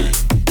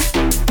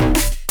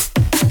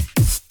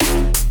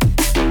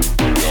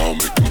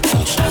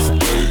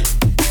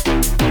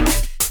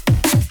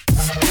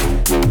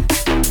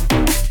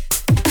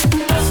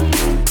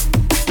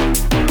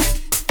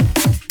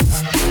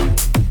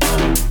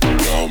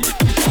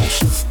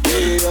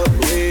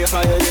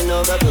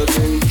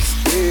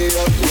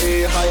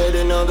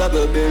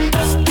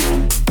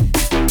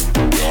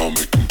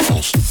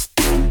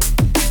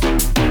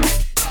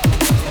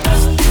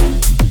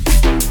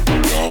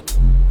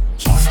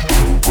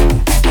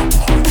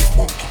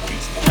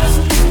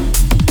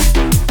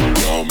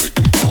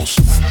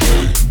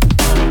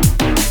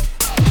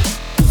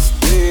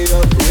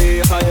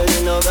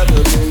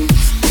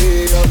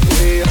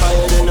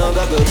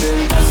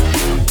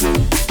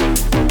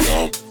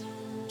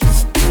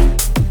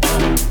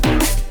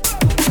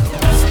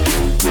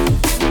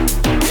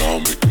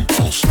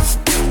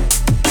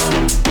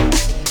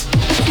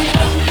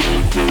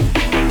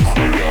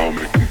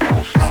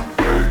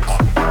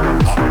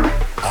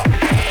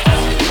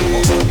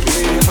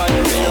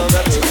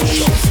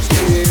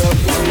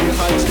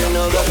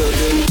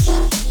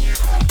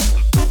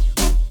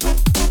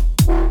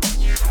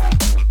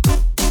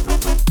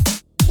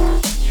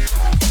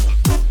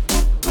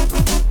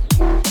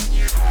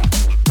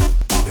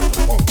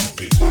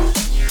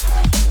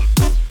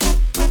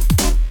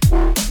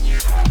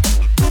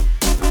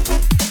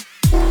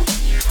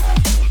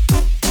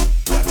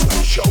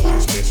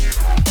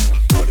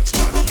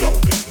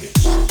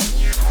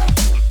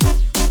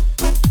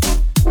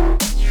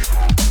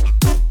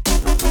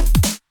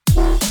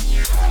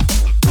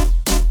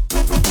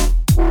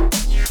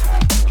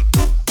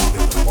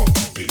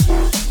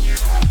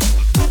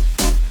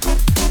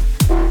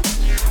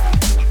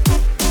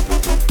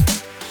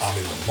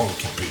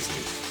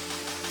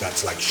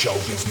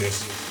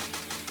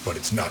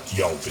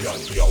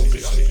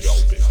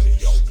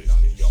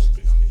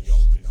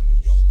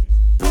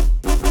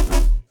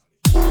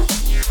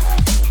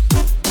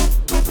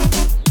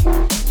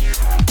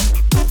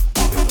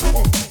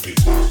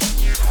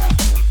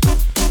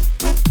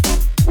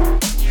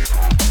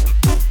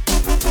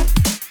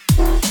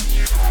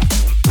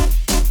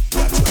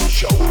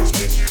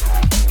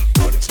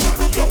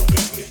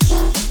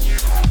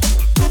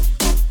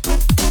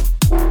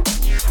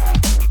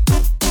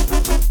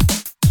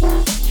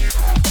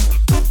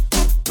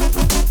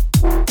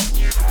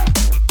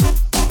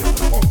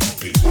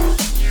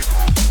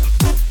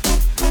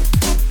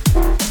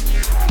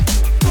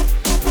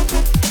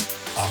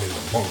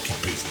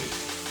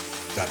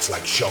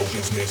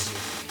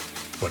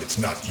 It's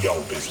not your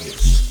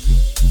business.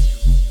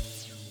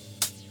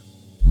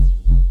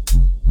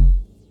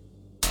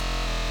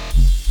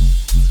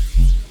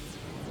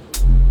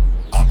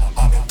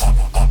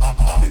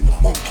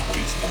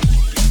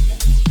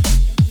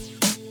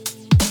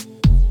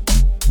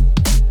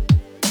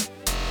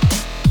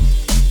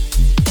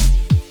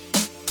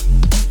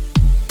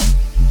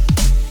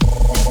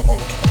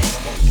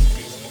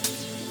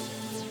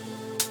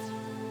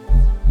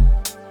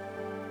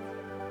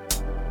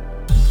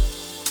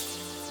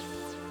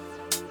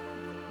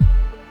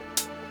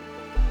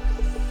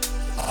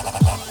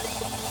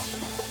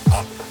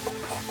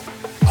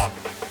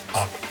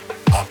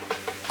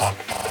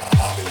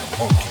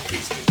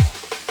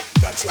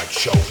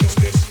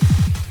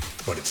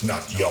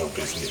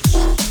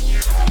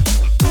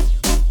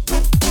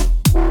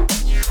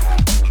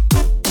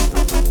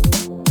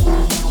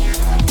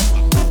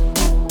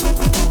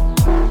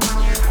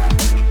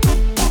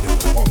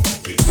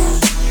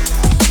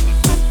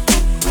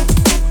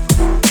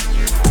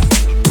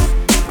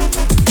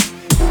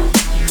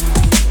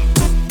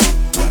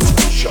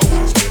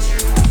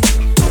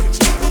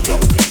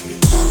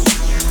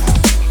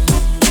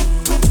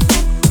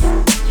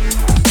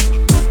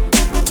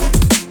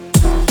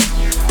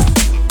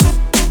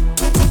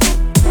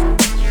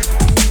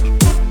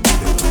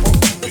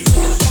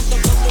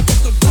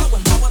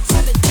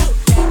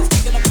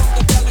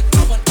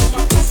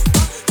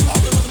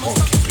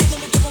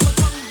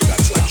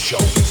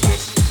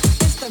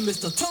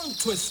 Mr. Tongue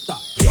Twister.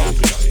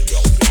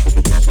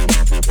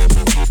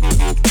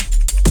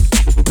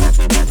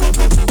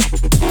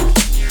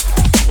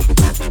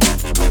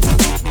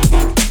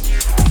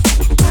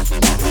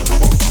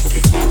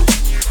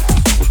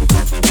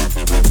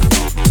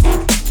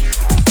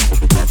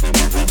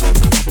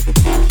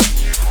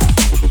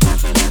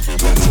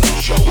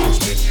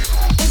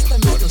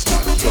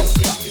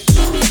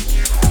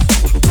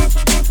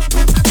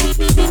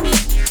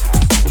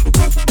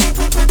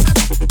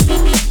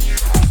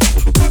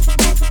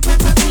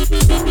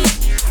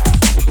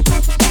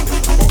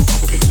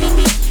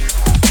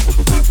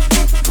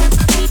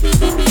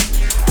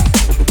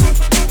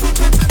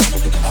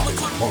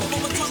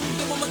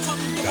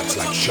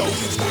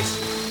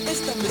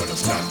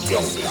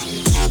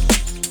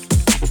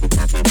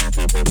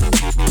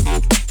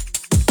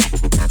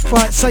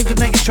 Right, save the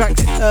next track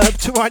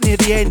to right near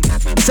the end.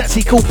 It's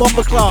actually called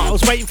Bomber Clark. I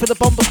was waiting for the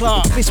Bomber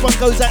Clark. This one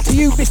goes out to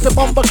you, Mr.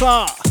 Bomber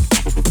Clark.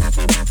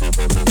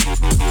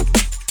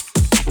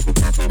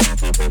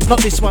 Not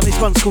this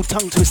one's called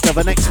Tongue Twister,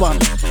 the next one.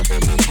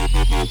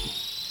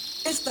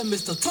 It's the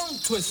Mr. Tongue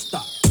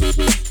Twister.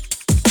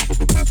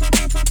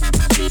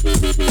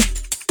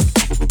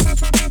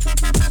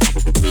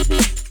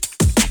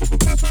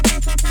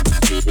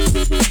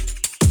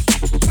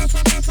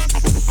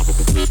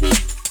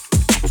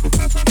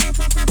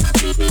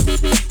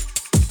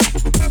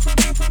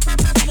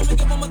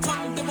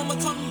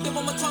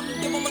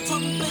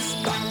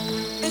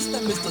 It's the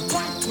Mr.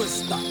 Tongue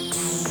Twister.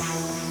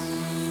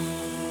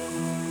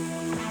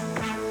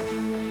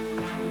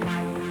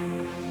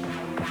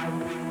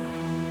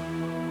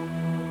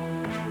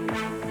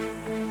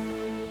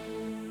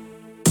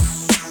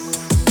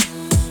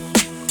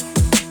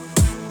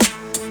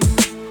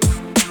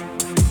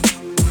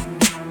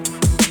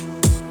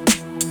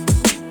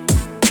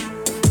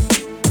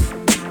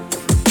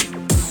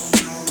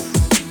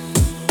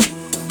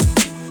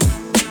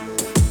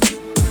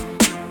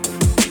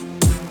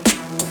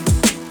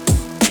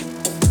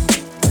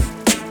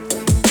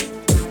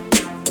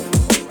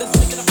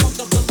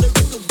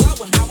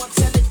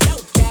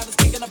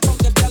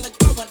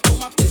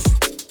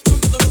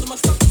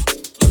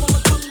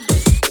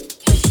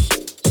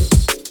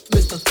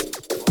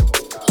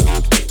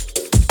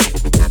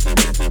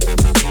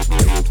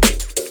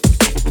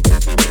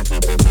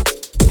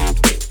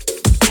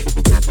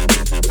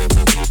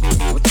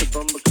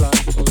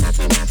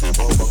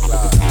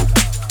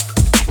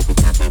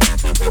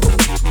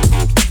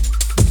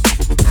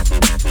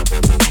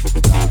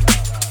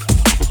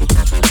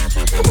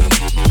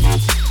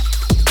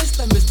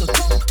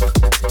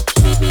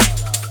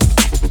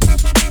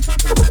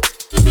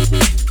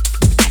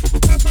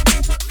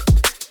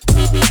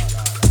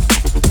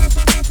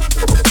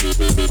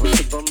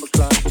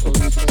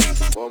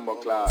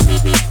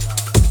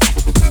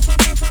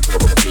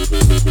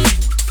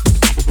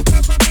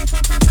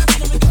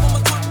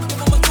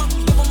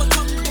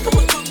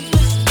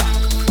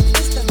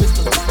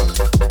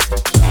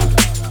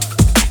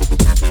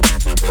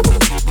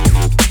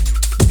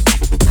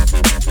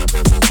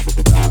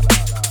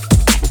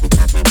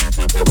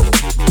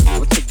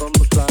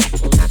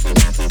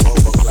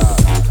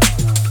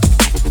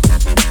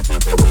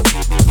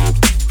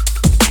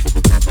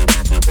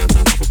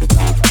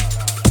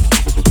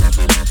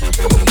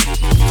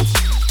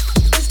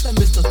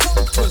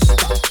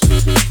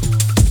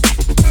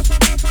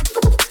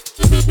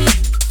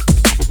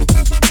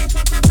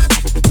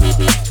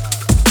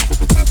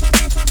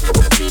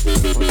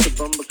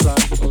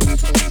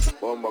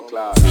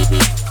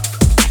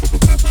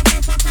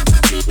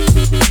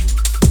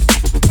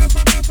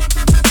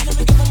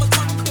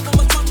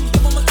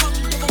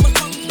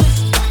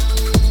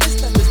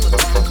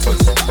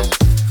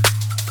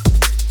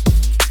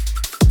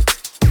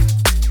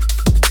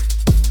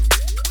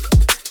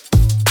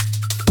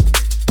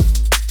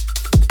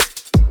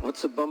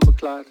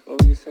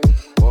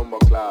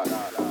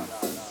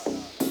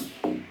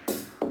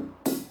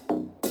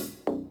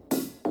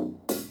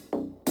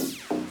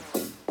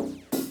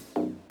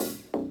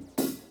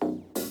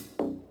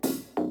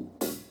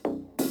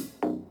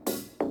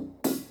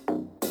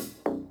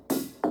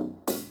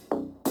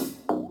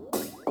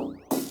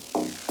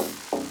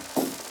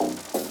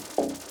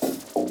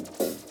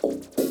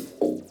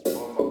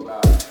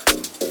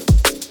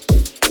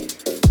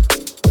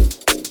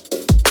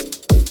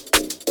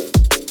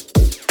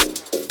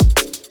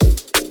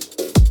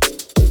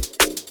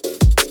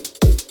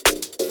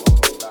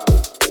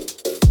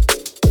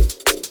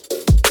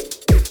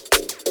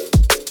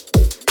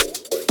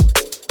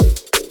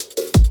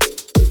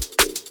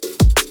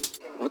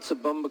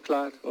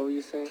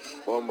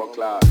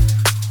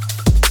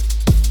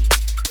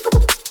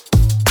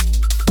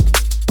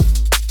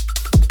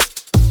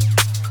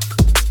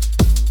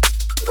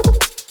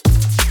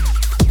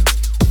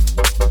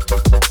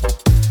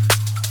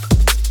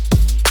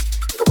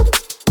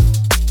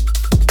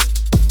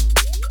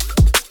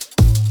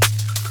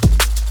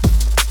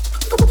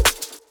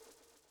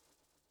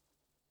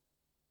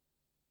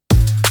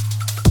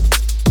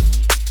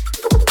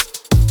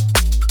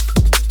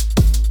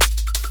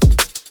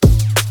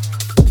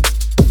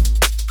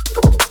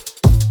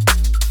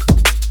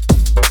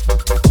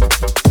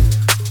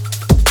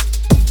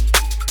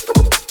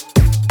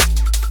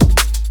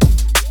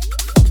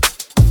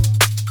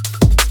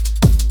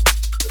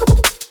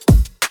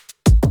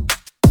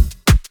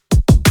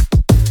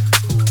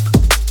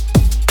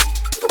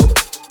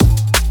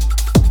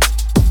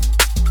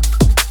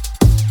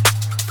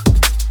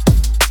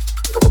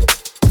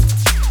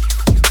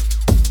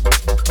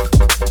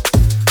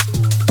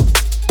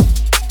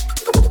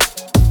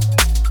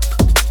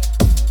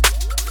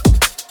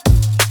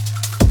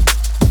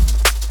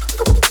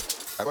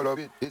 love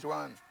it. This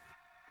one.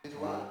 This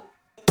one.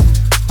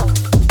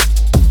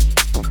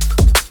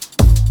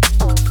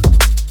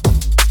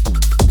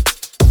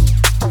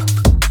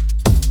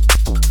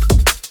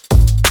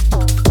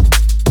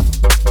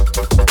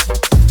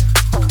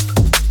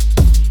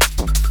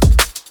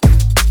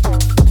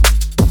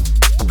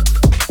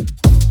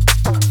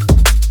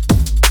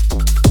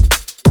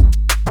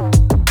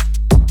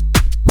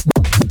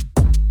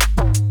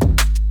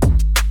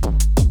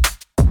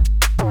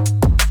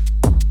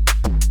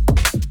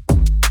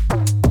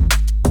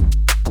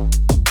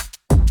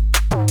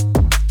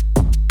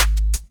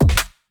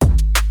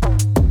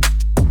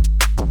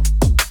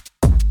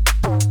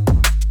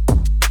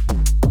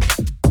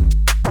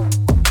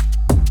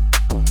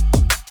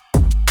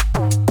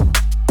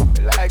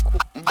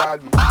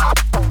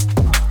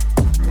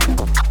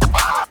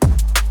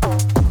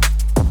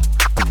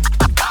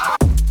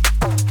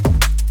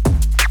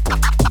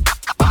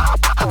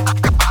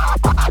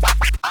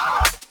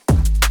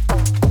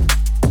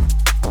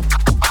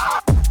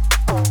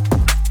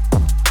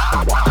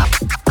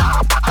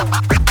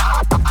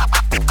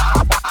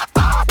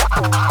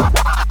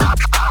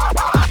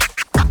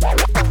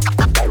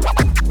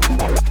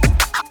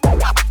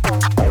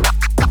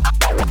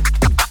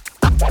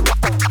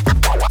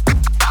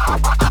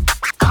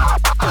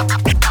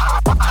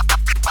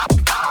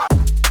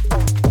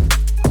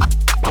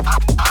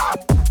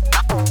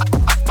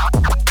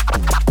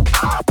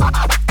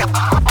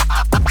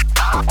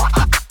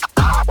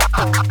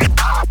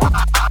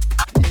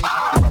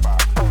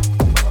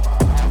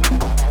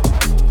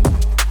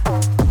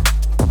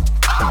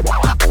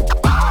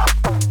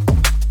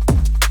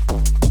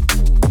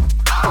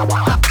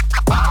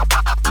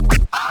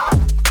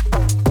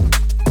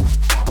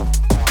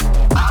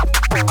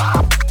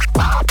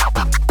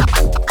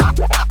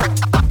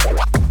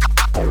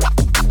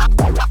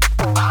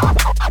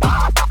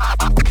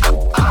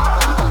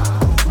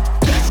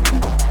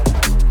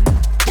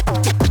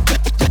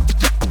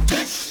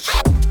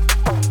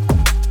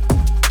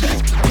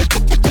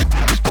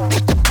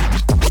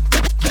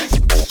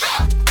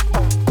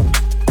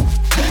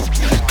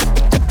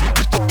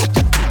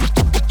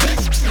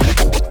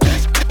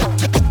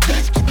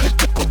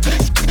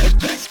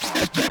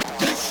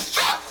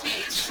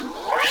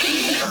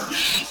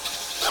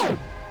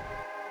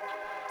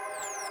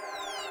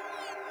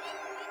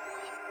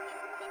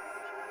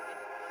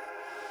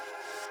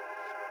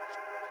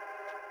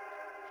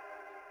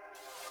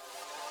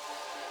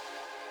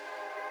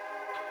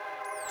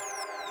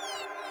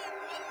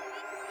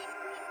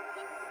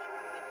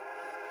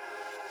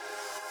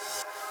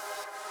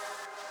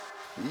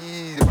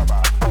 Easy,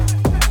 Baba.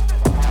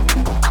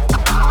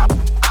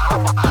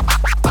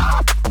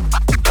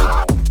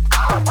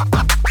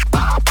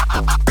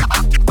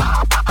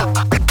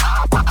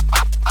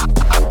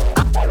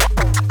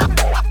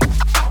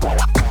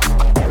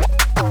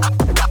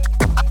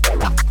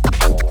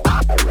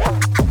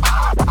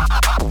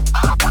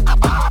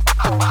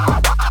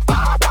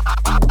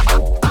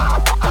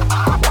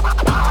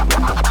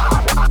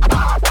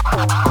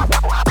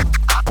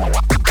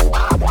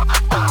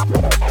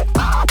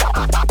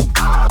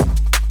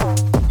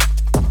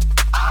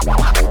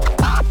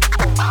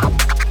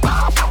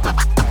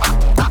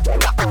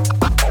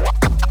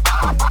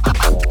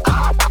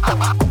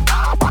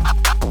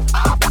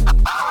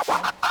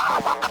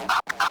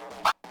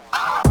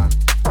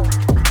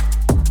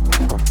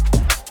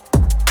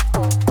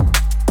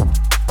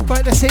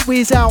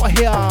 We's out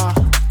here.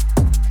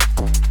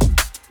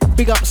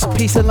 Big ups,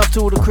 peace and love to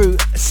all the crew.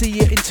 See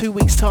you in 2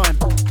 weeks' time.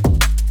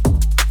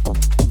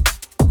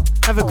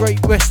 Have a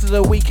great rest of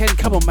the weekend.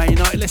 Come on, Man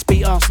United, let's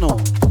beat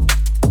Arsenal.